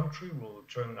different country. We'll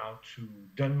turn now to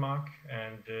Denmark,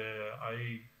 and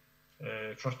I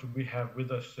trust that we have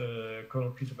with us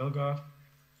Colonel Peter Melgaard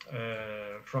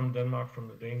from Denmark, from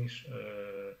the Danish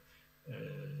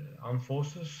Armed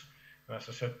Forces. As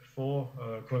I said before,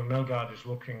 Colonel Melgaard is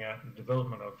looking at the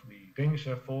development of the Danish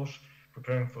Air Force,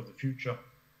 preparing for the future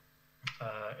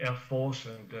Air Force,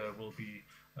 and will be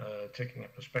taking a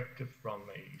perspective from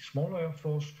a smaller Air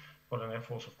Force, but an Air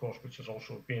Force, of course, which has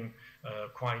also been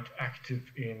quite active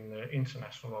in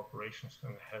international operations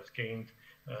and has gained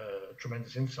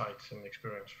tremendous insights and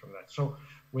experience from that. So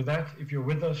with that, if you're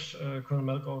with us, Colonel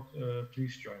Melgaard,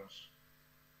 please join us.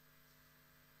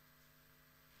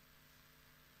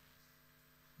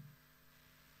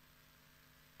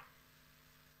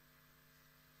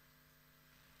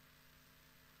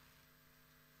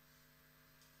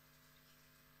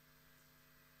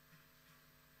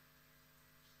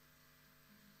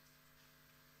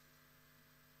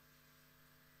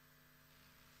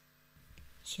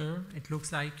 Sir, it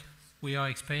looks like we are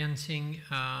experiencing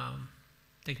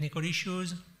technical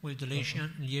issues with the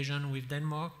liaison with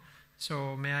Denmark.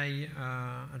 So may I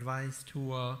advise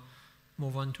to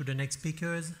move on to the next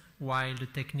speakers while the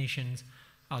technicians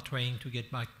are trying to get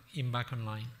him back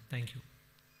online. Thank you.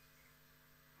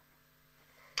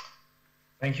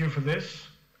 Thank you for this.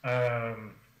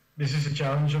 This is a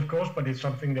challenge, of course, but it's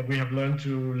something that we have learned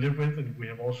to live with, and we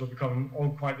have also become all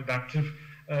quite adaptive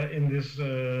in this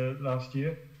last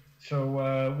year. So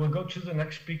we'll go to the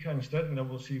next speaker instead, and then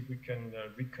we'll see if we can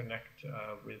reconnect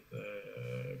with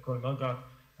Colonel Melgaard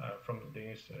from the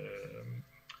Danish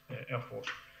Air Force.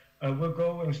 We'll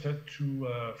go instead to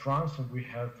France, and we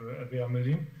have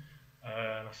Armée.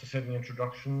 As I said in the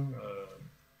introduction,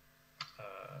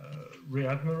 Rear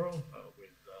Admiral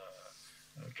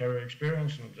with carrier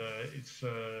experience, and it's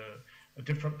a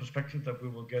different perspective that we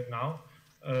will get now.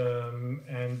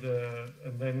 And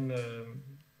then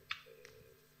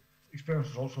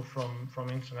experiences also from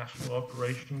international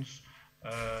operations,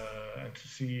 and to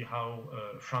see how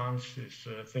France is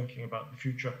thinking about the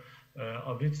future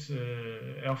of its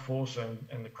Air Force,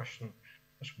 and the question,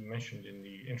 as we mentioned in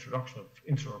the introduction, of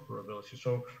interoperability.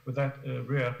 So with that,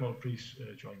 Rear Admiral, please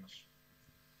join us.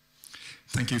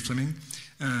 Thank you, Fleming.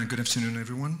 Good afternoon,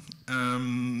 everyone.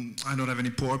 I don't have any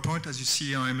PowerPoint. As you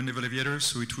see, I'm a naval aviator,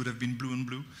 so it would have been blue and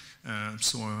blue.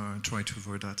 So I try to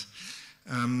avoid that.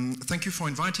 Thank you for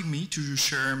inviting me to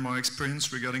share my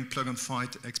experience regarding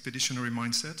plug-and-fight expeditionary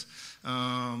mindset.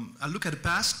 I'll look at the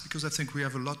past, because I think we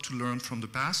have a lot to learn from the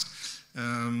past.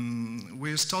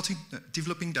 We're starting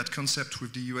developing that concept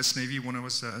with the US Navy when I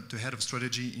was the head of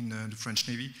strategy in the French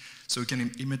Navy. So you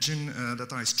can imagine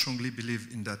that I strongly believe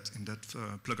in that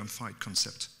plug-and-fight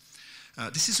concept.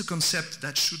 This is a concept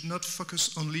that should not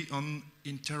focus only on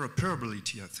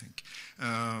interoperability, I think.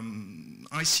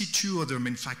 I see two other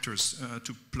main factors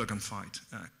to plug-and-fight: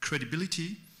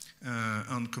 credibility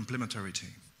and complementarity.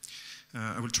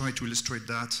 I will try to illustrate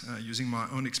that using my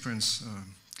own experience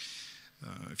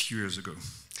a few years ago.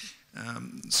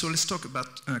 So let's talk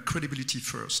about credibility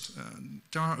first.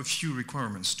 There are a few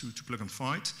requirements to plug and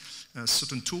fight.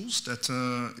 Certain tools that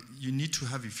you need to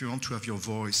have if you want to have your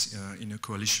voice in a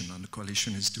coalition, and the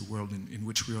coalition is the world in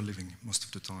which we are living most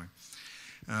of the time.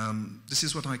 This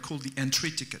is what I call the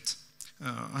entry ticket.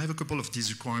 I have a couple of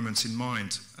these requirements in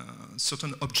mind.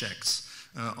 Certain objects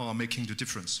are making the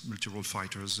difference. Multi-role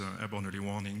fighters, airborne early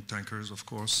warning, tankers, of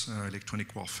course,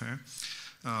 electronic warfare.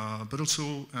 But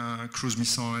also cruise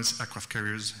missiles, aircraft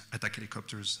carriers, attack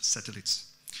helicopters, satellites.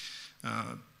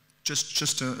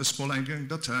 Just a small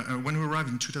anecdote. When we arrived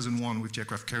in 2001 with the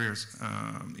aircraft carriers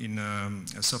in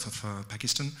south of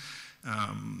Pakistan,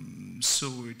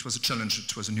 so it was a challenge.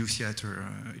 It was a new theater.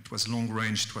 It was long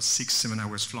range. It was 6-7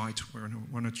 hours flight.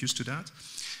 We're not used to that.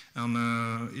 And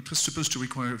it was supposed to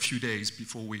require a few days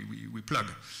before we plug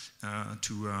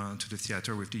to the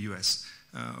theater with the US.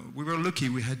 We were lucky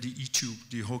we had the E2,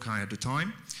 the Hawkeye at the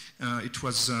time. It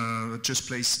was just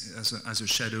placed as a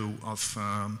shadow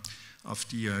of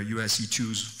the US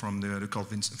E2s from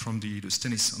the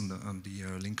Stennis and the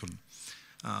Lincoln.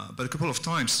 But a couple of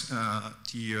times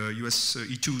the US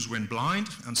E2s went blind,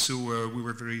 and so we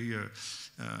were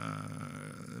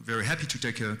very happy to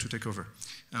take over.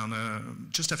 And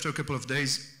just after a couple of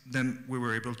days, then we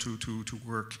were able to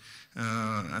work.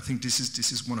 I think this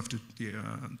is one of the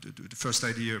first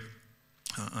idea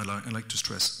I like to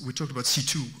stress. We talked about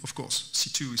C2, of course.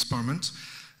 C2 is paramount.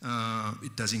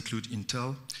 It does include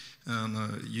intel.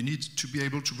 And you need to be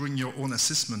able to bring your own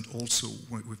assessment also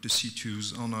with the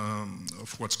C2s on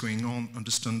of what's going on,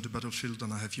 understand the battlefield,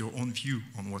 and have your own view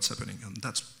on what's happening. And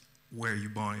that's where you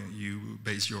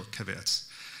base your caveats.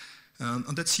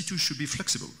 And that C2 should be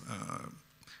flexible.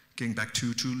 Going back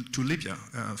to Libya,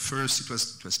 first it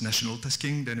was national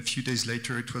tasking, then a few days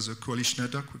later it was a coalition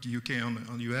ad hoc with the UK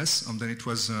and US, and then it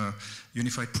was a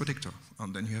unified protector,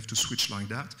 and then you have to switch like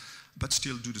that, but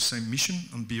still do the same mission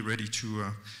and be ready to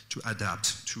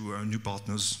adapt to new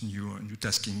partners, new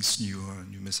taskings,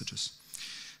 new messages.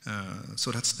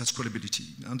 So that's credibility.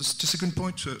 And the second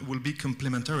point will be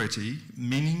complementarity,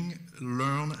 meaning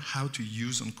learn how to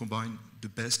use and combine the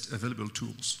best available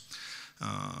tools.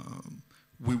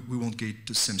 We won't get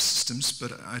the same systems,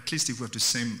 but at least if we have the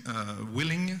same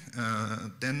willing,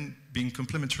 then being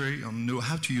complementary and know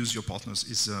how to use your partners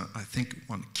is, I think,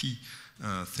 one key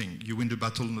thing. You win the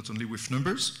battle not only with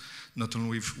numbers, not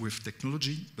only with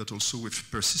technology, but also with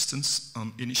persistence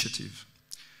and initiative.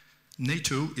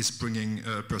 NATO is bringing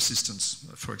persistence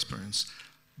for experience,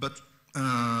 but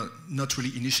not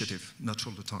really initiative, not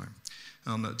all the time.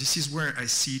 And this is where I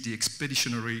see the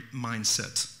expeditionary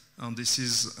mindset. And this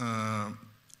is,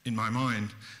 in my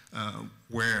mind,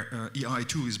 where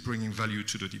EI2 is bringing value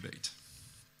to the debate.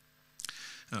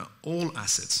 All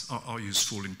assets are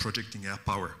useful in projecting air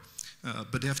power,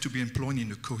 but they have to be employed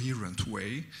in a coherent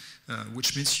way,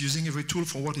 which means using every tool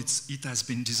for what it has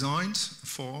been designed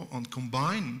for and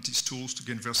combine these tools to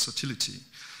gain versatility.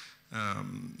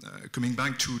 Coming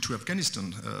back to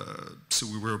Afghanistan, so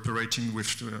we were operating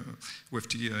with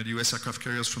the US aircraft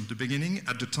carriers from the beginning.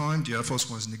 At the time, the Air Force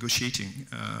was negotiating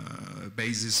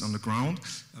bases on the ground,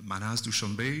 Manas,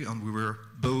 Dushanbe, and we were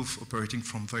both operating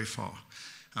from very far.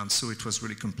 And so it was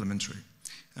really complementary.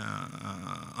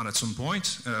 And at some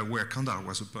point, where Kandahar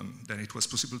was open, then it was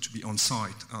possible to be on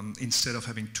site. And instead of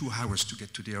having 2 hours to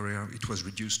get to the area, it was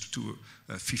reduced to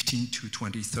 15 to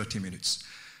 20, 30 minutes.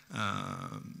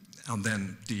 And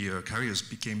then the carriers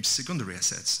became secondary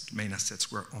assets. The main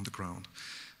assets were on the ground.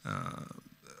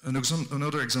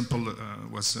 Another example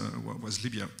was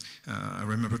Libya. I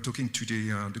remember talking to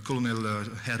the colonel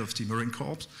head of the Marine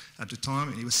Corps at the time,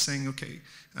 and he was saying, okay,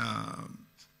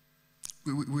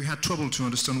 we had trouble to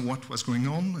understand what was going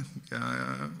on.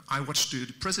 I watched the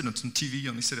president on TV,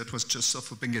 and he said it was just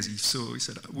south of Benghazi. So he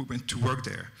said, we went to work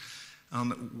there.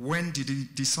 And when did he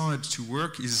decide to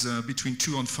work is between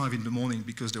 2 and 5 in the morning,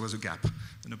 because there was a gap.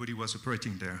 Nobody was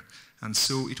operating there. And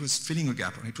so it was filling a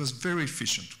gap, and it was very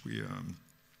efficient.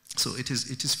 So it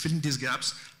is filling these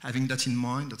gaps, having that in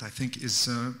mind, that I think is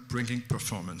bringing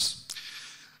performance.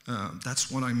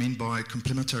 That's what I mean by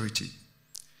complementarity.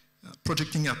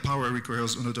 Projecting air power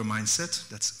requires another mindset,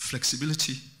 that's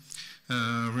flexibility.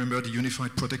 Remember the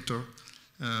unified protector.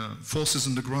 Forces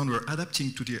on the ground were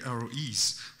adapting to the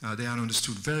ROEs. They had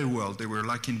understood very well. They were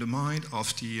like in the mind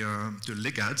of the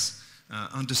legates,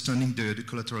 understanding the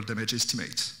collateral damage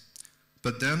estimate.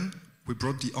 But then we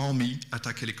brought the Army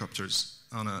attack helicopters,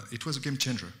 and it was a game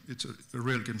changer. It's a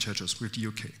real game changer with the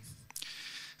UK.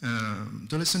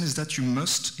 The lesson is that you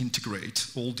must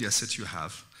integrate all the assets you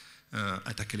have,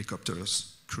 attack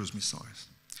helicopters, cruise missiles.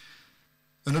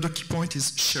 Another key point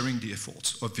is sharing the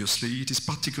effort. Obviously, it is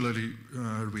particularly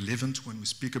relevant when we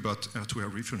speak about air-to-air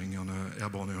refueling on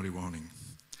airborne early warning.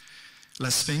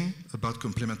 Last thing about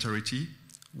complementarity,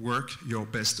 work your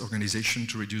best organization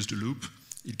to reduce the loop.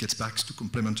 It gets back to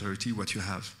complementarity, what you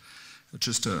have.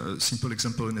 Just a simple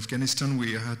example, in Afghanistan,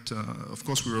 we had, of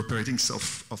course, we were operating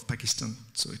south of Pakistan,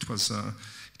 so it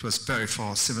was very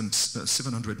far,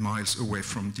 700 miles away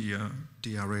from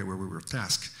the area where we were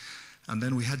tasked. And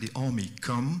then we had the Army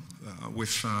come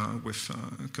with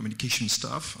communication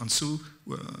stuff, and so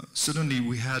suddenly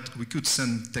we could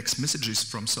send text messages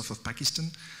from south of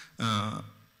Pakistan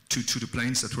to the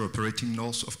planes that were operating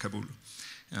north of Kabul.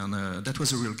 And that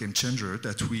was a real game changer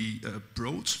that we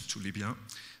brought to Libya,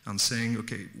 and saying,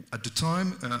 okay, at the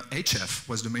time, HF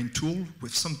was the main tool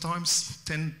with sometimes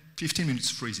 10, 15 minutes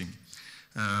freezing.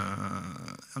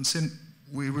 And then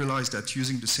we realized that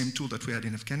using the same tool that we had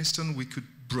in Afghanistan, we could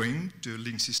bring the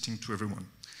Link 16 to everyone.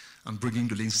 And bringing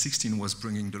the Link 16 was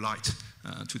bringing the light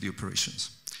to the operations.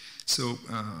 So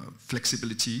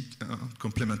flexibility,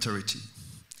 complementarity.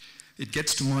 It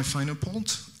gets to my final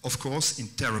point. Of course,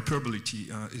 interoperability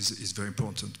is very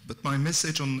important. But my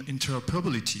message on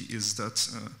interoperability is that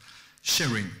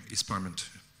sharing is paramount.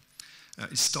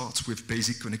 It starts with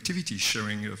basic connectivity,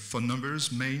 sharing phone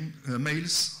numbers,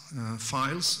 mails,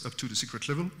 files up to the secret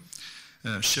level,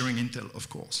 sharing intel, of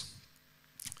course.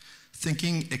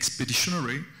 Thinking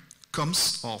expeditionary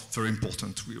comms are very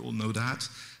important. We all know that.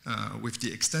 With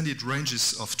the extended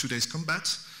ranges of today's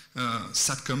combat,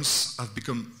 SATCOMs have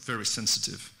become very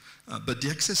sensitive. But the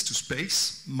access to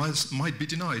space might be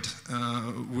denied.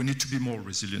 We need to be more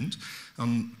resilient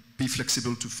and be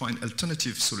flexible to find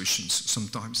alternative solutions,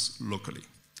 sometimes locally.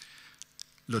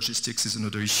 Logistics is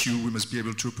another issue. We must be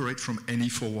able to operate from any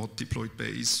forward deployed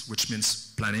base, which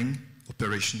means planning,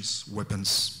 operations,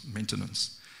 weapons,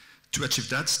 maintenance. To achieve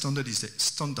that,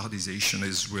 standardization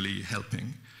is really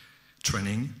helping.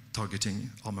 Training, targeting,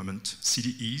 armament,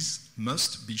 CDEs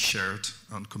must be shared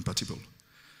and compatible.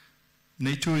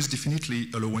 NATO is definitely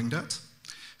allowing that,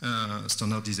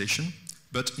 standardization,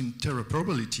 but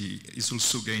interoperability is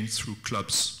also gained through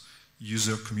clubs,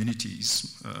 user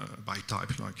communities by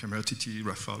type, like MRTT,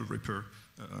 Rafale, Reaper,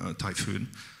 Typhoon,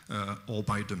 or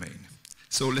by domain.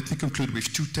 So let me conclude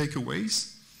with two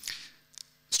takeaways.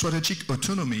 Strategic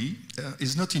autonomy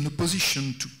is not in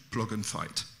opposition to plug and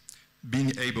fight.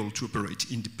 Being able to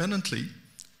operate independently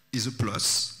is a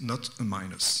plus, not a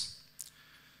minus.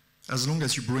 As long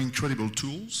as you bring credible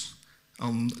tools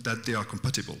and that they are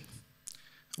compatible.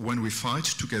 When we fight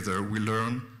together, we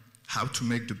learn how to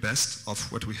make the best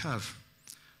of what we have.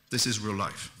 This is real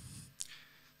life.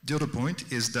 The other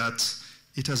point is that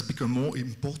it has become more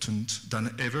important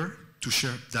than ever to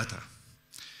share data.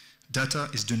 Data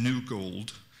is the new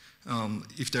gold.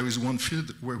 If there is one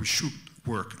field where we should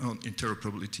work on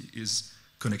interoperability is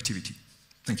connectivity.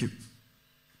 Thank you.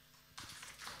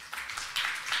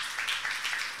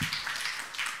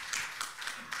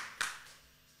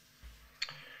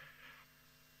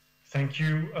 Thank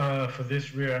you for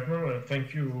this, Rear Admiral, and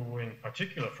thank you in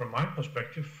particular from my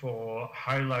perspective for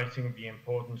highlighting the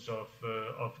importance of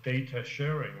data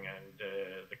sharing and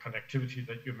the connectivity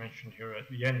that you mentioned here at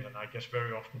the end. And I guess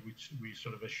very often we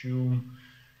sort of assume,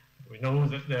 we know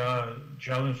that there are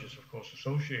challenges, of course,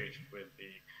 associated with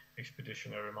the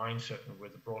expeditionary mindset and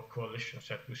with the broad coalitions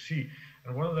that we see.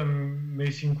 And one of them may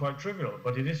seem quite trivial,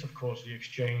 but it is, of course, the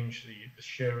exchange, the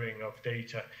sharing of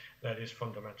data that is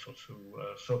fundamental to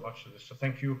so much of this. So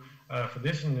thank you for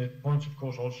this, and it points, of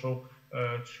course, also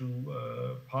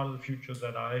to part of the future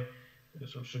that I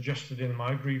sort of suggested in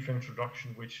my brief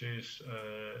introduction, which is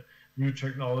new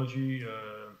technology,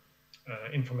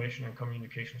 information and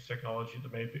communications technology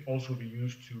that may also be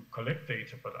used to collect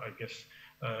data, but I guess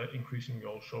increasingly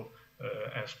also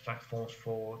as platforms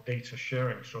for data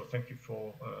sharing. So thank you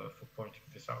for pointing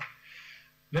this out.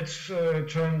 Let's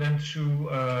turn then to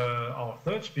our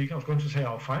third speaker. I was going to say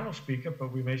our final speaker,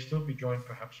 but we may still be joined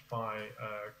perhaps by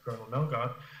Colonel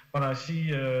Melgard. But I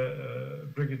see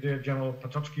Brigadier General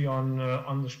Potocki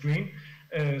on the screen.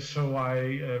 So I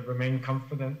remain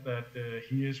confident that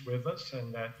he is with us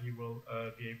and that he will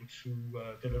be able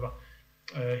to deliver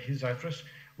his address,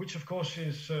 which of course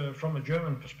is from a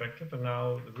German perspective. And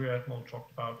now the Rear Admiral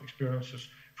talked about experiences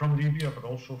from Libya, but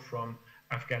also from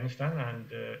Afghanistan. And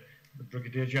the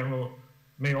Brigadier General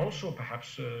may also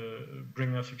perhaps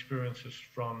bring us experiences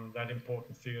from that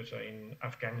important theater in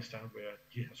Afghanistan where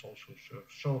he has also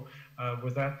served. So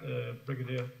with that,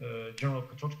 Brigadier General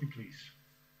Potocki, please.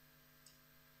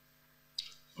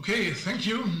 Okay, thank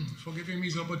you for giving me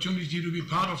the opportunity to be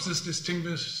part of this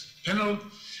distinguished panel.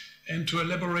 and to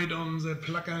elaborate on the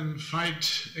plug and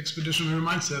fight expeditionary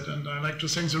mindset. And I'd like to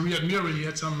thank the Rear Admiral. He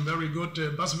had some very good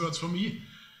buzzwords for me.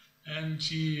 And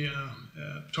he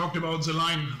talked about the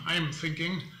line I'm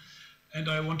thinking. And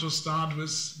I want to start with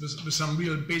some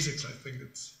real basics. I think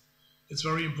it's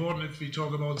very important if we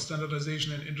talk about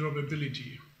standardization and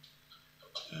interoperability.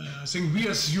 I think we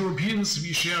as Europeans,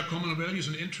 we share common values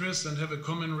and interests and have a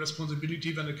common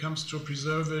responsibility when it comes to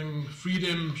preserving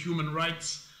freedom, human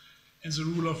rights, and the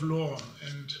rule of law.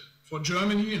 And for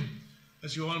Germany,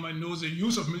 as you all might know, the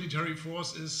use of military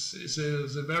force is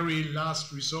the very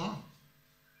last resort.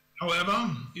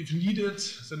 However, if needed,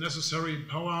 the necessary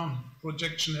power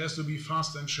projection has to be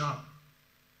fast and sharp,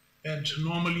 and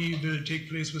normally will take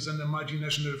place within a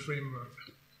multinational framework.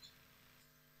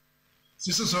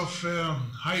 This is of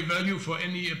high value for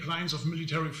any appliance of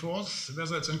military force,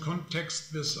 whether it's in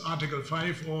context with Article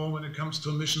 5 or when it comes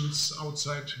to missions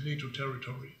outside NATO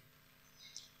territory.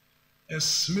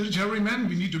 As military men,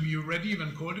 we need to be ready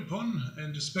when called upon,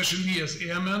 and especially as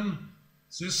airmen,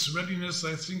 this readiness,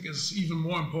 I think, is even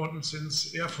more important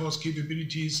since Air Force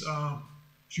capabilities are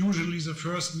usually the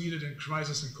first needed in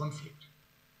crisis and conflict,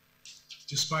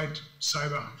 despite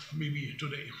cyber maybe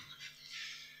today.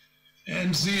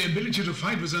 And the ability to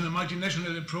fight within a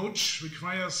multinational approach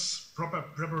requires proper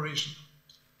preparation.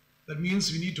 That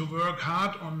means we need to work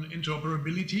hard on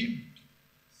interoperability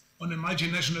on a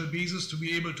multinational basis to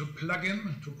be able to plug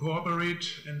in, to cooperate,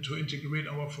 and to integrate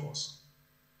our force.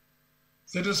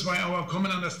 That is why our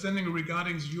common understanding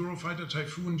regarding the Eurofighter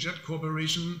Typhoon jet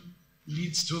cooperation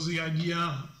leads to the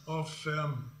idea of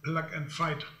plug and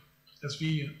fight, as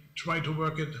we try to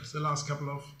work it the last couple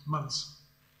of months.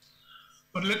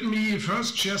 But let me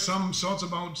first share some thoughts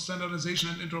about standardization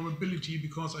and interoperability,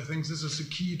 because I think this is the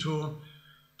key to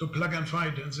plug and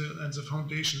fight and the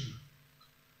foundation.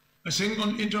 I think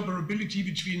on interoperability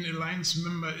between alliance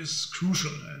members is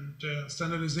crucial, and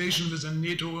standardization within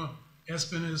NATO has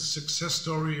been a success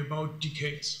story about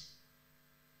decades.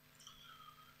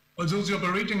 Although the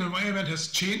operating environment has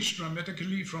changed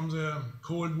dramatically from the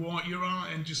Cold War era,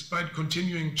 and despite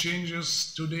continuing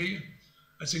changes today,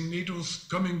 I think NATO's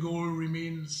common goal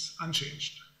remains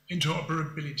unchanged: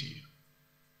 interoperability.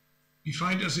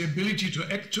 Defined as the ability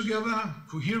to act together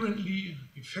coherently,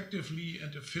 effectively,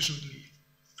 and efficiently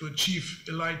to achieve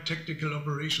allied tactical,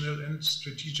 operational, and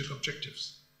strategic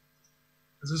objectives.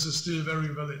 And this is still very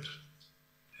valid.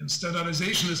 And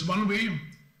standardization is one way,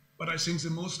 but I think the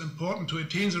most important to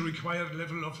attain the required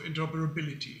level of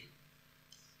interoperability.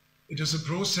 It is a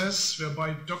process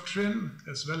whereby doctrine,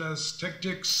 as well as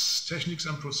tactics, techniques,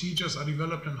 and procedures are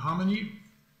developed in harmony.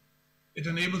 It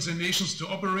enables the nations to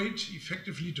operate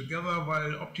effectively together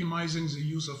while optimizing the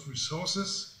use of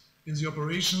resources in the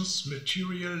operations,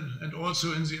 material, and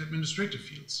also in the administrative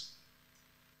fields.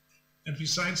 And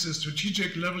besides the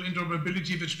strategic level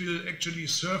interoperability, which will actually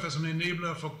serve as an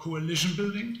enabler for coalition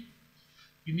building,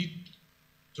 we need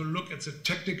to look at the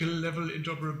tactical level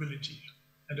interoperability.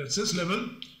 And at this level,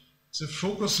 the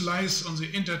focus lies on the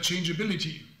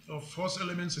interchangeability of force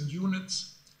elements and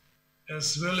units,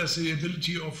 as well as the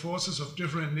ability of forces of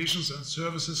different nations and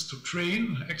services to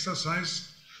train,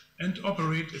 exercise, and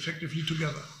operate effectively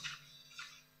together.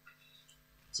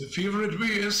 The favorite way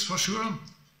is, for sure,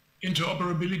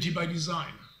 interoperability by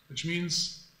design, which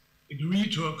means agree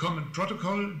to a common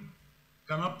protocol,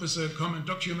 come up with a common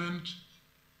document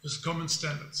with common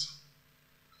standards.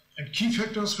 And key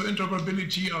factors for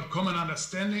interoperability are common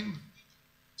understanding,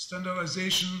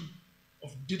 standardization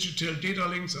of digital data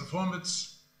links and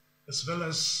formats, as well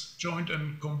as joint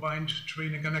and combined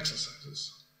training and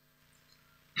exercises.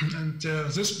 And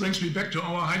this brings me back to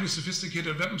our highly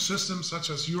sophisticated weapon systems such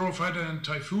as Eurofighter and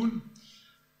Typhoon.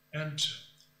 And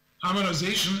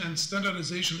harmonization and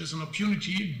standardization is an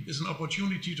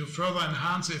opportunity to further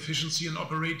enhance the efficiency in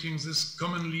operating these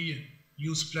commonly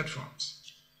used platforms.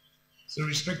 The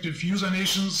respective user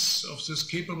nations of these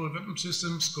capable weapon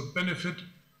systems could benefit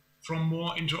from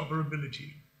more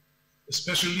interoperability,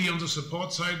 especially on the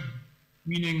support side,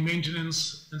 meaning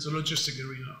maintenance and the logistic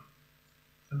arena.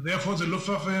 And therefore, the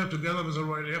Luftwaffe, together with the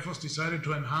Royal Air Force, decided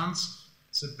to enhance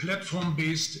the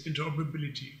platform-based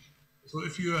interoperability. So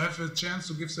if you have a chance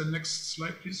to give the next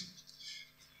slide, please.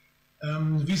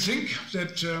 We think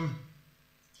that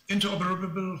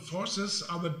interoperable forces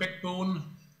are the backbone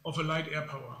of allied air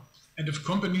power, and if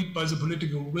accompanied by the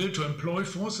political will to employ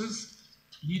forces,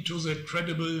 lead to the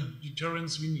credible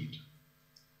deterrence we need.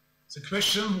 The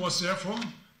question was therefore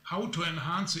how to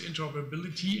enhance the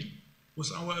interoperability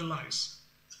with our allies.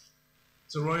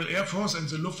 The Royal Air Force and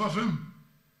the Luftwaffe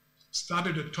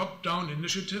started a top-down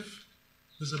initiative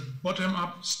with a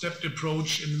bottom-up stepped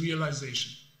approach in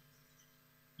realization.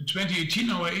 In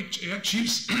 2018, our air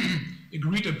chiefs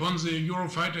agreed upon the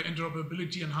Eurofighter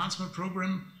Interoperability Enhancement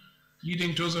Program,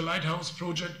 leading to the Lighthouse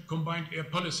Project Combined Air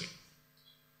Policing,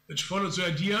 which followed the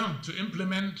idea to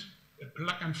implement a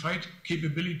plug-and-fight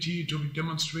capability to be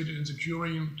demonstrated in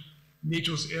securing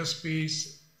NATO's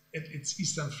airspace at its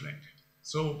eastern flank.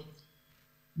 So,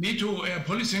 NATO air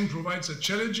policing provides a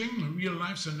challenging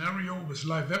real-life scenario with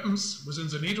live weapons within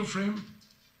the NATO frame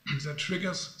that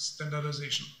triggers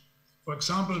standardization. For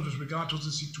example, with regard to the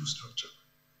C2 structure.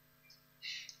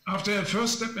 After a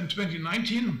first step in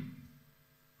 2019,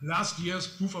 last year's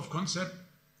proof of concept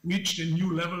reached a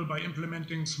new level by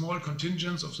implementing small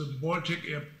contingents of the Baltic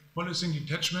air policing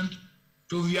detachment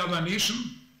to the other nation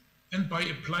and by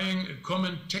applying a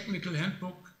common technical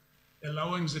handbook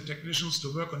allowing the technicians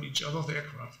to work on each other's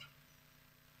aircraft.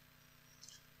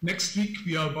 Next week,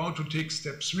 we are about to take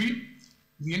step 3,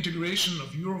 the integration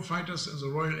of Eurofighters in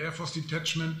the Royal Air Force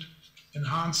Detachment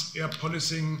Enhanced Air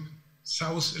Policing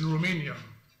South in Romania.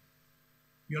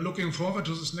 We are looking forward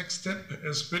to this next step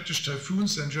as British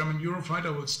Typhoons and German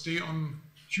Eurofighter will stay on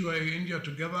QAA India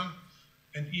together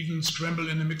and even scramble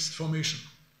in a mixed formation.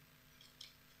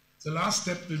 The last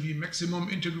step will be maximum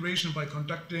integration by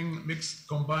conducting mixed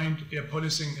combined air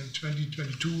policing in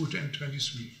 2022 and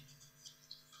 23.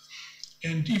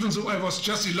 And even though I was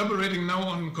just elaborating now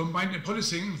on combined air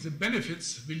policing, the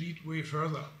benefits will lead way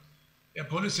further. Air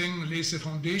policing lays the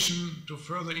foundation to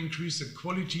further increase the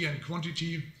quality and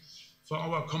quantity for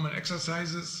our common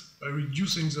exercises by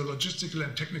reducing the logistical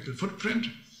and technical footprint,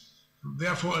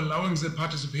 therefore allowing the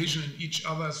participation in each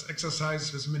other's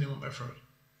exercise with minimum effort.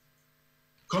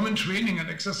 Common training and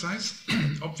exercise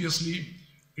obviously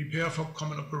prepare for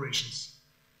common operations.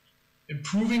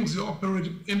 Improving the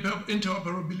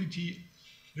interoperability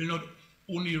will not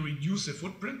only reduce the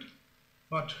footprint,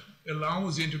 but allow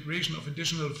the integration of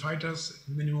additional fighters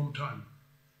at minimum time.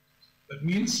 That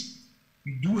means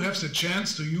we do have the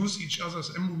chance to use each other's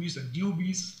MOVs and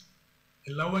DOBs,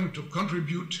 allowing to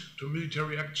contribute to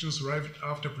military actions right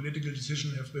after political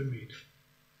decisions have been made.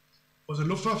 For the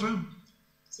Luftwaffe,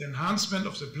 the enhancement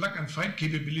of the plug-and-fight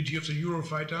capability of the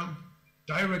Eurofighter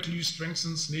directly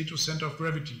strengthens NATO's center of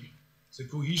gravity, the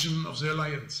cohesion of the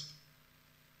alliance.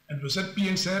 And with that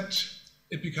being said,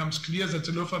 it becomes clear that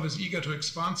the Luftwaffe is eager to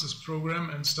expand this program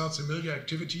and start similar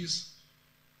activities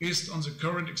based on the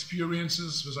current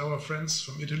experiences with our friends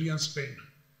from Italy and Spain.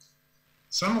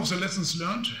 Some of the lessons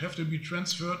learned have to be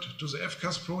transferred to the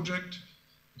FCAS project.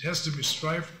 It has to be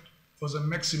strived for the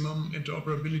maximum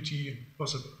interoperability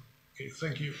possible. Okay,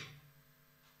 thank you.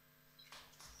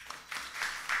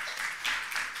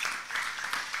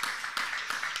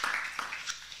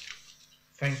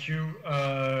 Thank you,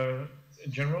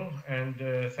 General, and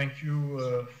thank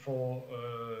you for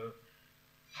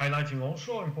highlighting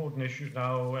also important issues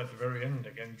now at the very end.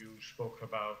 Again, you spoke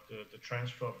about the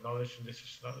transfer of knowledge, and this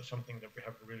is something that we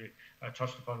haven't really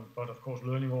touched upon, but of course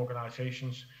learning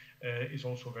organizations is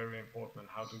also very important. And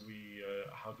how do we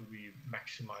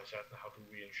maximize that, and how do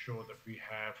we ensure that we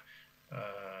have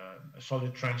a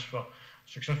solid transfer,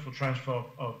 successful transfer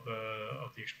of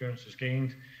the experiences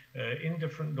gained in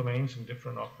different domains and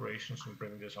different operations, and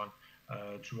bring this on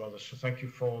to others. So thank you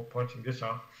for pointing this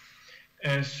out.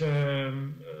 As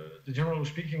the General was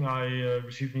speaking, I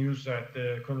received news that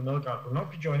Colonel Melgaard will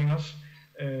not be joining us.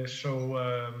 So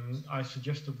I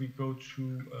suggest that we go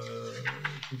to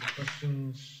the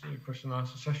question and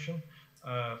answer session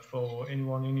for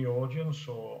anyone in the audience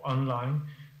or online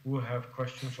who have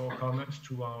questions or comments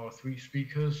to our three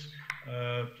speakers.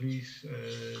 Please,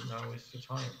 now is the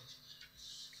time.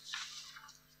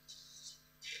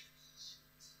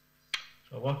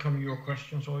 So welcome your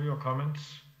questions or your comments,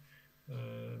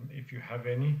 if you have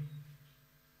any.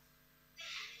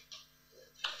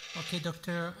 Okay,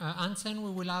 Dr. Hansen, we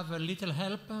will have a little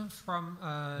help from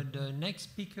the next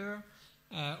speaker.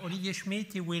 Olivier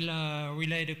Schmidt, he will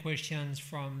relay the questions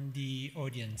from the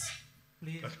audience.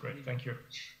 Please. That's great, thank you.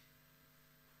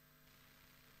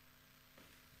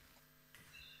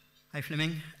 Hi,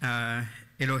 Fleming.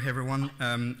 Hello, everyone.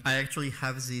 I actually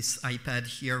have this iPad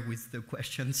here with the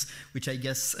questions, which I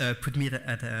guess put me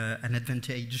at an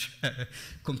advantage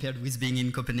compared with being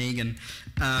in Copenhagen.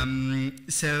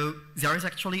 So there is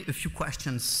actually a few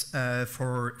questions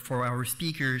for our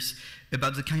speakers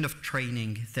about the kind of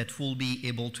training that will be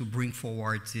able to bring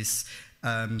forward this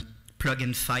plug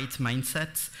and fight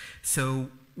mindset. So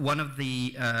one of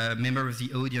the members of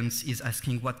the audience is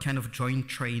asking what kind of joint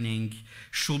training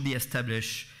should be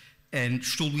established, and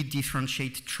should we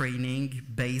differentiate training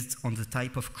based on the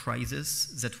type of crisis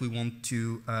that we want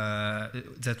to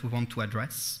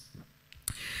address?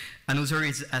 Another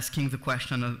is asking the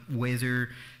question of whether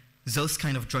those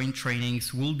kind of joint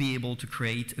trainings will be able to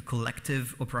create a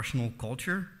collective operational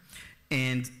culture,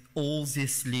 and all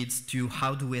this leads to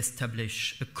how do we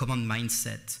establish a common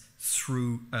mindset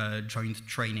through joint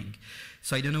training.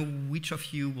 So I don't know which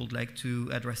of you would like to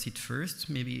address it first.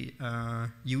 Maybe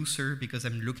you, sir, because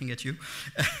I'm looking at you.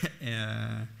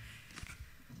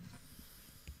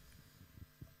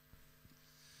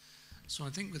 So I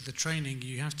think with the training,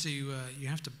 you have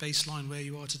to baseline where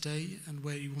you are today and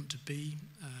where you want to be.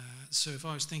 So if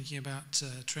I was thinking about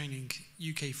training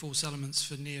UK force elements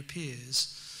for near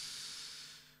peers,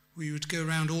 we would go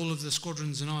around all of the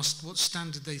squadrons and ask what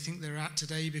standard they think they're at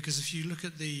today, because if you look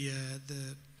at the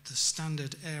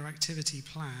standard air activity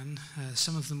plan,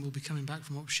 some of them will be coming back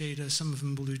from Opsheda, some of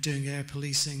them will be doing air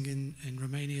policing in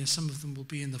Romania, some of them will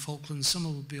be in the Falklands, some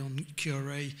will be on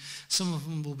QRA, some of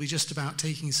them will be just about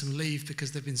taking some leave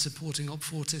because they've been supporting Op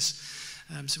Fortis.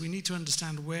 So we need to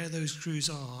understand where those crews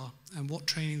are and what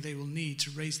training they will need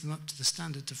to raise them up to the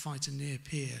standard to fight a near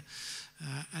peer.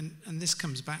 And this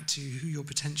comes back to who your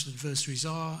potential adversaries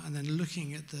are, and then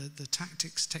looking at the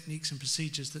tactics, techniques and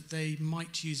procedures that they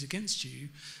might use against you,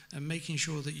 and making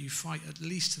sure that you fight at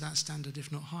least to that standard,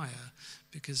 if not higher,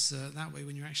 because that way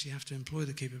when you actually have to employ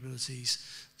the capabilities,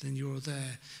 then you're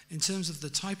there. In terms of the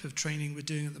type of training we're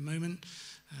doing at the moment,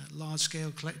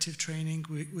 large-scale collective training,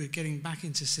 we're getting back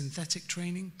into synthetic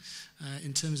training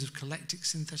in terms of collective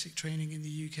synthetic training in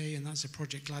the UK, and that's a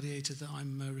Project Gladiator that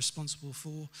I'm responsible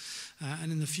for.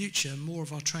 And in the future, more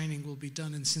of our training will be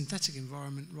done in synthetic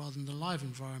environment rather than the live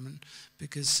environment,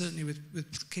 because certainly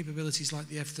with capabilities like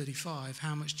the F-35,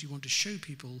 how much do you want to show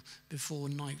people before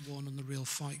night one and the real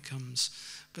fight comes?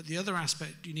 But the other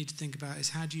aspect you need to think about is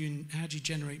how do you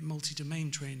generate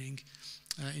multi-domain training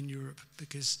in Europe,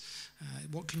 because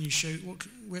what can you show?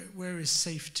 Where is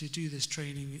safe to do this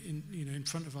training in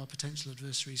front of our potential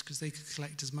adversaries? Because they could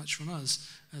collect as much from us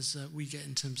as we get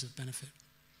in terms of benefit.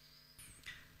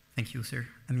 Thank you, sir.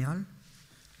 Amiral?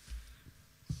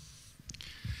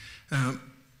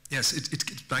 Yes, it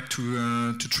gets back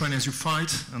to train as you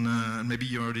fight, and maybe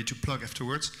you're ready to plug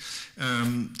afterwards.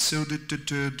 So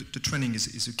the training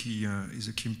is a key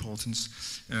importance.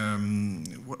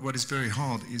 What is very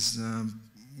hard is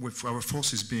with our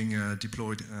forces being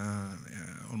deployed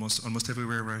almost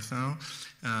everywhere right now,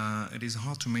 it is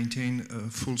hard to maintain a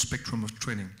full spectrum of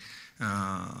training.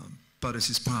 But it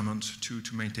is paramount to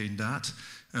maintain that,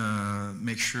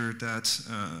 make sure that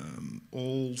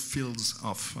all fields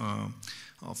of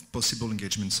possible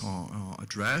engagements are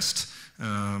addressed.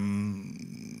 For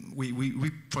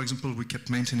example, we kept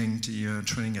maintaining the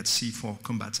training at sea for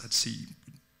combats at sea.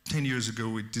 10 years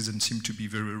ago, it didn't seem to be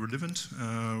very relevant.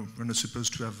 We're not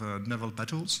supposed to have naval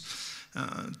battles.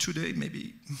 Today,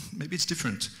 maybe it's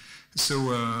different. So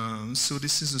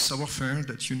this is a savoir-faire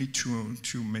that you need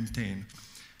to maintain.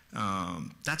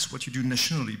 That's what you do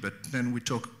nationally, but then we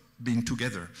talk being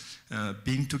together.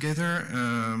 Being together,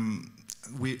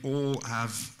 we all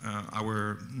have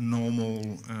our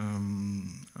normal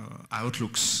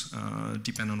outlooks,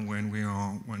 depend on when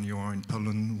you are in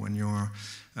Poland, when you are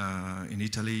in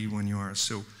Italy, when you are,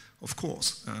 so of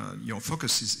course, your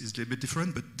focus is a little bit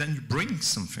different, but then you bring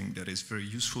something that is very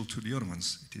useful to the other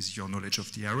ones. It is your knowledge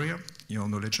of the area, your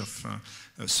knowledge of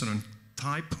a certain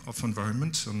type of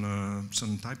environment and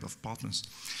certain type of partners.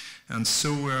 And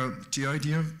so the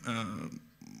idea,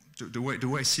 the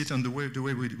way I see it and the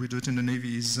way we do it in the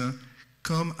Navy is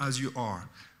come as you are.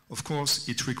 Of course,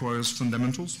 it requires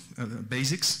fundamentals,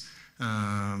 basics,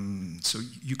 so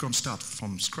you can't start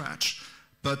from scratch.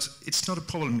 But it's not a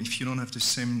problem if you don't have the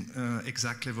same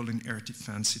exact level in air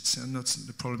defense. It's not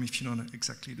the problem if you don't have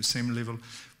exactly the same level.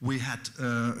 We had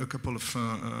a couple of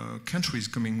countries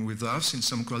coming with us in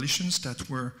some coalitions that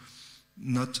were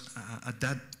not at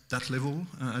that level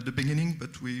at the beginning,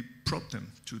 but we brought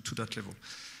them to that level.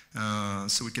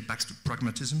 So we get back to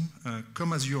pragmatism.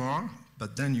 Come as you are,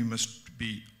 but then you must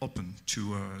be open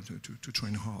to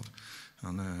train hard.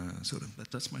 And so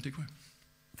that's my takeaway.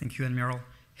 Thank you, Admiral.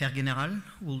 Herr General,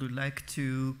 would you like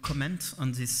to comment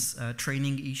on this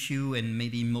training issue and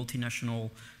maybe multinational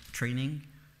training?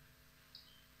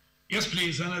 Yes,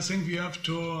 please. And I think we have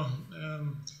to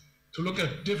look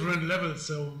at different levels.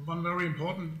 So one very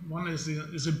important one is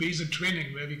a basic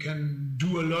training where we can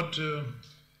do a lot to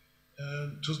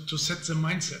set the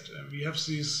mindset. We have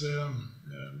this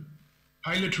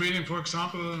pilot training, for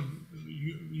example,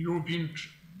 European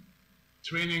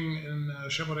training in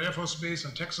Shepherd Air Force Base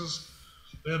in Texas,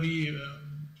 where we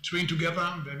train together,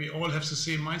 where we all have the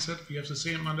same mindset, we have the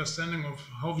same understanding of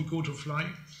how we go to fly.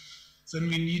 Then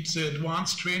we need the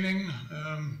advanced training.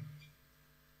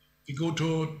 We go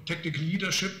to tactical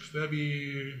leadership, where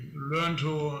we learn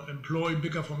to employ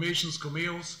bigger formations,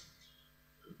 comeos,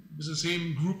 with the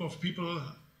same group of people.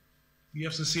 We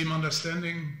have the same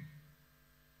understanding.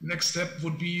 Next step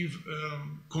would be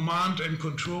command and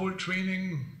control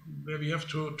training, where we have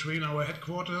to train our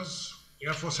headquarters,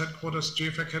 Air Force headquarters,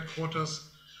 JFAC headquarters.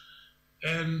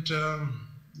 And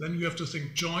then you have to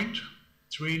think joint,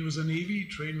 train with the Navy,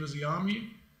 train with the Army.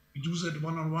 We do that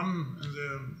one-on-one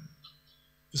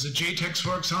with the JTEX,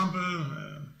 for example.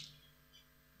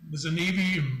 With the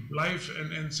Navy, live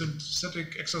and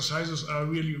synthetic exercises are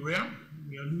really rare.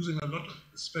 We are losing a lot,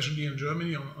 especially in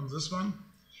Germany, on this one.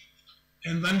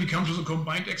 And then we come to the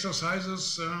combined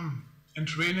exercises and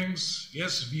trainings.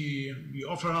 Yes, we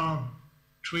offer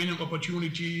training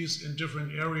opportunities in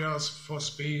different areas for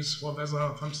space, for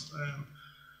weather,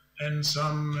 and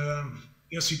some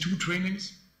RC2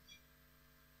 trainings.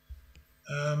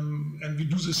 And we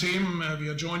do the same, we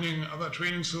are joining other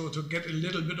trainings so to get a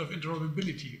little bit of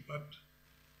interoperability, but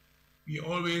we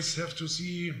always have to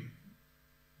see,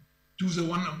 do the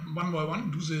one by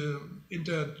one, do the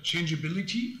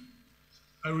interchangeability.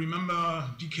 I remember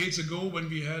decades ago when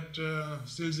we had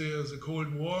still the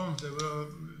Cold War, there were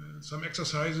some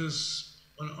exercises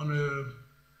on a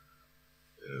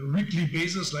weekly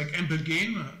basis, like ample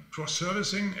gain,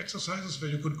 cross-servicing exercises,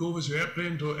 where you could go with your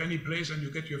airplane to any place and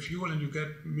you get your fuel and you get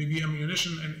maybe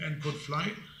ammunition and could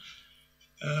fly.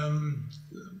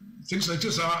 Things like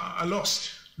this are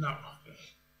lost now.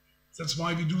 That's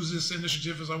why we do this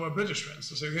initiative with our British friends.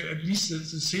 To say, okay, at least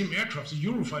it's the same aircraft, the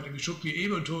Eurofighter, we should be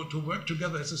able to work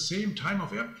together. It's the same type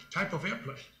of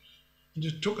airplane. And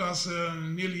it took us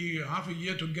nearly half a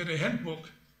year to get a handbook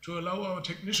to allow our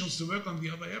technicians to work on the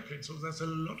other airplanes. So there's a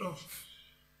lot of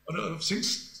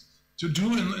things to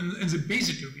do in the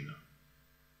basic arena.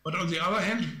 But on the other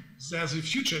hand, there's a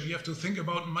future. We have to think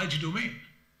about multi-domain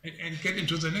and get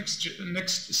into the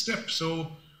next step.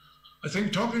 So I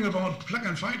think talking about plug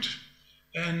and fight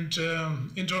and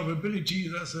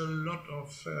interoperability, there's a lot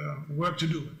of work to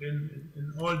do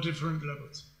in all different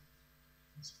levels.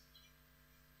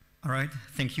 All right,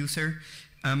 thank you, sir.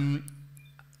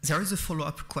 There is a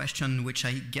follow-up question which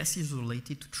I guess is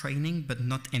related to training, but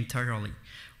not entirely.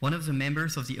 One of the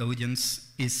members of the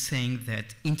audience is saying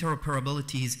that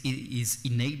interoperability is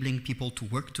enabling people to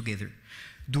work together.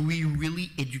 Do we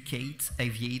really educate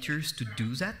aviators to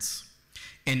do that?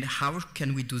 And how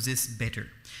can we do this better?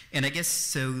 And I guess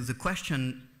so the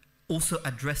question also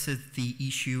addresses the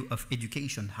issue of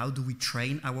education. How do we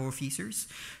train our officers?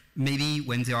 Maybe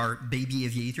when they are baby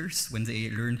aviators, when they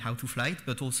learn how to fly,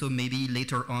 but also maybe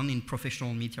later on in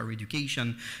professional military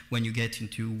education, when you get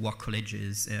into war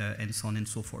colleges and so on and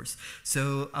so forth.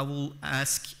 So I will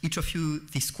ask each of you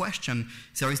this question.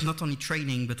 There is not only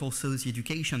training, but also the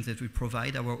education that we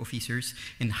provide our officers,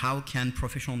 and how can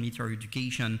professional military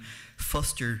education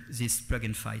foster this plug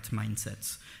and fight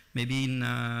mindset? Maybe in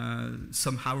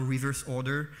somehow reverse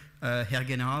order, Herr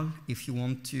General, if you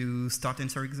want to start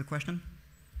answering the question.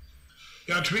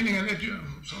 Yeah, training and education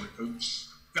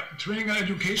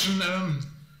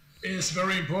is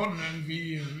very important, and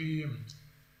we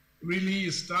really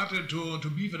started to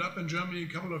beef it up in Germany a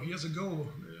couple of years ago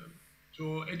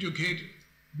to educate,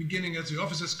 beginning at the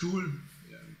officer school,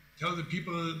 tell the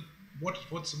people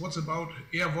what's about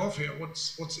air warfare,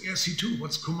 what's RC2,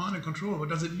 what's command and control, what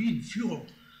does it mean, fluor.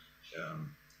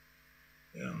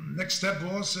 Next step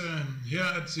was here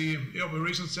at the Air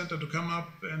Operations Center to come up,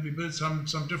 and we built some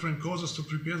different courses to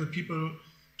prepare the people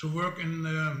to work in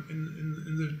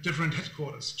the different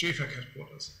headquarters, JFAC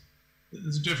headquarters, in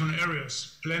the different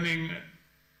areas, planning,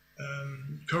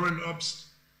 current ops,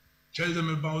 tell them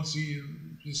about the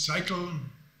cycle,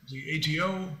 the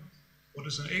ATO, what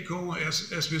is an ACO,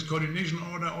 airspace coordination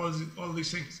order, all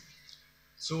these things.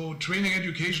 So training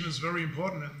education is very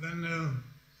important, and then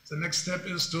the next step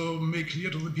is to make clear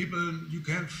to the people you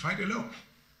can't fight alone.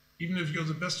 Even if you're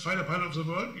the best fighter pilot of the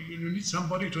world, you need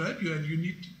somebody to help you, and you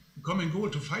need a common goal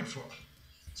to fight for.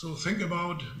 So think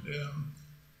about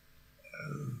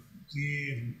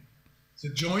the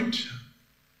joint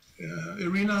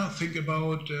arena, think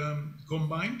about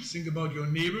combined, think about your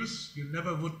neighbors. You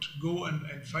never would go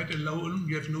and fight alone.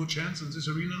 You have no chance in this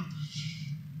arena.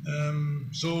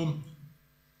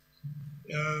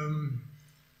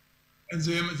 And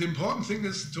the important thing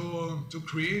is to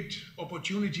create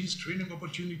opportunities, training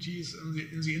opportunities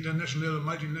in the international,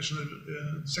 multinational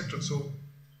sector. So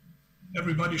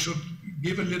everybody should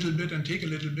give a little bit and take a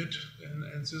little bit,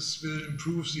 and this will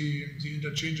improve the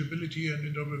interchangeability and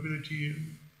interoperability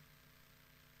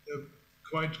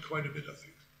quite a bit, I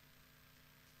think.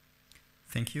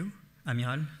 Thank you.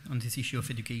 Amiral, on this issue of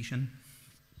education.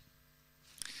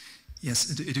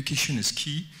 Yes, education is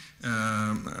key.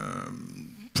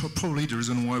 Probably the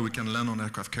reason why we can land on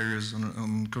aircraft carriers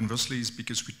conversely is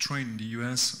because we train in the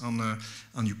US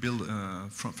and you build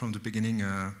from the beginning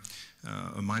a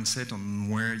mindset on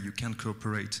where you can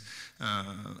cooperate.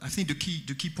 I think the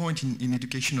key point in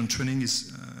education and training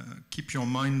is keep your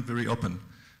mind very open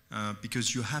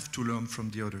because you have to learn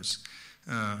from the others.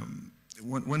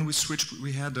 When we switched,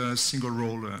 we had a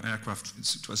single-role aircraft.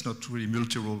 It was not really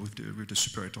multi-role with the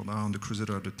Super Étendard and the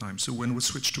Crusader at the time. So when we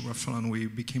switched to Rafale and we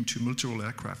became to multi-role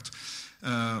aircraft,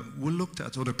 we looked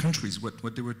at other countries,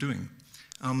 what they were doing.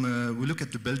 And we looked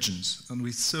at the Belgians, and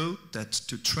we saw that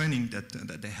the training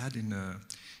that they had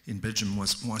in Belgium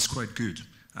was quite good.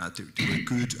 They were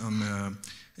good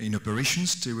in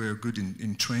operations, they were good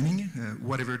in training.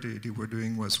 Whatever they were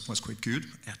doing was quite good,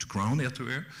 air to ground, air to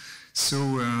air.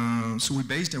 So we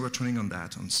based our training on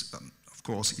that. And of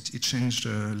course, it changed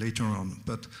later on,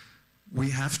 but we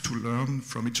have to learn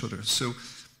from each other. So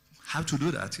how to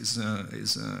do that is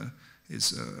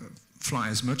fly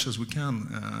as much as we can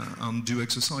and do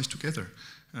exercise together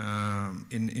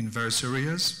in various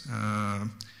areas.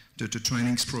 The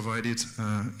trainings provided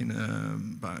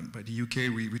by the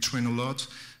UK, we train a lot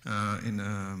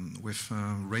with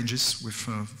ranges, with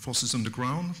forces on the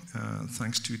ground,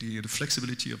 thanks to the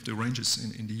flexibility of the ranges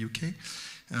in the UK.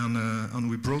 And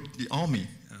we brought the Army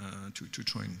to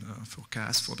train for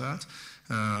CAS for that.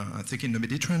 I think in the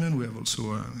Mediterranean we have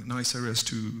also nice areas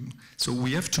so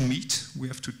we have to meet, we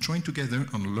have to train together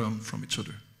and learn from each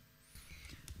other.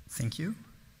 Thank you.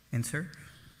 Answer?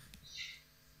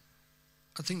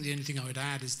 I think the only thing I would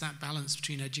add is that balance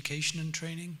between education and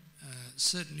training.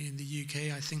 Certainly in the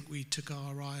UK, I think we took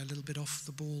our eye a little bit off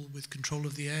the ball with control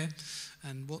of the air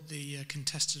and what the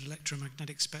contested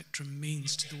electromagnetic spectrum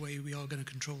means to the way we are going to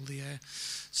control the air.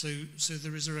 So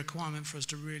there is a requirement for us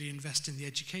to really invest in the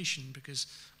education, because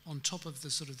on top of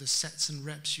the sort of the sets and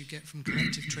reps you get from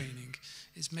collective training,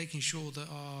 it's making sure that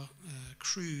our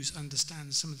crews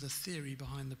understand some of the theory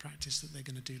behind the practice that they're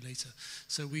going to do later.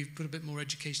 So we've put a bit more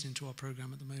education into our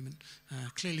program at the moment.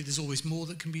 Clearly there's always more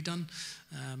that can be done,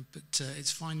 but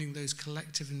it's finding those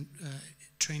collective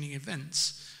training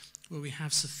events where we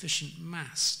have sufficient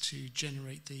mass to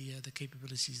generate the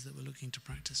capabilities that we're looking to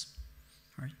practice.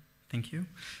 All right. Thank you.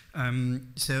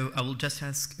 So I will just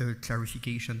ask a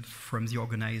clarification from the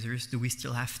organizers. Do we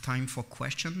still have time for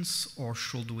questions, or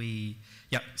should we?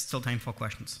 Yeah, still time for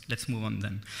questions. Let's move on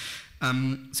then.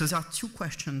 So there are two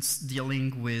questions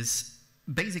dealing with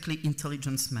basically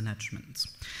intelligence management.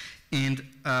 And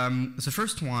the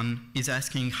first one is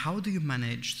asking, how do you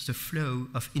manage the flow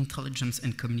of intelligence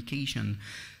and communication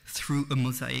through a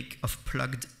mosaic of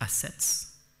plugged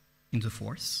assets in the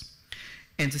force?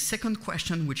 And the second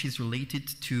question, which is related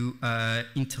to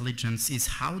intelligence, is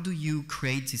how do you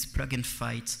create this plug and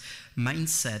fight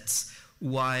mindsets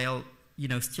while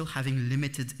still having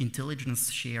limited intelligence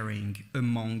sharing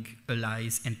among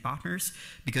allies and partners?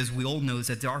 Because we all know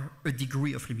that there are a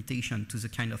degree of limitation to the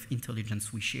kind of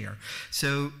intelligence we share.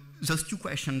 So those two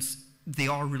questions, they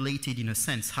are related in a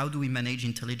sense. How do we manage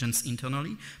intelligence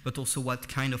internally, but also what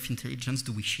kind of intelligence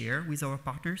do we share with our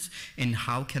partners, and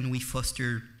how can we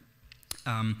foster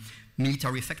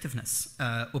military effectiveness,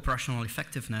 operational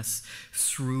effectiveness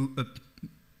through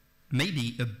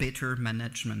maybe a better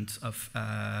management of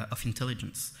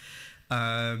intelligence.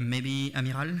 Maybe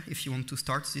Amiral, if you want to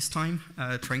start this time,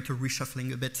 trying to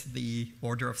reshuffling a bit the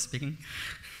order of speaking.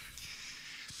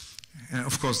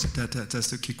 Of course,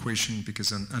 that's the key question,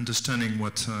 because understanding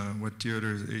what the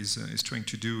other is trying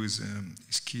to do is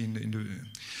key in the.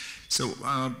 So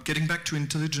getting back to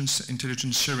intelligence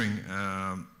sharing.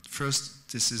 First,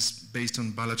 this is based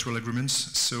on bilateral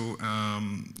agreements. So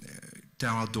there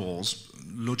are doors,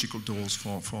 logical doors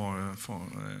for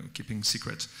keeping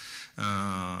secret.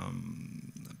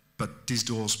 But these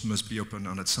doors must be open,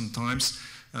 and at sometimes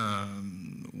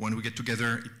when we get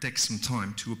together, it takes some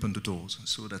time to open the doors.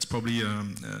 So that's probably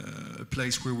a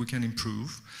place where we can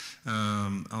improve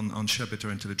and share better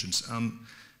intelligence.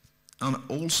 And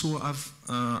also have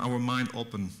our mind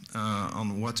open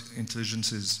on what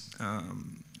intelligence is.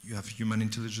 You have human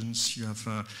intelligence. You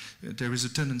have there is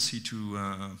a tendency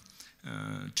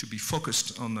to be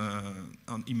focused on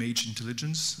image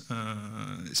intelligence,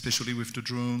 especially with the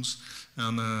drones,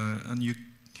 and you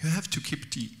have to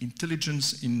keep the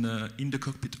intelligence in the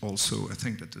cockpit also. I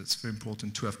think that it's very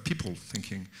important to have people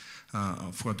thinking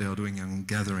of what they are doing and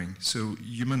gathering. So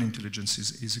human intelligence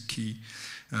is a key.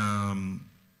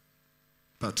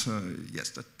 But yes,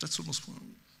 that's almost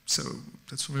so.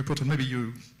 That's very important. Maybe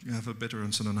you have a better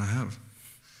answer than I have.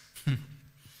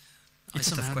 I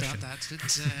somehow doubt that.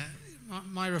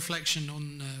 my reflection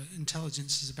on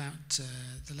intelligence is about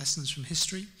the lessons from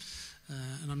history.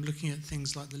 And I'm looking at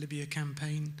things like the Libya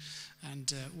campaign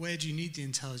and where do you need the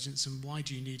intelligence and why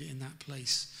do you need it in that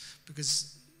place?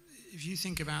 Because if you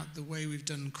think about the way we've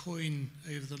done COIN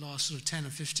over the last sort of 10 or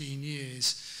 15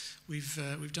 years,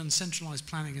 we've done centralized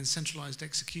planning and centralized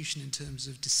execution in terms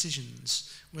of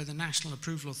decisions, where the National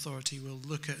Approval Authority will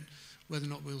look at whether or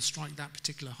not we'll strike that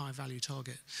particular high-value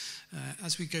target.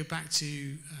 As we go back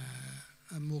to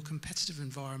a more competitive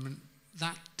environment,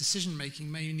 that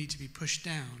decision-making may need to be pushed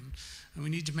down, and we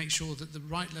need to make sure that the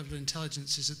right level of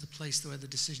intelligence is at the place where the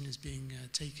decision is being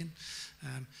taken.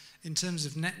 In terms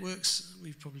of networks,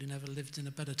 we've probably never lived in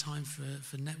a better time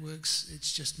for networks.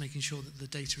 It's just making sure that the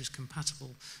data is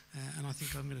compatible, and I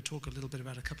think I'm going to talk a little bit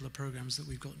about a couple of programs that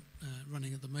we've got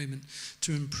running at the moment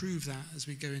to improve that as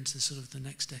we go into sort of the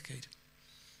next decade.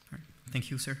 All right. Thank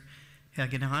you, sir. Herr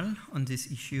General, on this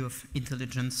issue of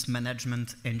intelligence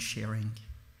management and sharing.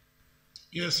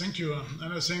 Yes, thank you.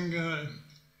 And I think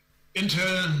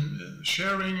intel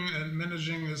sharing and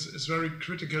managing is very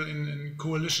critical in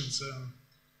coalitions.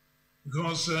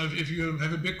 Because if you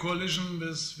have a big coalition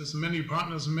with many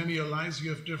partners, many allies, you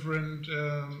have different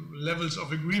levels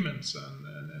of agreements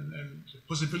and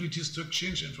possibilities to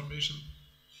exchange information.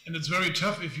 And it's very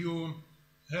tough if you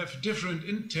have different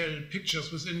intel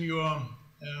pictures within your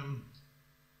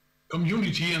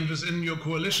community and within your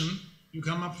coalition. You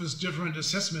come up with different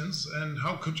assessments, and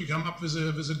how could you come up with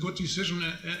a good decision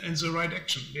and the right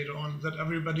action later on, that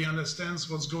everybody understands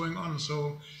what's going on?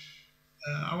 So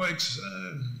our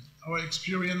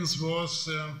experience was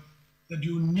that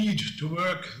you need to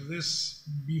work this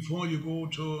before you go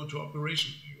to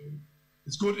operation.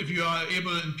 It's good if you are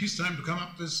able in peacetime to come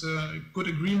up with good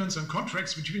agreements and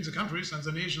contracts between the countries and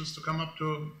the nations to come up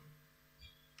to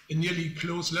a nearly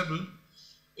close level.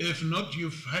 If not,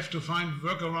 you have to find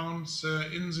workarounds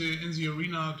in the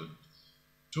arena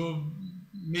to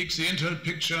make the intel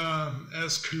picture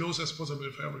as close as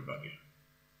possible for everybody.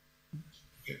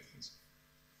 Okay, thanks.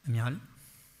 Amiral?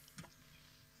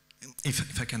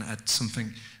 If I can add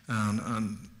something,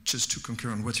 just to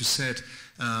concur on what you said,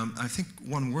 I think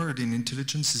one word in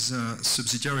intelligence is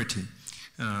subsidiarity.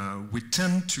 We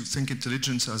tend to think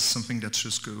intelligence as something that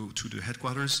just go to the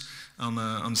headquarters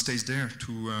and stays there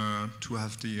to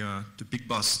have the big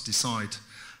boss decide.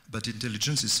 But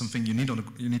intelligence is something you need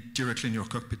directly in your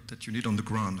cockpit, that you need on the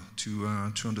ground to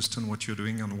understand what you're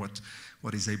doing and what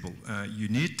is able. You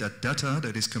need that data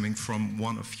that is coming from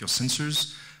one of your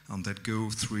sensors and that go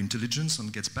through intelligence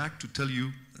and gets back to tell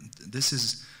you this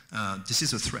is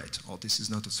a threat or this is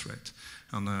not a threat.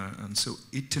 And so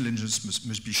intelligence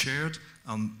must be shared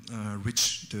and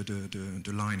reach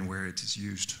the line where it is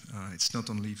used. It's not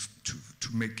only to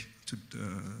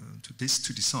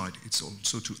decide, it's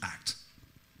also to act.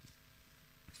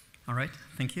 All right,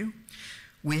 thank you.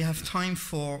 We have time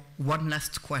for one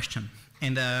last question,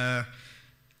 and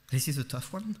this is a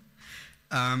tough one.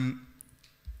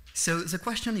 So the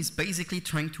question is basically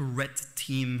trying to red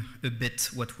team a bit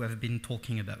what we have been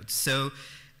talking about. So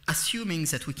assuming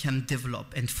that we can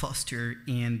develop and foster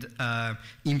and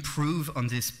improve on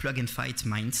this plug and fight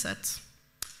mindset,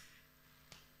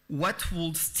 what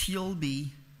would still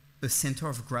be a center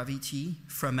of gravity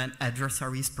from an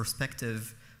adversary's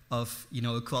perspective of,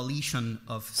 a coalition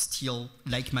of still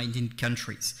like-minded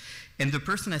countries? And the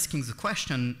person asking the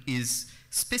question is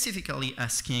specifically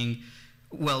asking,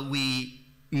 well, we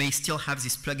may still have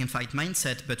this plug and fight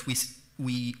mindset, but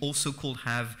we also could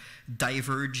have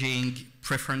diverging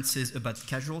preferences about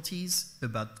casualties,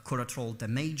 about collateral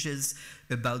damages,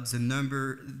 about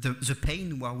the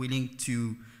pain we are willing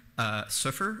to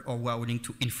suffer or we are willing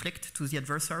to inflict to the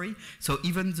adversary. So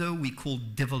even though we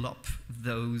could develop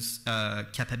those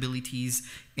capabilities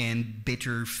and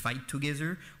better fight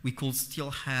together, we could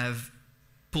still have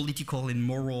political and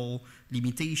moral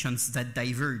limitations that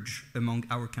diverge among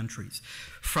our countries.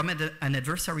 From an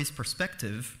adversary's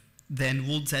perspective, then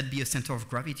would that be a center of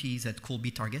gravity that could be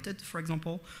targeted, for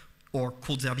example? Or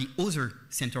could there be other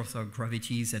centers of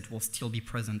gravity that will still be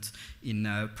present in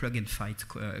plug and fight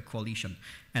coalition?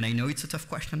 And I know it's a tough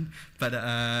question, but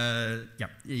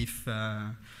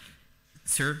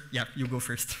sir, you go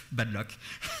first. Bad luck.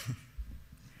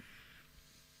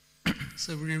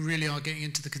 So we really are getting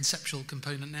into the conceptual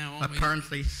component now, aren't we?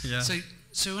 Apparently, yeah.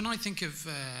 So when I think of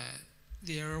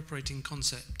the air operating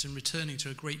concept and returning to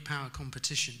a great power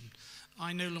competition,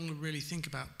 I no longer really think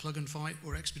about plug and fight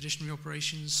or expeditionary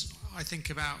operations. I think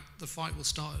about the fight will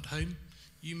start at home.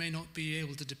 You may not be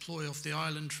able to deploy off the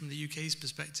island from the UK's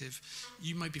perspective.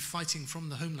 You might be fighting from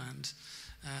the homeland.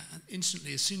 And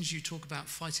instantly, as soon as you talk about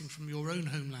fighting from your own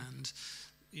homeland,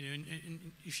 you know,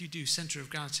 if you do centre of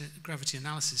gravity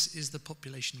analysis, is the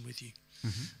population with you?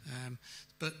 Mm-hmm.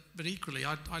 But equally,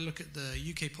 I look at the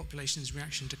UK population's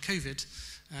reaction to COVID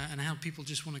and how people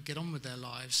just want to get on with their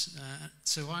lives.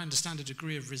 So I understand a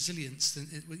degree of resilience,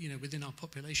 you know, within our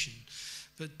population.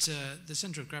 But the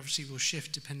centre of gravity will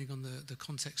shift depending on the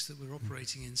context that we're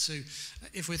operating in. So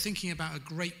if we're thinking about a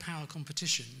great power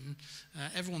competition,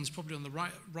 everyone's probably on the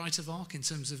right of arc in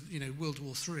terms of, you know, World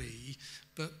War III,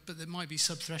 but there might be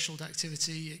sub-threshold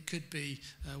activity. It could be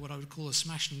what I would call a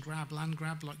smash and grab, land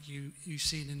grab, like you've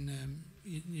seen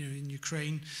in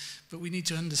Ukraine. But we need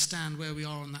to understand where we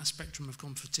are on that spectrum of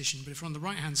competition. But if we're on the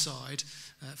right-hand side,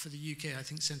 for the UK, I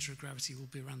think centre of gravity will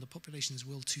be around the population's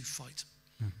will to fight.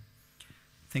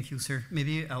 Thank you, sir.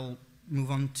 Maybe I'll move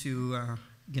on to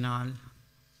General.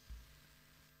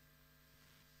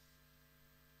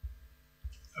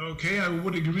 Okay, I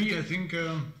would agree. I think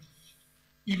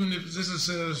even if this is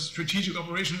a strategic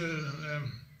operational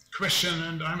question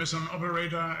and I'm as an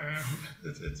operator,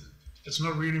 it's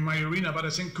not really my arena, but I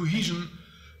think cohesion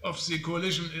of the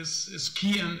coalition is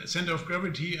key, and center of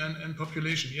gravity and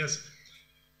population, yes.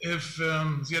 If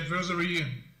the adversary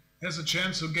has a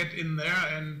chance to get in there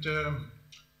and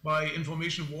by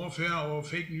information warfare or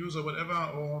fake news or whatever,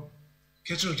 or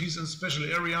casualties in special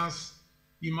areas,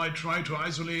 he might try to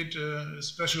isolate a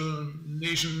special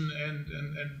nation and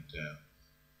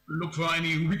look for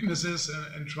any weaknesses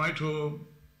and try to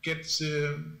get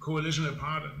the coalition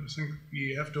apart. And I think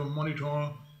we have to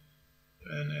monitor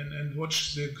and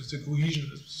watch the cohesion.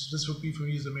 This would be for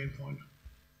me the main point.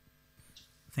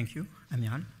 Thank you.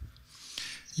 Amiral?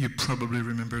 You probably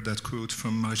remember that quote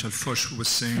from Maréchal Foch, who was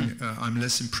saying, I'm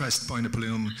less impressed by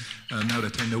Napoleon now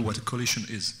that I know what a coalition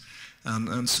is.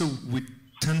 And so we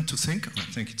tend to think, I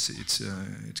think it's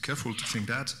careful to think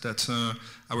that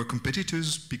our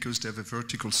competitors, because they have a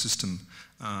vertical system,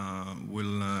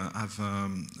 will have a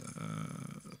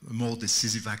more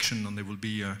decisive action, and they will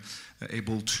be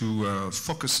able to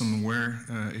focus on where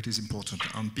it is important.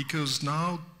 And because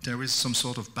now there is some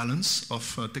sort of balance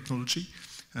of technology,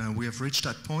 we have reached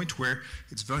that point where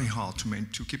it's very hard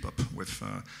to keep up with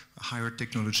higher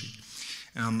technology,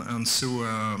 and so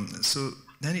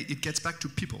then it gets back to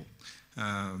people,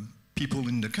 people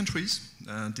in the countries.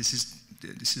 This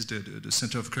is the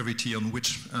center of gravity on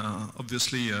which,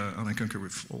 obviously, and I concur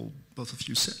with both of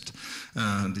you said,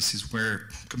 this is where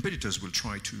competitors will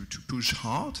try to push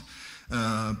hard,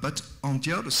 but on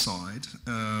the other side.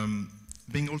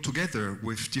 Being all together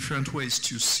with different ways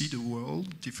to see the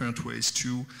world, different ways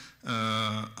to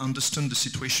understand the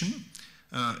situation.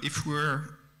 If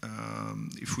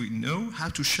we know how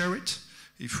to share it,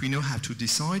 if we know how to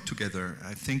decide together,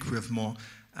 I think we have more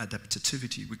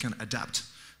adaptivity. We can adapt,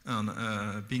 and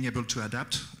being able to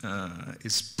adapt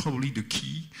is probably the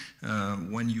key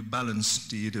when you balance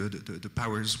the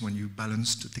powers, when you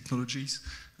balance the technologies.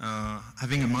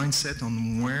 Having a mindset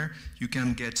on where you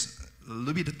can get a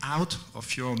little bit out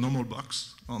of your normal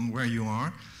box on where you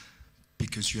are,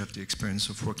 because you have the experience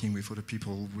of working with other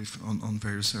people on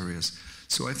various areas.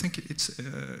 So I think it's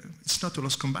not a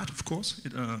lost combat, of course,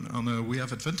 and we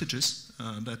have advantages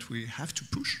that we have to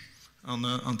push. And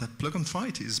that plug and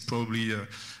fight is probably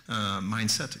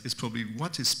mindset is probably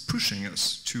what is pushing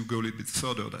us to go a little bit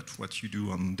further than what you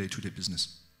do on day-to-day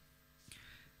business.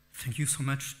 Thank you so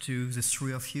much to the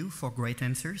three of you for great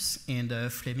answers. And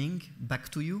Fleming, back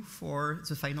to you for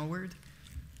the final word.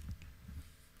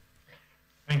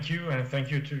 Thank you, and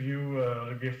thank you to you,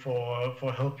 Olivier,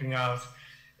 for helping out.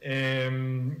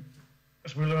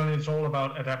 As we learn, it's all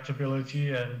about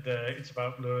adaptability, and it's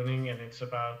about learning, and it's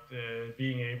about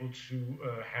being able to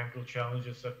handle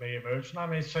challenges that may emerge. And I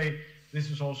may say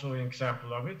this is also an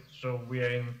example of it. So we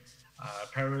are in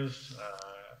Paris,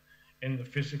 in the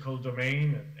physical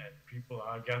domain, and people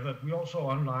are gathered. We're also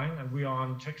online, and we are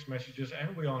on text messages,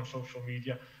 and we're on social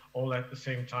media, all at the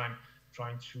same time,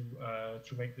 trying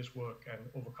to make this work and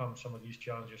overcome some of these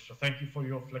challenges. So thank you for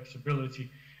your flexibility,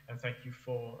 and thank you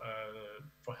for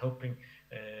helping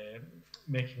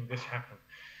making this happen.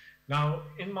 Now,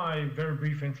 in my very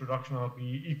brief introduction, I'll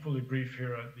be equally brief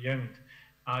here at the end.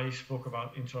 I spoke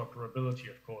about interoperability,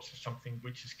 of course, as something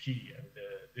which is key, and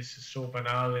this is so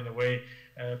banal in a way,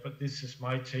 but this is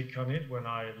my take on it. When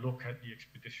I look at the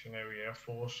Expeditionary Air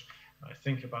Force, I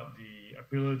think about the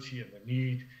ability and the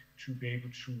need to be able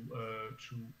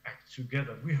to act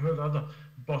together. We heard other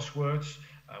buzzwords.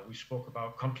 We spoke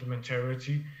about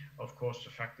complementarity, of course, the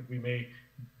fact that we may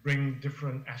bring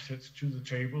different assets to the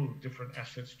table, different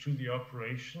assets to the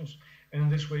operations, and in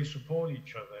this way support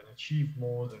each other and achieve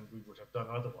more than we would have done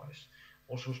otherwise.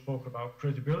 Also spoke about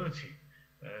credibility.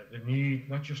 the need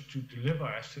not just to deliver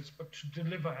assets, but to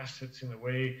deliver assets in a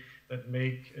way that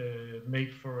make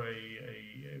for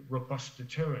a robust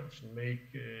deterrence and make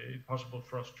it possible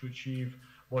for us to achieve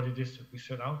what it is that we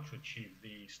set out to achieve,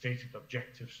 the stated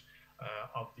objectives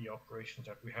of the operations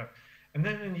that we have. And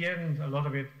then in the end, a lot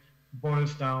of it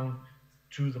boils down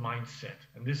to the mindset.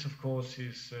 And this, of course,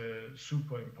 is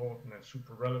super important and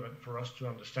super relevant for us to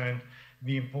understand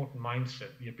the important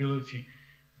mindset, the ability,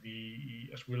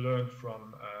 as we learned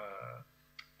from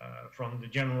the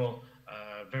general,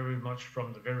 very much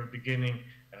from the very beginning,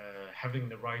 having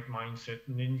the right mindset,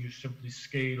 and then you simply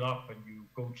scale up and you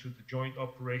go to the joint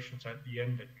operations at the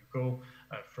end, and you go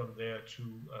from there to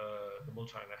the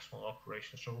multinational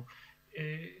operation. So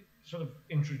sort of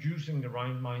introducing the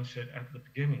right mindset at the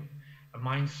beginning, a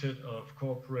mindset of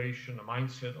cooperation, a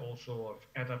mindset also of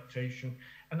adaptation,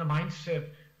 and a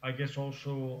mindset, I guess,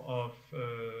 also of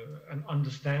an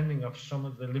understanding of some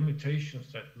of the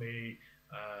limitations that may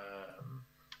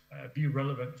be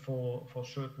relevant for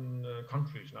certain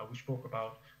countries. Now, we spoke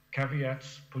about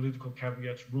caveats, political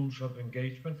caveats, rules of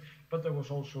engagement, but there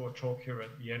was also a talk here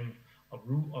at the end of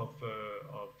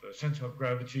center of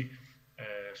gravity.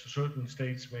 So certain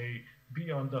states may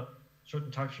be under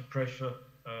certain types of pressure,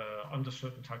 under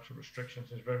certain types of restrictions.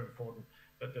 It's very important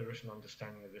that there is an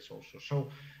understanding of this also.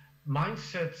 So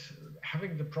mindset,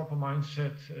 having the proper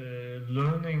mindset,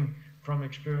 learning from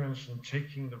experience and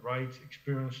taking the right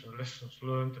experience and lessons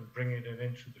learned and bringing it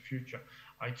into the future,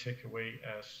 I take away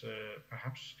as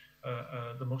perhaps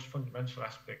the most fundamental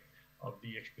aspect of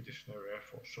the Expeditionary Air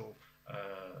Force. So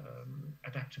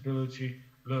adaptability,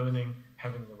 learning,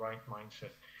 having the right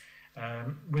mindset.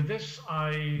 With this,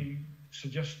 I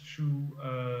suggest to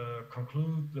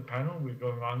conclude the panel. We're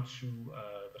going on to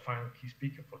the final key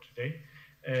speaker for today.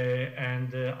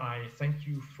 And I thank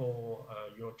you for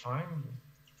your time,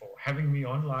 for having me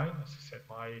online. As I said,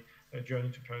 my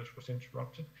journey to Paris was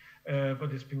interrupted,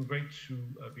 but it's been great to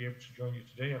be able to join you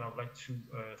today. And I'd like to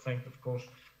thank, of course,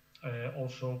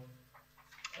 also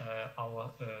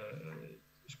our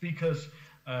speakers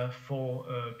for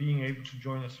being able to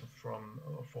join us,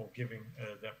 for giving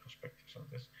their perspectives on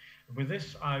this. With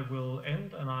this, I will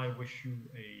end, and I wish you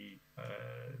a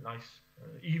nice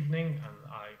evening,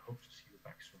 and I hope to see you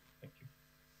back soon. Thank you.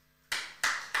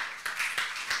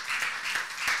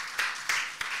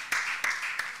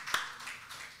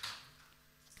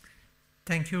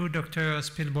 Thank you, Dr.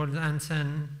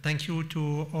 Spielbold-Hansen. Thank you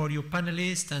to all you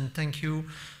panelists, and thank you,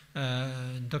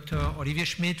 Dr. Olivier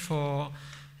Schmidt, for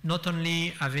not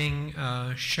only having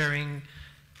sharing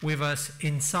with us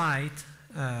insight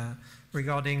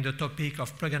regarding the topic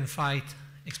of plug and fight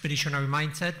expeditionary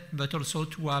mindset, but also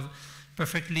to have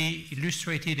perfectly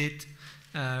illustrated it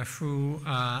through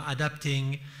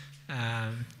adapting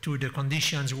to the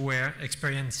conditions we're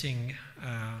experiencing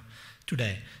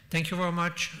today. Thank you very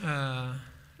much,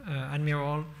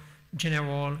 Admiral,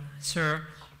 General, Sir,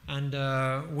 and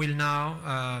we'll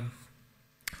now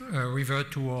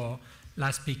revert to our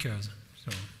last speakers.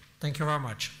 So, thank you very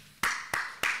much.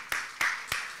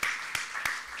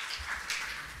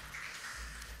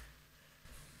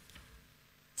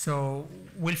 So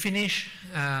we'll finish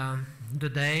the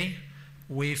day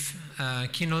with a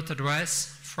keynote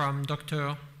address from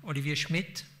Dr. Olivier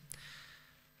Schmidt.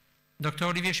 Dr.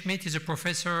 Olivier Schmidt is a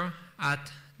professor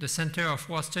at the Center of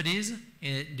War Studies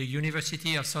at the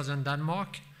University of Southern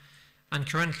Denmark and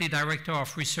currently Director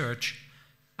of Research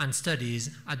and Studies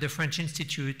at the French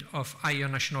Institute of Higher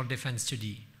National Defense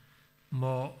Study,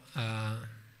 more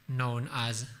known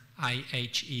as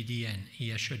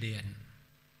IHEDN.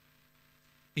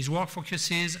 His work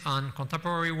focuses on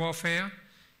contemporary warfare,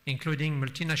 including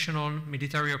multinational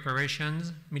military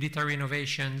operations, military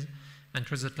innovations, and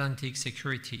transatlantic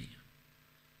security.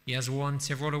 He has won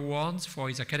several awards for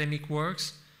his academic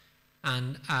works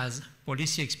and has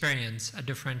policy experience at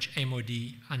the French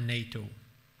MOD and NATO.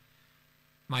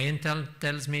 My intel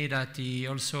tells me that he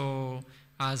also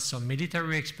has some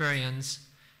military experience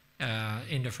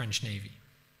in the French Navy.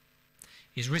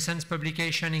 His recent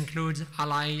publication includes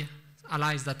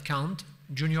Allies That Count,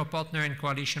 Junior Partner in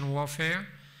Coalition Warfare,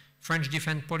 French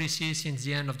Defense Policy Since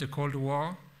the End of the Cold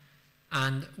War,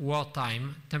 and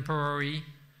Wartime, Temporality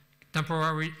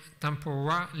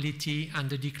and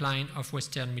the Decline of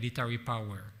Western Military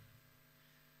Power.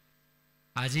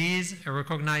 As he is a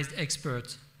recognized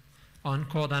expert on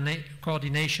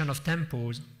coordination of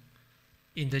tempos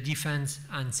in the defense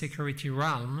and security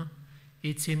realm,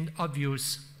 it seemed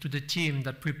obvious to the team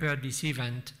that prepared this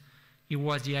event he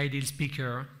was the ideal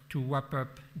speaker to wrap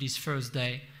up this first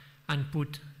day and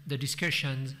put the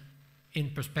discussions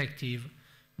in perspective,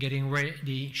 getting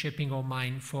ready, shaping our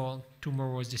mind for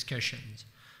tomorrow's discussions.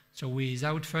 So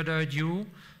without further ado,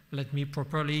 let me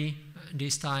properly,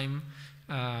 this time,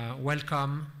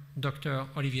 welcome Dr.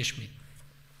 Olivier Schmidt.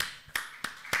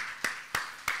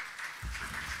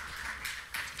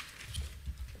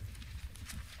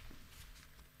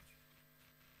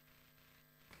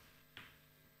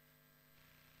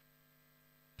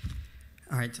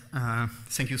 All right,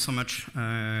 thank you so much,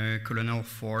 Colonel,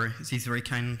 for this very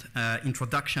kind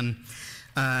introduction.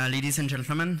 Ladies and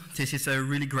gentlemen, this is a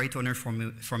really great honor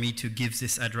for me to give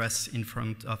this address in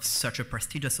front of such a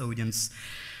prestigious audience,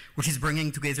 which is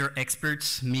bringing together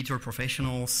experts, military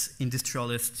professionals,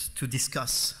 industrialists to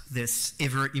discuss this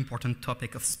ever important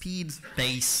topic of speed,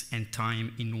 pace, and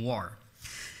time in war.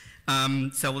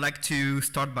 So I would like to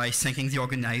start by thanking the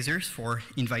organizers for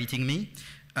inviting me.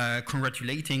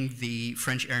 Congratulating the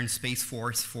French Air and Space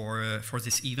Force for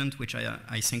this event, which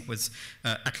I think was,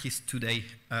 at least today,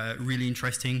 really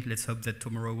interesting. Let's hope that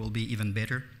tomorrow will be even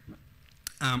better.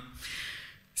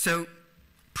 So,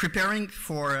 preparing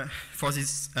for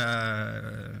this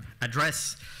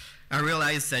address, I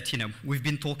realized that we've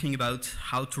been talking about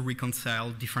how to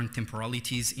reconcile different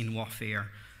temporalities in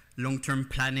warfare, long-term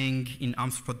planning in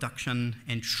arms production,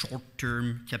 and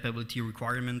short-term capability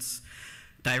requirements,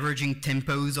 diverging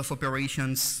tempos of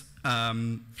operations,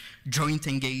 joint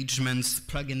engagements,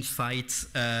 plug-and-fight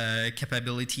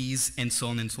capabilities, and so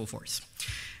on and so forth.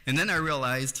 And then I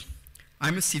realized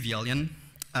I'm a civilian.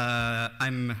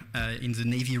 I'm in the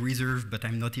Navy Reserve, but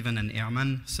I'm not even an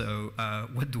airman, so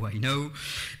what do I know?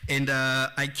 And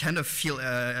I kind of feel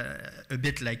a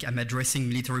bit like I'm addressing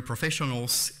military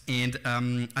professionals, and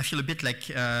I feel a bit like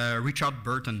Richard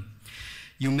Burton.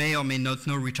 You may or may not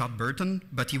know Richard Burton,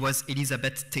 but he was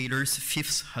Elizabeth Taylor's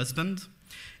 5th husband.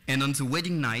 And on the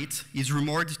wedding night, he's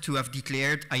rumored to have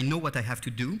declared, "I know what I have to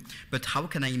do, but how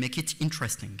can I make it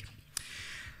interesting?"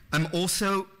 I'm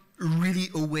also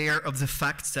really aware of the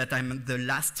fact that I'm the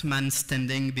last man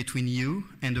standing between you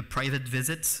and a private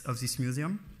visit of this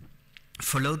museum,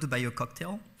 followed by a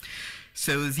cocktail.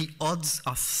 So the odds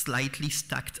are slightly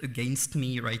stacked against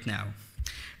me right now.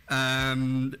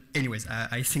 Anyways,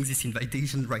 I think this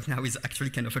invitation right now is actually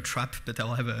kind of a trap, but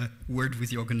I'll have a word with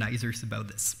the organizers about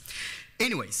this.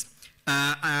 Anyways,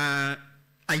 I'd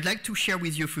like to share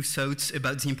with you a few thoughts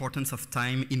about the importance of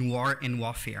time in war and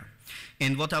warfare.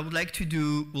 And what I would like to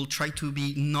do will try to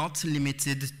be not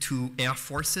limited to air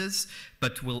forces,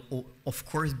 but will of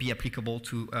course be applicable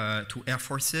to air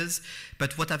forces.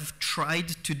 But what I've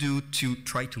tried to do to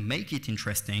try to make it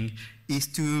interesting is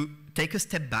to take a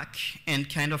step back and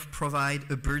kind of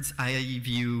provide a bird's eye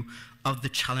view of the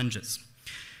challenges.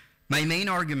 My main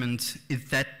argument is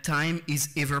that time is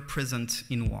ever present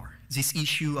in war. This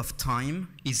issue of time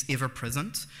is ever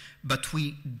present, but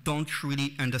we don't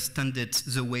really understand it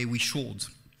the way we should.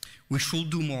 We should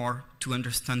do more to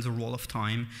understand the role of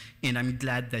time, and I'm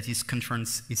glad that this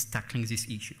conference is tackling this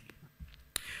issue.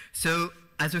 So,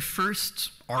 as a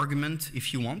first argument,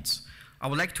 if you want, I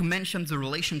would like to mention the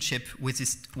relationship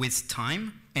with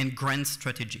time and grand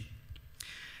strategy.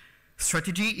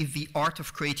 Strategy is the art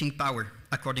of creating power,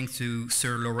 according to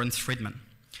Sir Lawrence Friedman.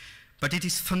 But it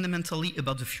is fundamentally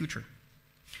about the future.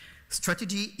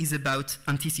 Strategy is about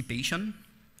anticipation,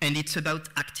 and it's about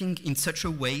acting in such a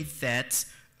way that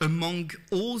among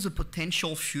all the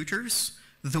potential futures,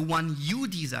 the one you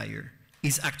desire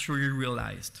is actually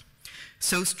realized.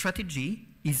 So strategy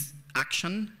is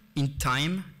action in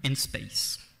time and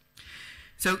space.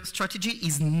 So strategy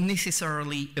is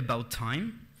necessarily about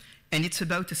time, and it's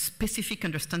about a specific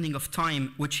understanding of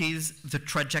time, which is the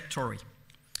trajectory.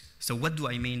 So what do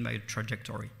I mean by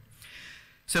trajectory?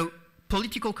 So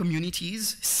political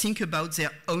communities think about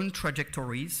their own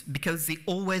trajectories because they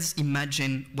always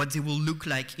imagine what they will look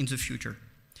like in the future.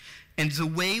 And the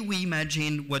way we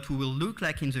imagine what we will look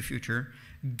like in the future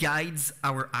guides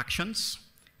our actions,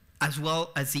 as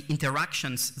well as the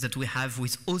interactions that we have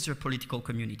with other political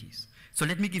communities. So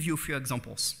let me give you a few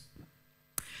examples.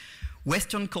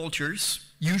 Western cultures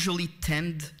usually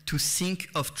tend to think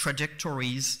of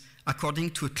trajectories according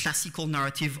to a classical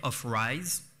narrative of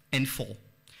rise and fall.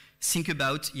 Think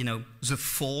about, the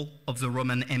fall of the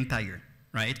Roman Empire,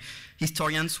 right?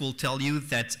 Historians will tell you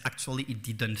that actually it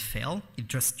didn't fail, it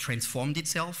just transformed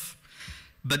itself.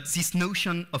 But this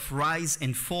notion of rise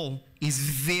and fall is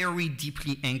very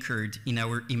deeply anchored in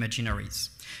our imaginaries.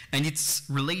 And it's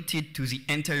related to the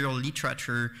entire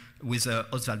literature with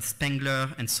Oswald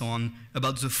Spengler and so on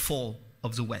about the fall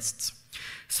of the West.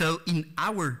 So in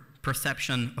our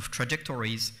perception of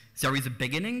trajectories, there is a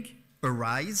beginning, a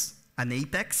rise, an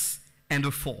apex, and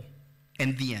a fall,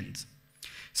 and the end.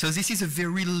 So this is a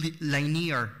very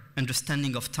linear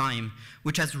understanding of time,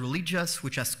 which has religious,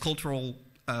 which has cultural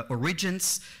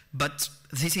origins, but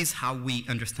this is how we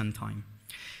understand time.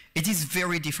 It is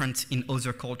very different in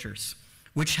other cultures,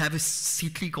 which have a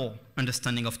cyclical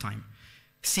understanding of time.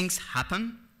 Things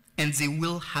happen, and they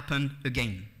will happen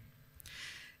again.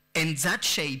 And that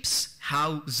shapes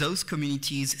how those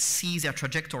communities see their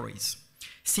trajectories.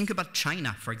 Think about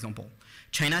China, for example.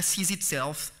 China sees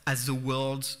itself as the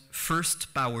world's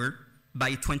first power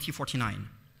by 2049.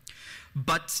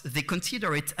 But they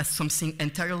consider it as something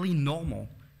entirely normal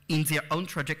in their own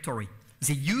trajectory.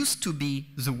 They used to be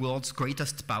the world's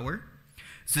greatest power.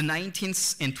 The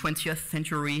 19th and 20th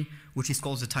century, which is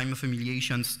called the time of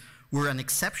humiliations, were an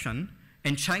exception,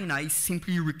 and China is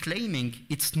simply reclaiming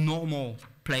its normal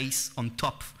place on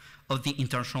top of the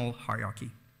international hierarchy.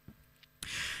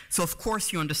 So of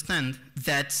course you understand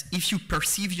that if you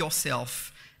perceive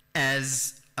yourself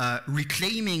as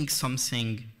reclaiming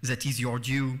something that is your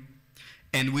due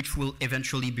and which will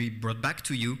eventually be brought back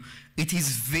to you, it is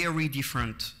very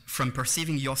different from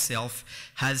perceiving yourself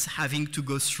as having to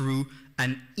go through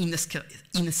an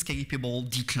inescapable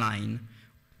decline.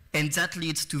 And that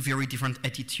leads to very different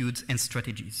attitudes and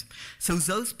strategies. So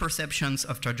those perceptions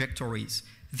of trajectories,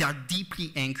 they are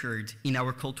deeply anchored in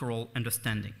our cultural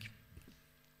understanding.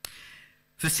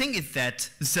 The thing is that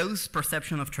those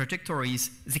perceptions of trajectories,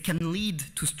 they can lead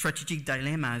to strategic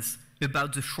dilemmas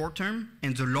about the short-term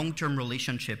and the long-term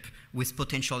relationship with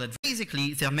potential advantage.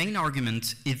 Basically, their main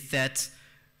argument is that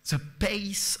the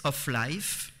pace of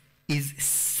life is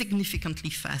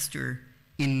significantly faster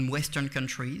in Western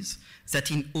countries than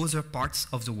in other parts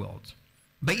of the world.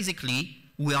 Basically,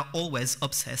 we are always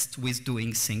obsessed with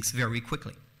doing things very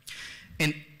quickly.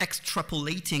 And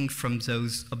extrapolating from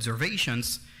those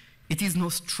observations, it is no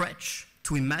stretch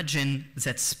to imagine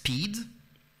that speed,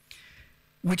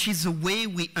 which is the way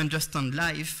we understand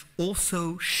life,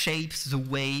 also shapes the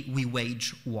way we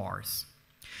wage wars.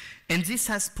 And this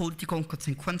has political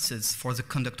consequences for the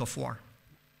conduct of war.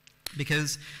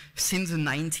 Because since the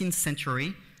 19th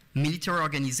century, military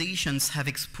organizations have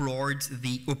explored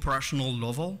the operational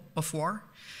level of war,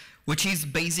 which is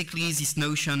basically this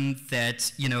notion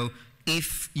that, you know,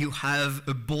 if you have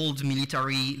a bold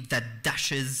military that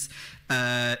dashes,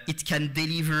 it can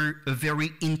deliver a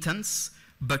very intense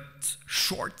but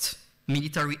short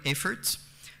military effort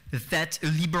that a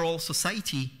liberal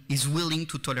society is willing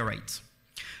to tolerate.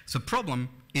 The problem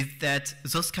is that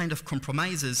those kind of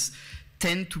compromises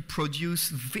tend to produce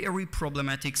very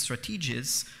problematic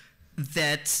strategies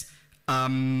that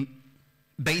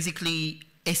basically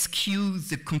eschew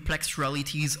the complex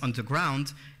realities on the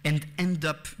ground and end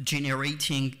up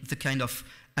generating the kind of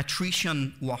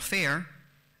attrition warfare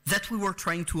that we were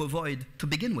trying to avoid to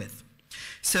begin with.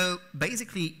 So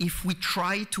basically, if we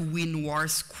try to win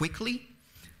wars quickly,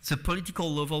 the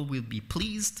political level will be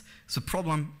pleased. The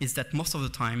problem is that most of the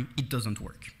time it doesn't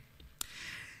work.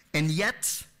 And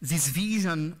yet, this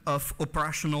vision of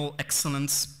operational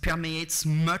excellence permeates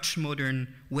much modern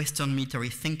Western military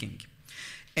thinking.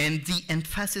 And the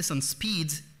emphasis on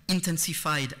speed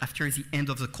intensified after the end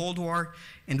of the Cold War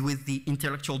and with the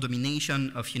intellectual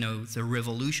domination of, you know, the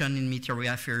revolution in military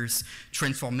affairs,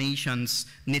 transformations,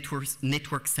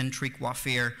 network-centric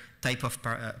warfare type of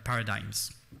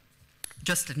paradigms.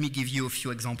 Just let me give you a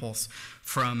few examples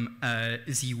from the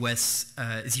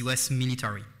US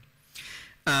military.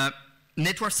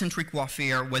 Network-centric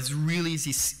warfare was really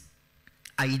this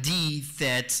idea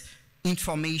that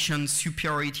information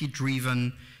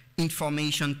superiority-driven,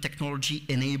 information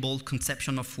technology-enabled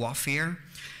conception of warfare,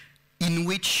 in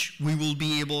which we will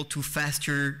be able to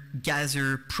faster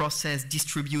gather, process,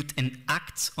 distribute, and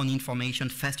act on information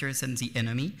faster than the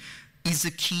enemy, is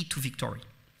the key to victory.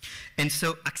 And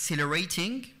so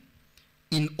accelerating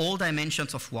in all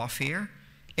dimensions of warfare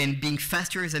and being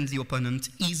faster than the opponent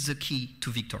is the key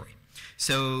to victory.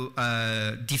 So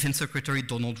Defense Secretary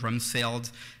Donald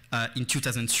Rumsfeld in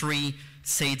 2003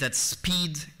 said that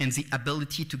speed and the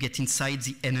ability to get inside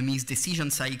the enemy's decision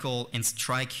cycle and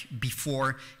strike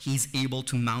before he is able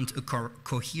to mount a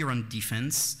coherent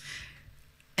defense,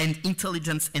 and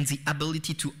intelligence and the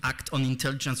ability to act on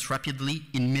intelligence rapidly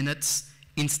in minutes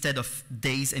instead of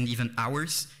days and even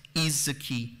hours is the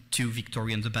key to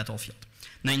victory on the battlefield.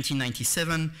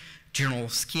 1997, General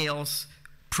Scales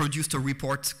produced a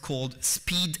report called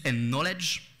Speed and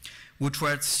Knowledge, which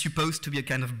was supposed to be a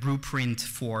kind of blueprint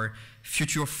for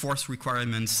future force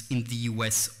requirements in the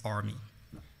US Army.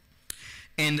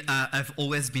 And I've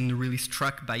always been really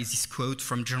struck by this quote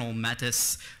from General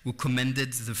Mattis, who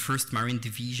commanded the 1st Marine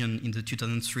Division in the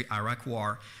 2003 Iraq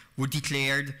War, who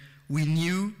declared, "We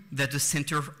knew that the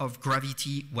center of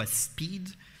gravity was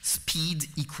speed. Speed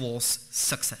equals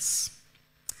success."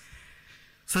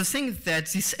 So I think that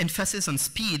this emphasis on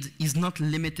speed is not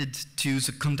limited to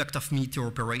the conduct of military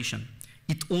operation.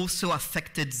 It also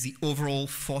affected the overall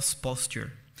force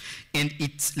posture. And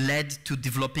it led to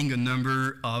developing a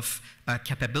number of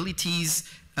capabilities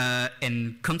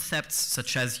and concepts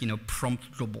such as,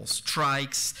 prompt global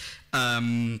strikes.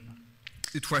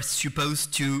 It was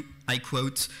supposed to, I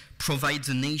quote, provide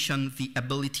the nation the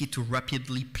ability to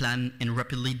rapidly plan and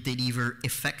rapidly deliver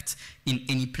effect in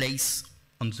any place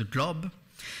on the globe.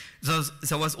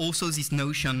 There was also this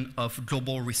notion of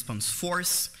global response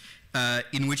force,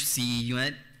 in which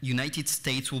the United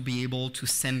States will be able to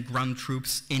send ground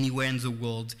troops anywhere in the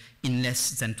world in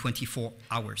less than 24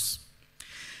 hours.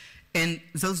 And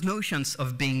those notions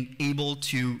of being able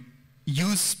to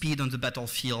use speed on the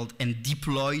battlefield and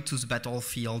deploy to the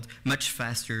battlefield much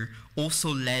faster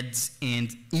also led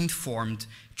and informed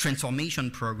transformation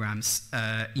programs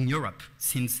in Europe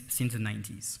since the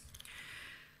 90s.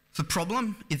 The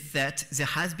problem is that there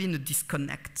has been a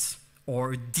disconnect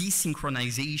or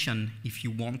desynchronization, if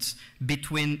you want,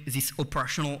 between this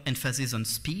operational emphasis on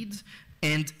speed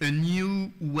and a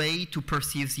new way to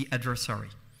perceive the adversary.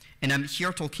 And I'm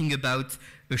here talking about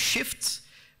a shift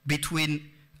between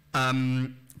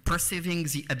perceiving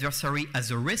the adversary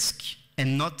as a risk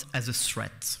and not as a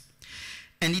threat.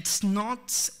 And it's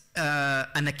not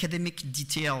an academic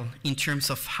detail in terms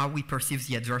of how we perceive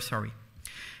the adversary.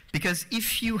 Because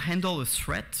if you handle a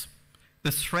threat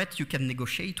you can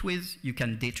negotiate with, you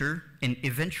can deter, and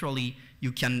eventually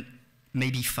you can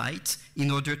maybe fight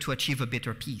in order to achieve a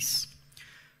better peace.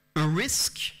 A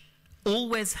risk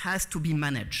always has to be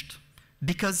managed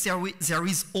because there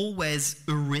is always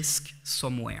a risk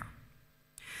somewhere.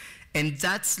 And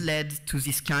that's led to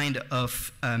this kind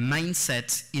of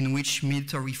mindset in which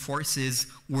military forces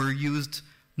were used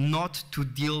not to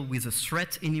deal with a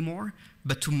threat anymore,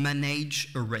 but to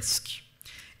manage a risk.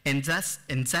 And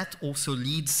that also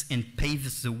leads and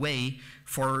paves the way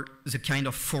for the kind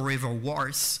of forever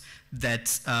wars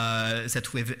that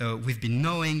we've been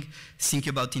knowing. Think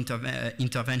about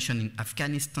intervention in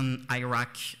Afghanistan,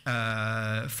 Iraq,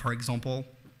 for example,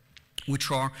 which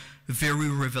are very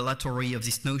revelatory of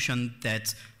this notion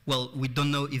that, well, we don't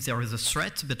know if there is a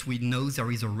threat, but we know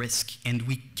there is a risk, and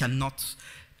we cannot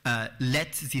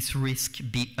let this risk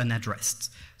be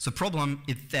unaddressed. The problem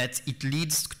is that it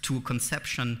leads to a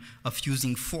conception of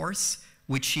using force,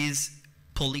 which is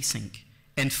policing,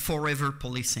 and forever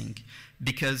policing,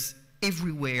 because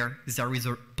everywhere there is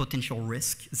a potential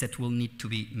risk that will need to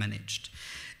be managed.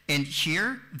 And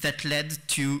here, that led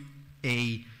to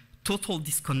a total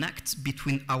disconnect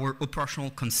between our operational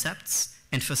concepts,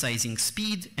 emphasizing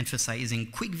speed,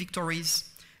 emphasizing quick victories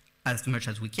as much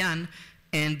as we can,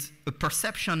 and a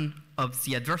perception of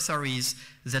the adversaries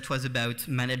that was about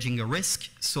managing a risk,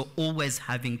 so always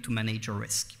having to manage a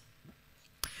risk.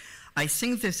 I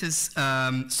think this is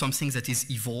something that is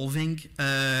evolving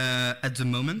at the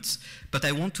moment, but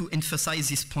I want to emphasize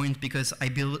this point because I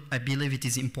believe it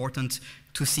is important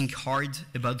to think hard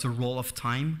about the role of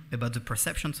time, about the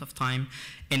perceptions of time,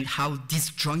 and how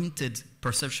disjointed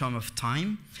perception of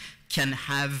time can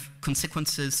have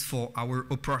consequences for our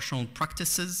operational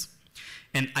practices.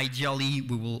 And ideally,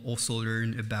 we will also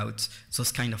learn about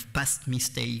those kind of past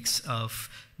mistakes of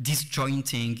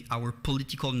disjointing our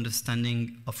political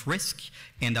understanding of risk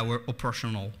and our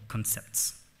operational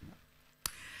concepts.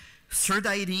 Third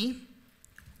idea,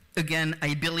 again,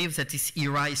 I believe that this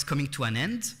era is coming to an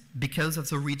end because of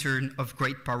the return of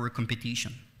great power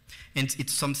competition. And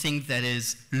it's something that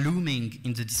is looming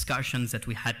in the discussions that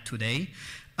we had today.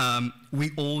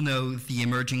 We all know the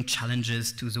emerging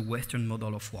challenges to the Western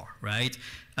model of war, right?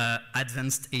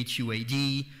 Advanced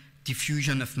HUAD,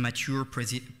 diffusion of mature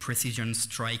precision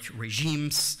strike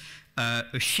regimes,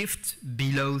 a shift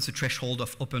below the threshold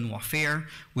of open warfare,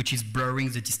 which is blurring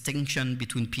the distinction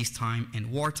between peacetime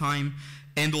and wartime,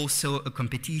 and also a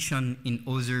competition in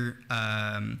other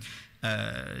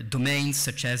domains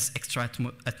such as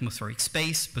extra-atmospheric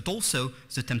space, but also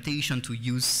the temptation to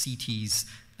use cities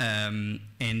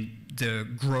and the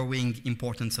growing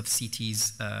importance of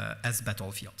cities as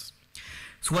battlefields.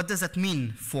 So what does that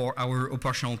mean for our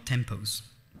operational tempos?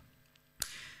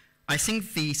 I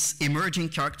think this emerging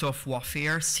character of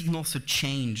warfare signals a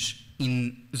change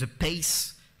in the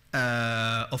pace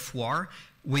of war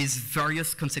with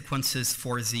various consequences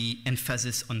for the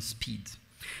emphasis on speed.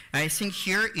 I think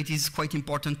here it is quite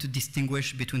important to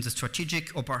distinguish between the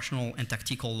strategic, operational, and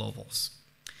tactical levels.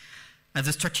 At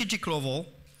the strategic level,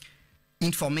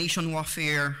 information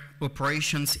warfare,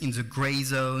 operations in the gray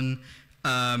zone,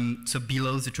 so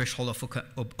below the threshold of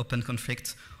open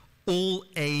conflict, all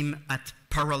aim at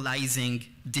paralyzing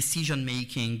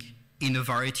decision-making in a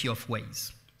variety of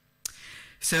ways.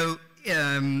 So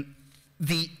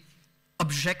the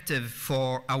objective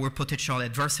for our potential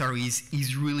adversaries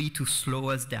is really to slow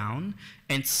us down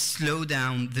and slow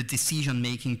down the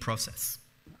decision-making process.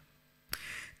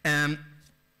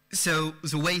 So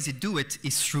the way they do it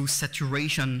is through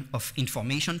saturation of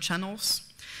information channels,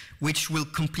 which will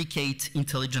complicate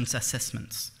intelligence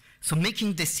assessments. So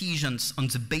making decisions on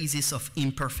the basis of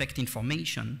imperfect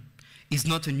information is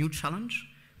not a new challenge,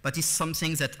 but is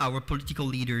something that our political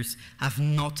leaders have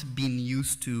not been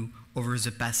used to over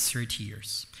the past 30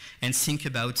 years. And think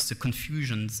about the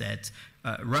confusion that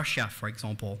Russia, for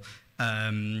example,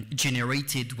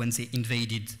 generated when they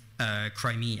invaded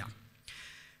Crimea.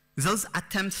 Those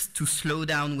attempts to slow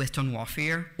down Western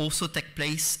warfare also take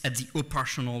place at the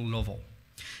operational level.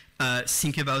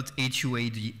 Think about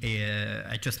HUAD,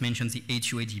 I just mentioned the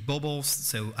HUAD bubbles,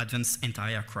 so advanced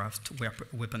anti-aircraft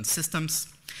weapon systems.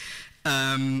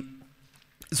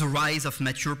 The rise of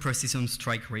mature precision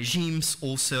strike regimes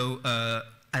also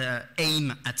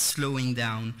aim at slowing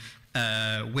down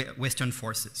Western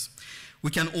forces. We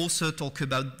can also talk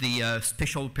about the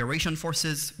special operation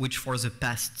forces, which for the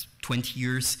past 20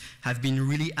 years have been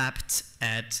really apt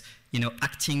at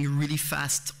acting really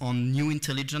fast on new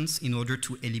intelligence in order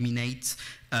to eliminate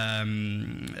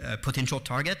potential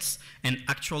targets. And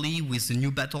actually, with the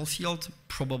new battlefield,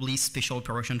 probably special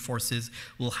operation forces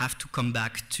will have to come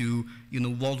back to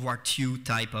World War II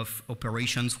type of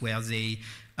operations where they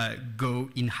go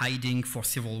in hiding for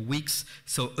several weeks.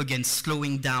 So again,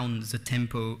 slowing down the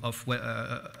tempo of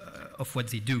what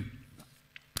they do.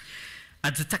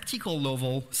 At the tactical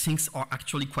level, things are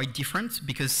actually quite different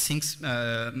because things,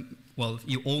 well,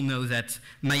 you all know that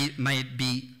might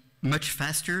be much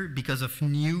faster because of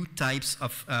new types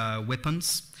of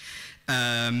weapons.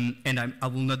 And I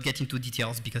will not get into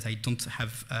details because I don't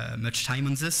have much time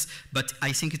on this, but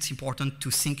I think it's important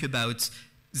to think about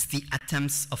the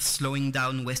attempts of slowing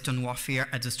down Western warfare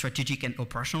at the strategic and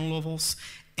operational levels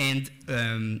and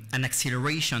an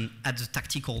acceleration at the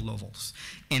tactical levels.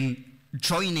 And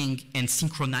joining and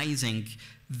synchronizing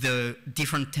the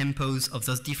different tempos of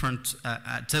those different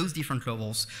at those different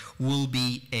levels will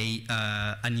be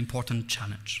an important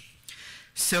challenge.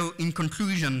 So in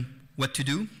conclusion, what to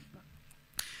do?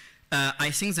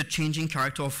 I think the changing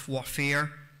character of warfare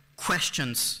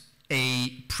questions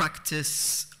a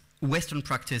practice, Western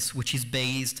practice, which is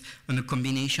based on a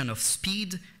combination of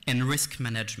speed and risk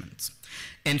management.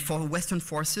 And for Western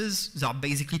forces, there are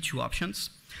basically two options.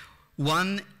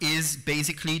 One is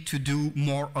basically to do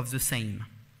more of the same.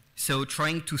 So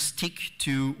trying to stick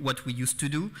to what we used to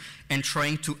do and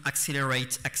trying to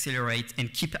accelerate,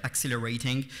 and keep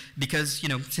accelerating because,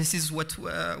 this is what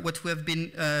we have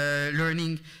been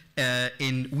learning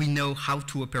and we know how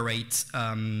to operate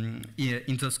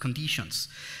in those conditions.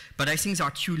 But I think there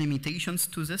are two limitations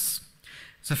to this.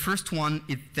 The first one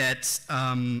is that,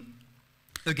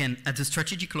 again, at the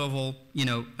strategic level,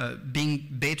 being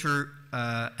better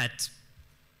at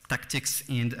tactics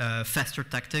and faster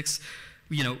tactics,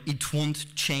 it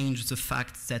won't change the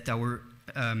fact that our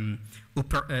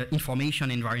information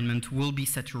environment will be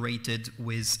saturated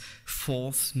with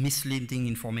false, misleading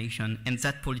information, and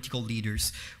that political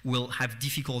leaders will have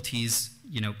difficulties,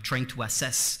 trying to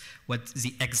assess what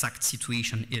the exact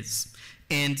situation is.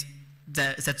 And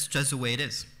that's just the way it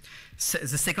is. So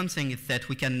the second thing is that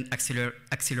we can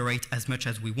accelerate as much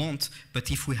as we want,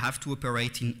 but if we have to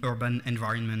operate in urban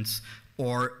environments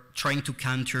or trying to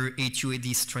counter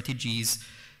HUAD strategies,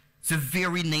 the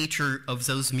very nature of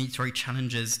those military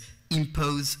challenges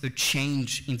impose a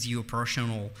change in the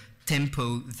operational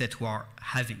tempo that we are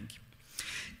having.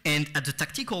 And at the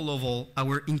tactical level,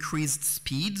 our increased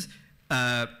speed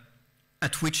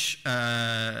at which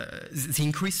the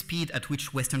increased speed at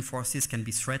which Western forces can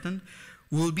be threatened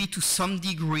will be to some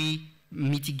degree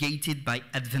mitigated by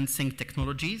advancing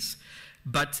technologies,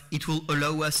 but it will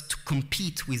allow us to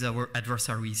compete with our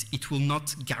adversaries. It will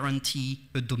not guarantee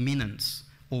a dominance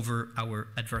over our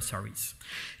adversaries.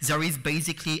 There is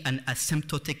basically an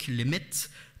asymptotic limit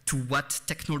to what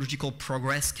technological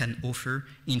progress can offer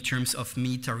in terms of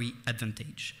military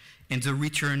advantage, and the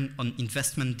return on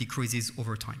investment decreases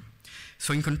over time.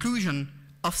 So in conclusion,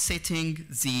 offsetting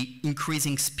the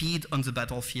increasing speed on the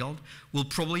battlefield will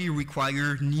probably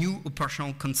require new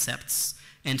operational concepts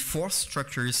and force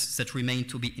structures that remain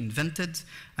to be invented.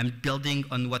 I'm building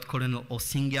on what Colonel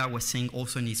Osinga was saying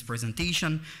also in his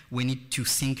presentation. We need to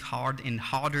think hard and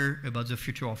harder about the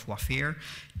future of warfare.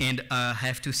 And I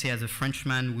have to say, as a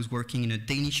Frenchman who's working in a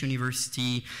Danish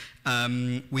university,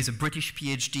 with a British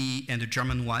PhD and a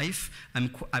German wife.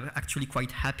 I'm actually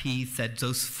quite happy that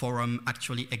those forums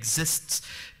actually exist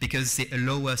because they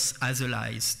allow us as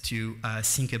allies to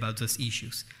think about those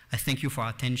issues. I thank you for your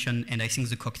attention, and I think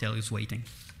the cocktail is waiting.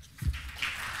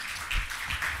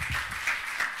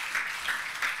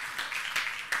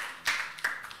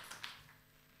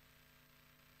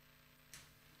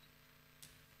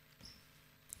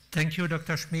 Thank you,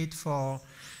 Dr. Schmidt, for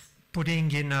putting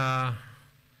in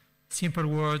simple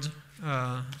words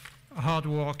hard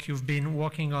work you've been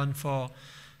working on for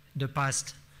the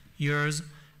past years.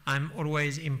 I'm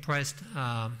always impressed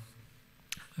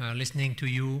listening to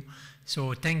you.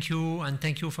 So thank you, and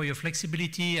thank you for your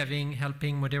flexibility,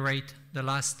 helping moderate the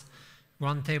last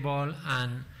roundtable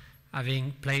and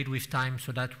having played with time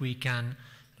so that we can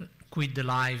quit the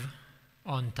live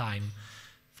on time.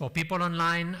 For people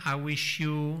online, I wish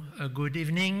you a good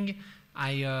evening.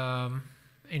 I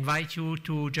invite you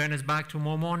to join us back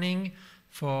tomorrow morning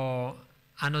for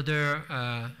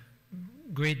another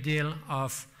great deal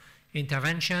of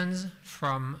interventions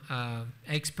from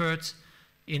experts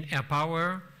in air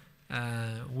power.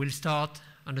 We'll start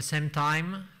on the same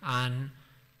time, and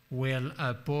we'll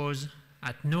pause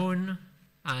at noon,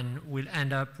 and we'll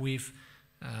end up with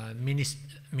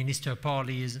Minister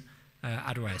Parly's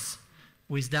address.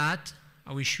 With that,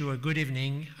 I wish you a good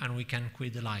evening, and we can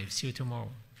quit the live. See you tomorrow.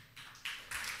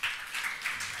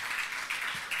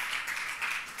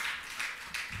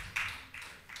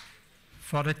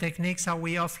 For the techniques, are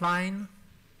we offline?